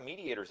a lot of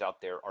mediators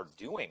out there are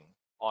doing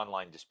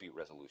online dispute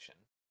resolution,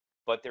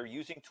 but they're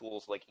using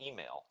tools like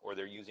email, or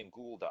they're using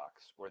Google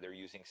Docs, or they're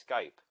using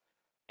Skype.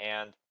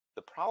 And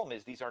the problem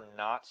is these are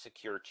not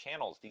secure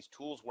channels. These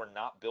tools were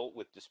not built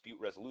with dispute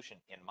resolution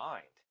in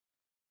mind.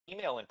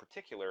 Email in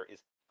particular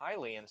is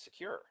highly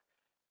insecure.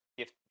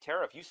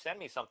 Tara, if you send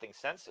me something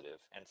sensitive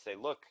and say,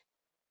 look,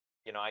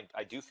 you know,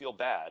 I do feel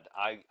bad.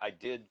 I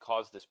did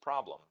cause this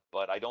problem,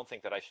 but I don't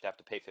think that I should have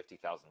to pay $50,000.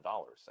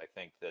 I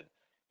think that,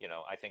 you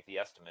know, I think the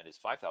estimate is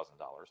 $5,000.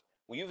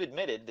 Well, you've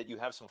admitted that you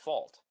have some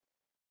fault.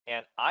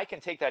 And I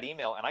can take that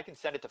email and I can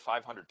send it to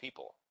 500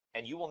 people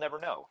and you will never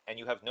know. And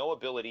you have no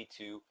ability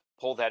to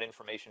pull that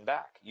information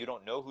back. You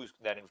don't know who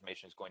that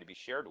information is going to be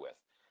shared with.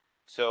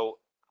 So,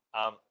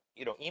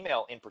 you know,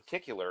 email in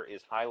particular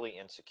is highly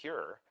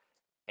insecure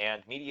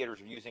and mediators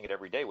are using it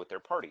every day with their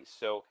parties.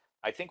 So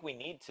I think we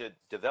need to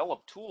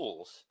develop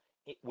tools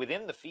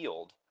within the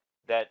field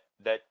that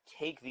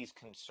take these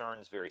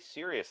concerns very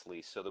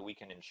seriously so that we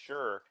can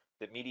ensure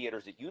that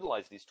mediators that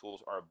utilize these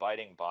tools are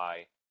abiding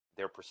by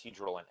their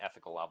procedural and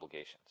ethical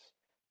obligations.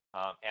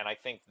 And I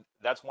think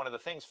that's one of the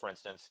things, for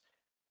instance,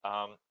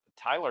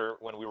 Tyler,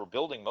 when we were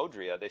building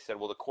Modria, they said,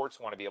 well, the courts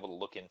want to be able to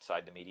look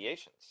inside the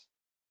mediations.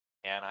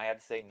 And I had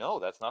to say, no,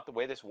 that's not the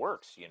way this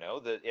works. You know,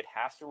 that it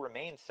has to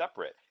remain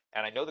separate.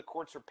 And I know the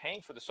courts are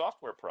paying for the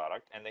software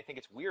product, and they think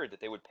it's weird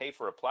that they would pay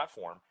for a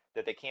platform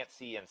that they can't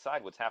see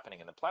inside what's happening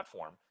in the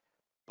platform.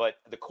 But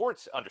the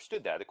courts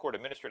understood that. The court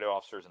administrative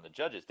officers and the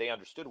judges, they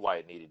understood why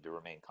it needed to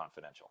remain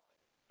confidential.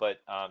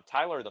 But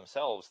Tyler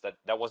themselves,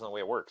 that wasn't the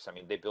way it works. I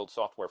mean, they build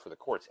software for the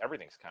courts.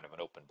 Everything's kind of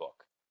an open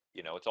book.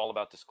 You know, it's all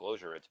about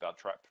disclosure. It's about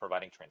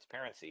providing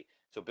transparency.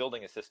 So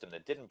building a system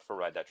that didn't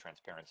provide that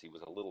transparency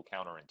was a little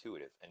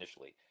counterintuitive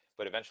initially,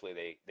 but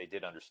eventually they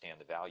did understand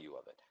the value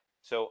of it.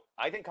 So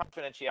I think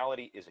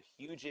confidentiality is a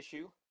huge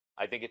issue.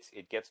 I think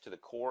it gets to the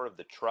core of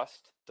the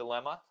trust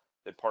dilemma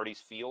that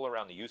parties feel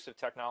around the use of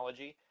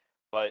technology.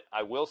 But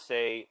I will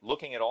say,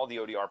 looking at all the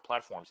ODR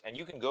platforms, and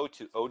you can go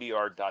to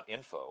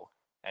odr.info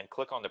and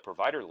click on the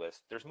provider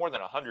list, there's more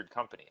than 100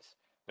 companies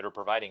that are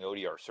providing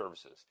ODR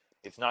services.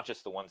 It's not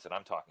just the ones that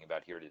I'm talking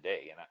about here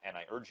today, and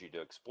I urge you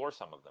to explore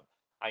some of them.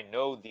 I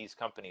know these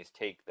companies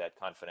take that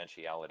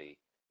confidentiality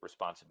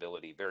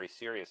responsibility very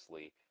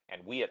seriously,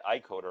 and we at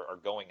iCoder are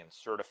going and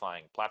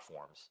certifying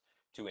platforms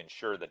to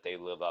ensure that they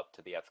live up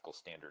to the ethical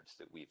standards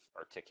that we've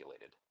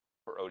articulated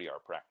for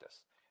ODR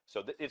practice.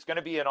 So it's going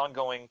to be an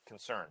ongoing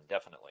concern,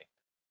 definitely.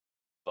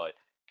 But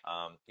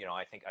you know,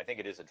 I think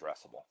it is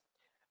addressable.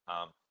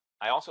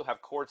 I also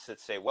have courts that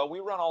say, well, we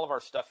run all of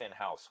our stuff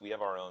in-house. We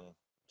have our own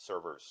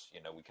servers.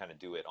 You know, we kind of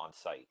do it on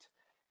site.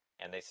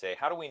 And they say,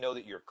 how do we know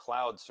that your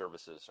cloud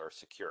services are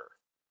secure?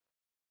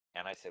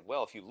 And I said,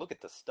 well, if you look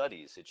at the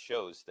studies, it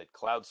shows that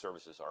cloud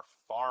services are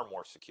far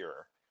more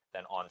secure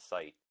than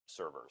on-site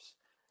servers.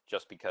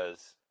 Just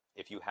because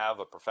if you have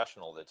a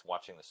professional that's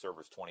watching the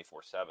servers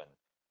 24/7,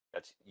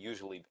 that's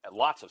usually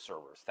lots of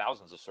servers,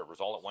 thousands of servers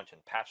all at once,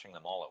 and patching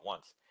them all at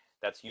once.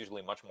 That's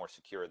usually much more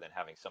secure than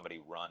having somebody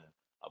run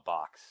a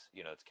box,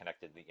 you know, that's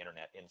connected to the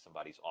internet in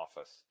somebody's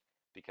office,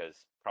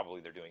 because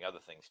probably they're doing other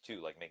things too,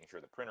 like making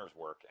sure the printers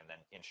work and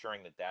then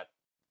ensuring that that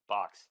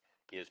box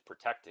is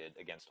protected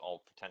against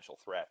all potential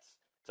threats.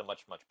 It's a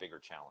much, much bigger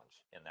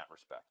challenge in that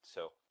respect.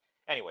 So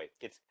anyway,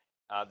 it's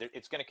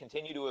going to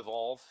continue to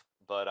evolve,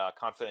 but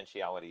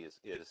confidentiality is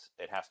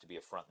it has to be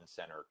a front and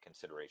center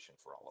consideration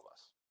for all of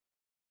us.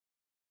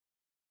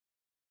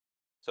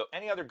 So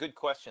any other good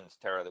questions,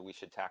 Tara, that we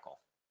should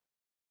tackle?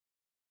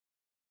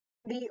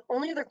 The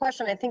only other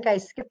question, I think I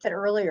skipped it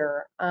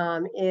earlier,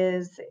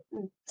 is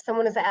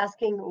someone is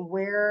asking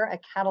where a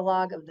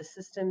catalog of the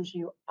systems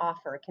you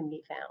offer can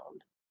be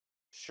found.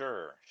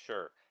 Sure,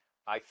 sure.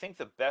 I think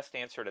the best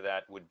answer to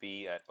that would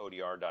be at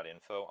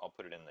odr.info. I'll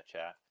put it in the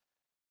chat.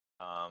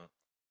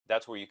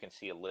 That's where you can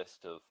see a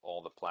list of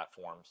all the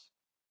platforms.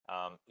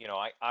 You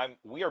know,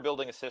 we are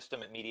building a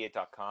system at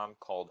mediate.com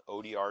called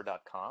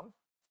odr.com,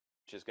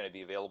 which is going to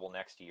be available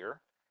next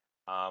year.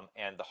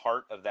 And the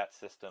heart of that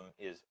system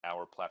is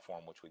our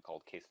platform, which we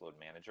call Caseload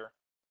Manager,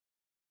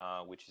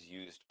 which is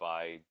used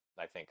by,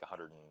 I think,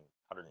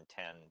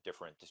 110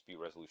 different dispute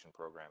resolution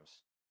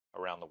programs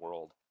around the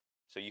world.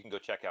 So you can go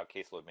check out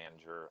Caseload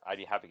Manager. I'd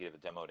be happy to give a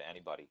demo to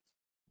anybody.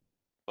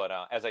 But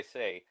as I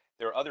say,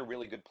 there are other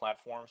really good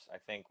platforms. I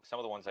think some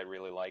of the ones I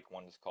really like,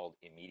 one is called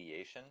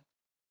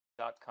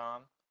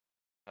immediation.com,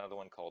 another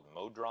one called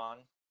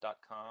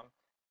modron.com.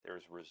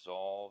 There's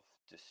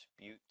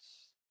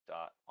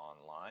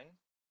resolvedisputes.online,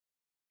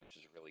 which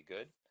is really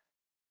good.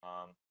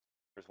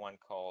 There's one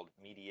called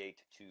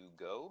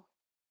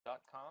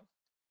mediate2go.com.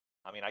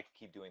 I mean, I could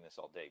keep doing this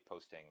all day,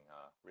 posting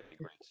really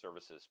great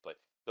services, but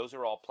those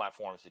are all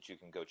platforms that you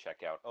can go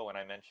check out. Oh, and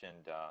I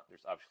mentioned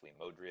there's obviously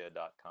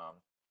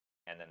modria.com,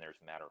 and then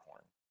there's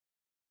Matterhorn.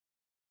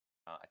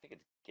 I think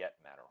it's Get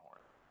Matterhorn.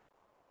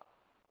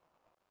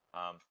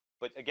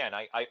 But again,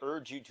 I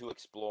urge you to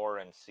explore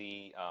and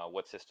see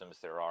what systems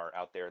there are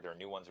out there. There are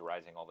new ones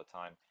arising all the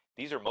time.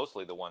 These are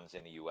mostly the ones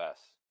in the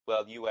U.S.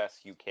 Well,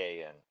 U.S.,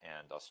 U.K.,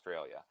 and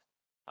Australia.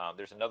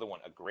 There's another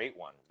one, a great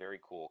one, very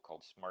cool,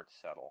 called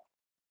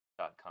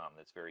smartsettle.com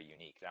that's very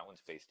unique. That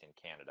one's based in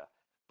Canada.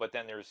 But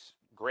then there's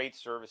great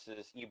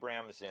services.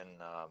 eBrams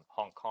in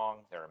Hong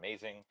Kong, they're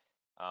amazing.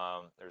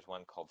 There's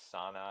one called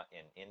Sana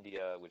in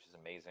India, which is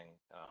amazing.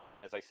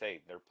 As I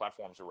say, their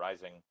platforms are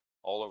rising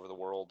all over the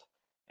world,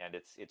 and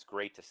it's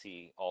great to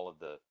see all of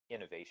the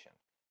innovation.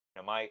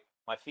 You know, my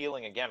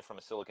feeling, again, from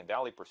a Silicon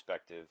Valley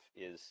perspective,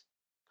 is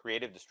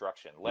creative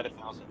destruction. Let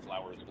 1,000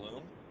 flowers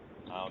bloom,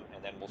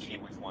 and then we'll see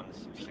which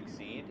ones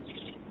succeed.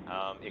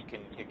 It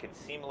can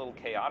seem a little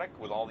chaotic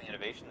with all the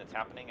innovation that's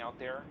happening out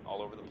there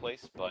all over the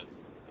place, but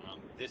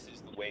this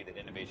is the way that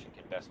innovation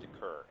can best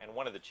occur. And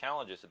one of the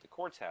challenges that the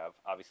courts have,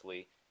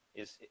 obviously,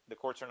 is the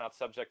courts are not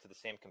subject to the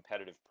same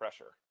competitive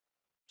pressure.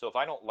 So if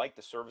I don't like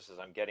the services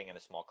I'm getting in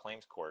a small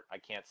claims court, I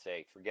can't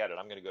say, forget it,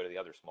 I'm going to go to the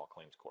other small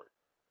claims court.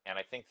 And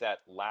I think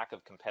that lack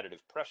of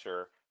competitive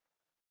pressure,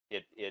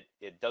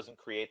 it doesn't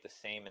create the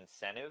same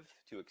incentive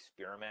to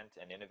experiment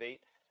and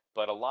innovate.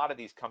 But a lot of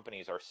these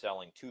companies are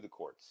selling to the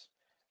courts.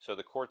 So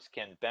the courts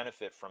can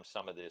benefit from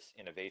some of this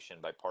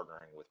innovation by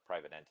partnering with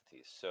private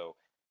entities. So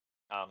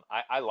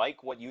I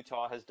like what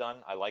Utah has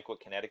done. I like what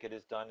Connecticut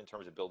has done in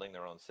terms of building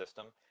their own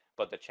system.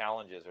 But the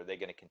challenge is, are they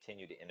going to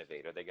continue to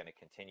innovate? Are they going to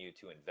continue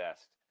to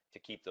invest to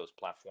keep those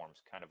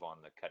platforms kind of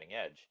on the cutting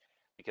edge?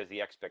 because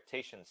the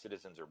expectations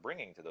citizens are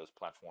bringing to those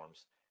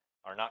platforms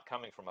are not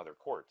coming from other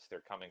courts.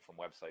 They're coming from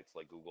websites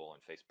like Google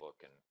and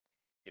Facebook, and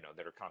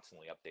that are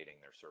constantly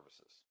updating their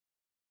services.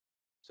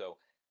 So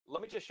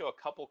let me just show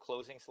a couple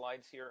closing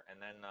slides here, and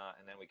then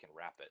we can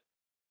wrap it.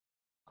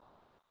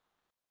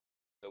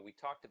 So we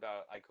talked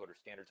about iCoder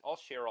standards. I'll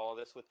share all of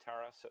this with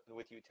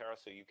you, Tara,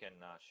 so you can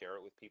share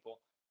it with people,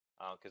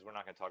 because we're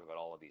not going to talk about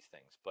all of these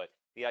things. But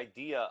the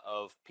idea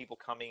of people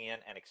coming in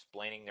and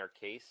explaining their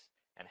case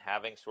and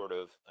having sort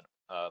of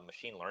a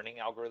machine learning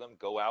algorithm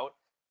go out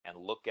and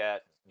look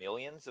at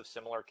millions of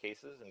similar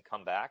cases and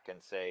come back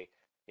and say,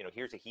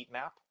 here's a heat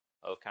map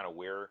of kind of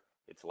where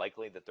it's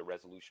likely that the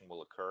resolution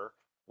will occur.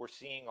 We're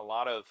seeing a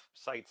lot of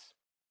sites.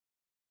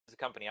 There's a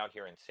company out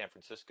here in San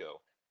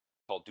Francisco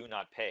called Do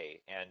Not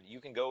Pay, and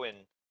you can go in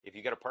if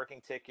you get a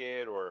parking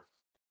ticket or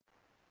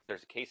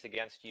there's a case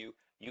against you.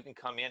 You can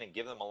come in and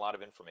give them a lot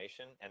of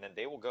information, and then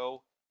they will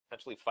go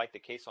essentially fight the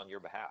case on your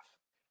behalf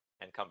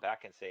and come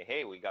back and say,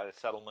 hey, we got a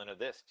settlement of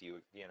this. Do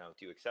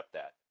you accept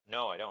that?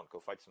 No, I don't. Go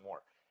fight some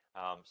more.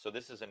 So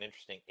this is an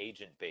interesting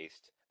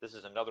agent-based. This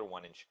is another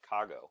one in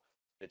Chicago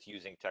that's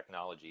using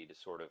technology to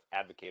sort of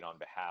advocate on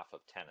behalf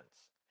of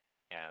tenants.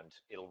 And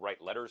it'll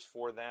write letters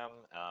for them.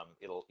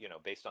 It'll,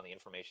 based on the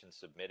information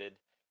submitted,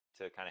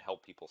 to kind of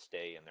help people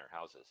stay in their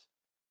houses.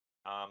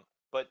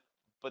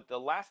 But the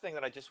last thing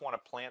that I just want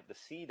to plant the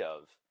seed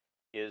of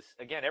is,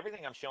 again,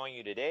 everything I'm showing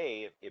you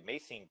today, it may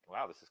seem,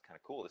 wow, this is kind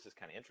of cool, this is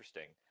kind of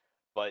interesting,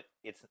 but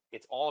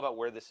it's all about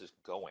where this is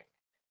going.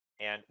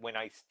 And when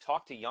I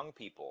talk to young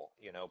people,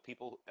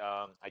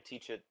 I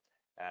teach it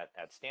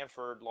at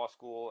Stanford Law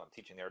School, I'm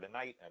teaching there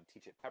tonight, I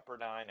teach at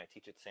Pepperdine, I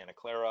teach at Santa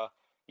Clara.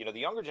 The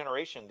younger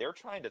generation, they're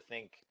trying to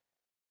think,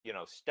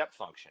 step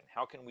function.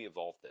 How can we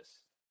evolve this?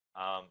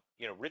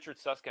 Richard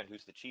Susskind,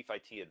 who's the chief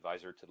IT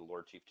advisor to the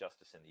Lord Chief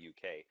Justice in the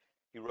UK,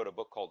 he wrote a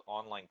book called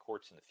Online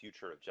Courts and the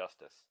Future of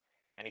Justice.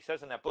 And he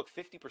says in that book,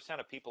 50%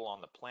 of people on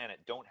the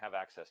planet don't have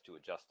access to a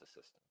justice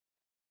system.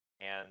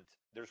 And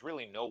there's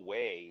really no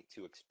way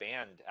to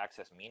expand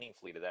access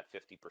meaningfully to that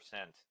 50%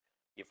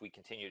 if we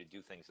continue to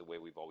do things the way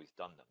we've always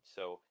done them.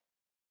 So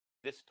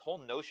this whole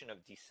notion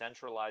of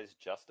decentralized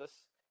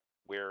justice,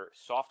 where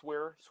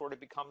software sort of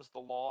becomes the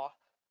law,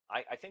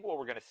 I think what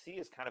we're going to see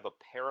is kind of a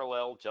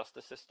parallel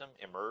justice system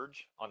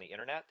emerge on the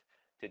internet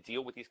to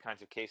deal with these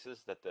kinds of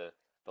cases that the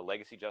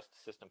legacy justice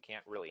system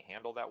can't really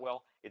handle that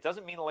well. It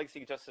doesn't mean the legacy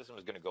justice system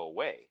is going to go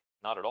away.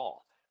 Not at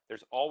all.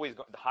 There's always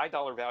the high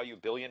dollar value,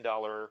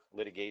 billion-dollar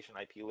litigation,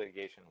 IP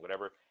litigation,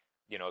 whatever.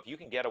 If you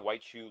can get a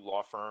white shoe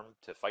law firm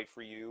to fight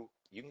for you,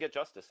 you can get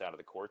justice out of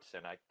the courts,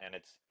 and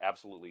it's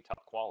absolutely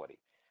top quality.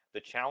 The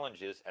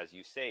challenge is, as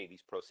you say,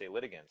 these pro se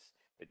litigants,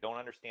 they don't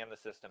understand the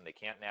system, they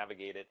can't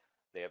navigate it,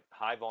 they have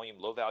high volume,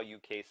 low value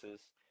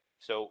cases.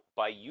 So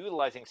by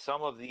utilizing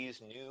some of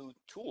these new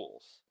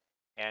tools,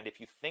 and if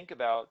you think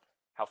about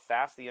how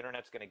fast the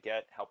internet's going to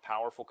get, how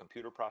powerful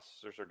computer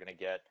processors are going to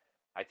get,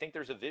 I think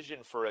there's a vision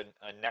for a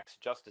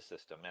next justice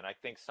system. And I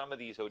think some of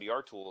these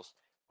ODR tools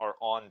are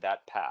on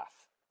that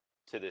path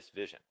to this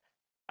vision.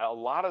 A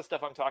lot of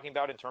stuff I'm talking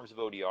about in terms of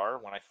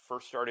ODR, when I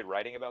first started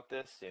writing about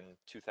this in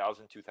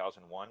 2000,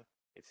 2001,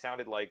 it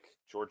sounded like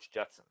George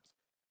Jetson.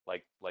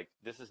 Like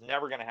this is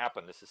never going to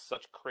happen. This is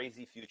such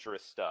crazy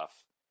futurist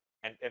stuff.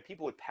 And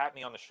people would pat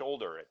me on the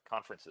shoulder at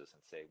conferences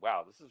and say,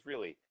 wow, this is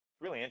really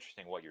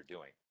interesting what you're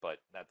doing, but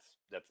that's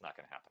not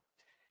going to happen.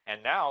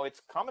 And now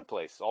it's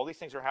commonplace. All these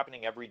things are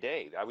happening every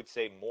day. I would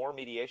say more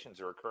mediations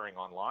are occurring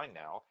online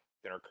now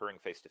than are occurring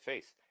face to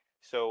face.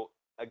 So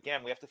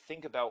again, we have to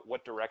think about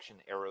what direction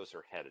arrows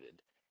are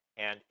headed.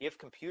 And if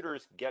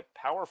computers get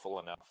powerful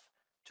enough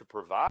to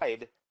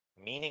provide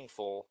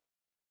meaningful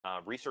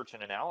research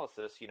and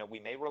analysis, we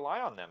may rely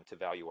on them to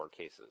value our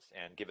cases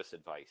and give us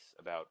advice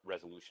about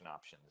resolution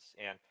options.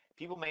 And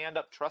people may end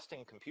up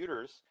trusting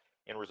computers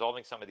in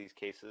resolving some of these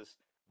cases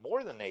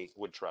more than they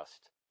would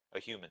trust a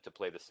human to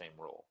play the same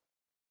role.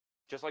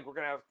 Just like we're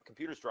going to have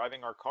computers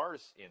driving our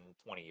cars in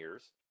 20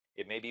 years,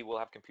 it may be we'll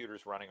have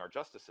computers running our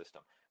justice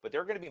system. But there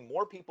are going to be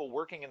more people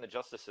working in the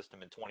justice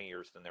system in 20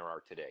 years than there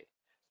are today.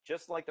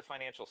 Just like the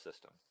financial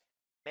system.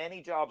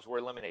 Many jobs were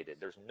eliminated.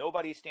 There's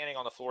nobody standing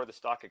on the floor of the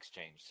stock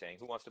exchange saying,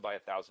 who wants to buy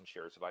 1,000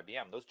 shares of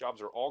IBM? Those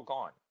jobs are all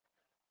gone.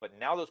 But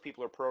now those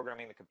people are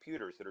programming the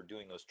computers that are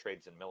doing those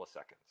trades in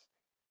milliseconds.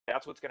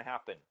 That's what's going to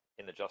happen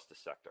in the justice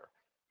sector.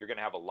 You're going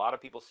to have a lot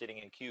of people sitting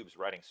in cubes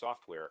writing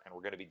software, and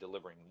we're going to be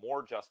delivering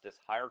more justice,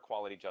 higher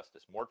quality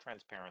justice, more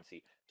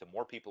transparency to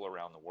more people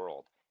around the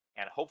world.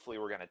 And hopefully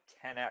we're going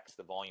to 10x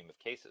the volume of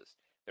cases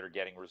that are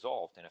getting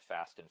resolved in a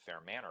fast and fair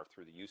manner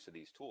through the use of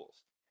these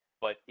tools.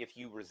 But if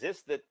you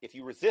resist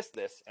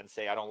this and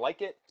say, I don't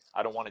like it,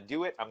 I don't want to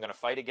do it, I'm going to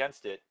fight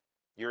against it,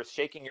 you're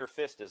shaking your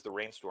fist as the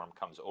rainstorm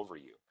comes over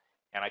you.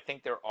 And I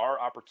think there are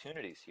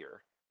opportunities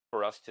here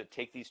for us to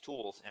take these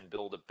tools and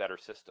build a better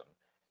system.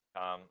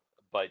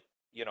 But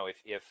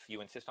if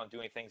you insist on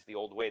doing things the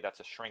old way,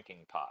 that's a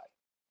shrinking pie.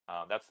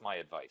 That's my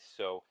advice.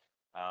 So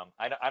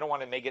I don't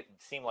want to make it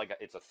seem like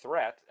it's a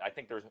threat. I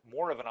think there's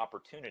more of an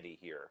opportunity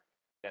here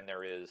than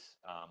there is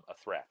a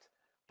threat.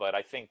 But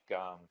I think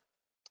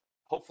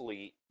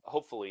hopefully,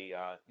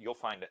 you'll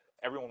find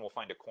everyone will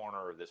find a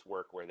corner of this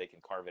work where they can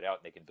carve it out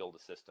and they can build a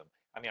system.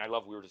 I mean,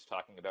 we were just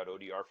talking about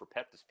ODR for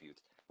pet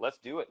disputes. Let's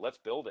do it. Let's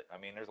build it. I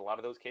mean, there's a lot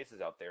of those cases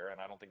out there, and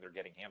I don't think they're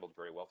getting handled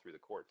very well through the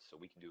courts. So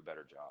we can do a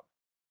better job.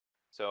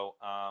 So,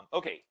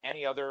 okay.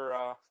 Any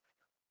other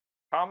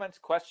comments,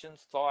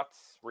 questions,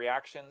 thoughts,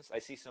 reactions? I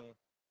see some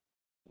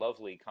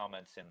lovely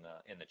comments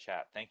in the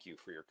chat. Thank you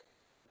for your.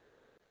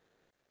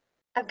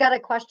 I've got a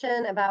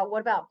question about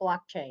what about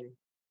blockchain?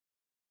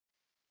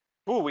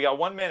 Ooh, we got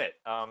 1 minute.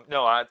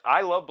 No,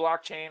 I love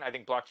blockchain. I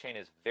think blockchain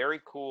is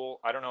very cool.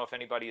 I don't know if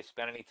anybody has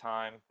spent any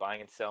time buying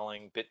and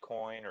selling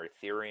Bitcoin or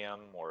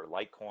Ethereum or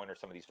Litecoin or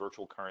some of these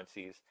virtual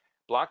currencies.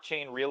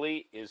 Blockchain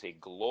really is a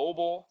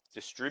global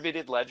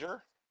distributed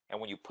ledger. And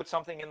when you put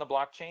something in the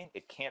blockchain,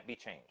 it can't be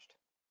changed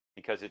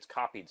because it's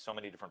copied so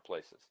many different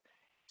places.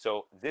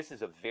 So this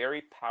is a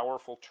very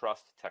powerful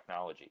trust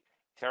technology.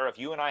 Tara, if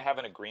you and I have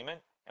an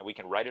agreement and we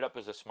can write it up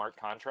as a smart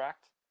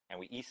contract, and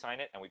we e-sign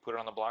it and we put it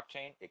on the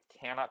blockchain, it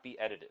cannot be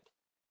edited.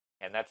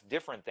 And that's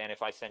different than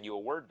if I send you a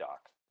Word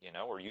doc,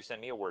 or you send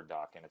me a Word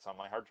doc and it's on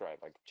my hard drive.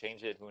 I could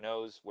change it, who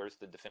knows, where's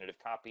the definitive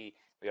copy?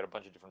 We got a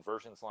bunch of different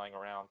versions lying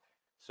around.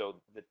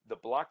 So the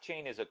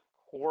blockchain is a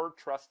core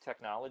trust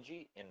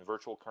technology in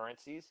virtual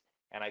currencies,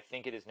 and I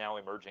think it is now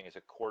emerging as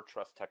a core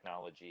trust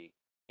technology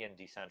in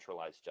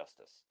decentralized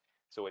justice.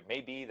 So it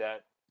may be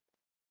that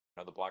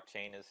the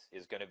blockchain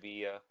is going to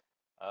be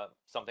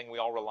something we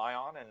all rely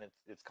on, and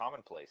it's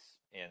commonplace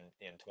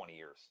in 20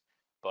 years.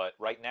 But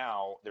right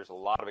now, there's a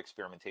lot of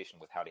experimentation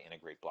with how to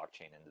integrate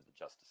blockchain into the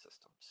justice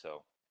system.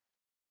 So,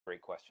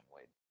 great question,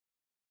 Wade.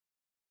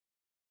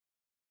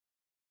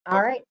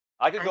 All right.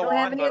 I could go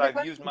on, but I've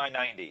questions. used my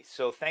 90.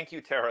 So thank you,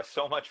 Tara,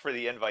 so much for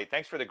the invite.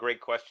 Thanks for the great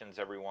questions,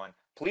 everyone.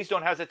 Please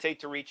don't hesitate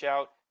to reach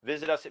out.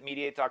 Visit us at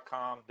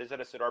mediate.com. Visit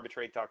us at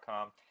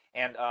arbitrate.com.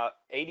 And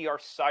ADR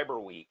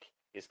Cyber Week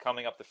is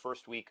coming up the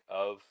first week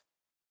of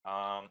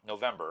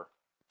November.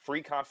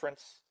 Free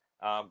conference,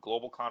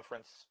 global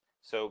conference.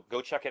 So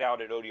go check it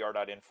out at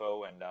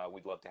odr.info, and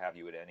we'd love to have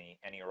you at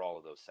any or all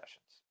of those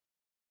sessions.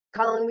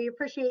 Colin, we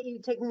appreciate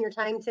you taking your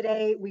time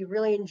today. We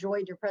really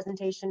enjoyed your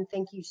presentation.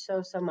 Thank you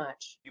so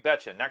much. You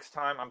betcha. Next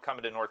time, I'm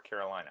coming to North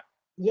Carolina.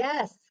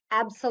 Yes,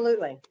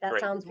 absolutely. That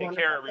Great. sounds Take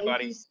wonderful. care,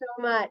 everybody. Thank you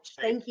so much.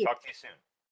 Great. Thank you. Talk to you soon.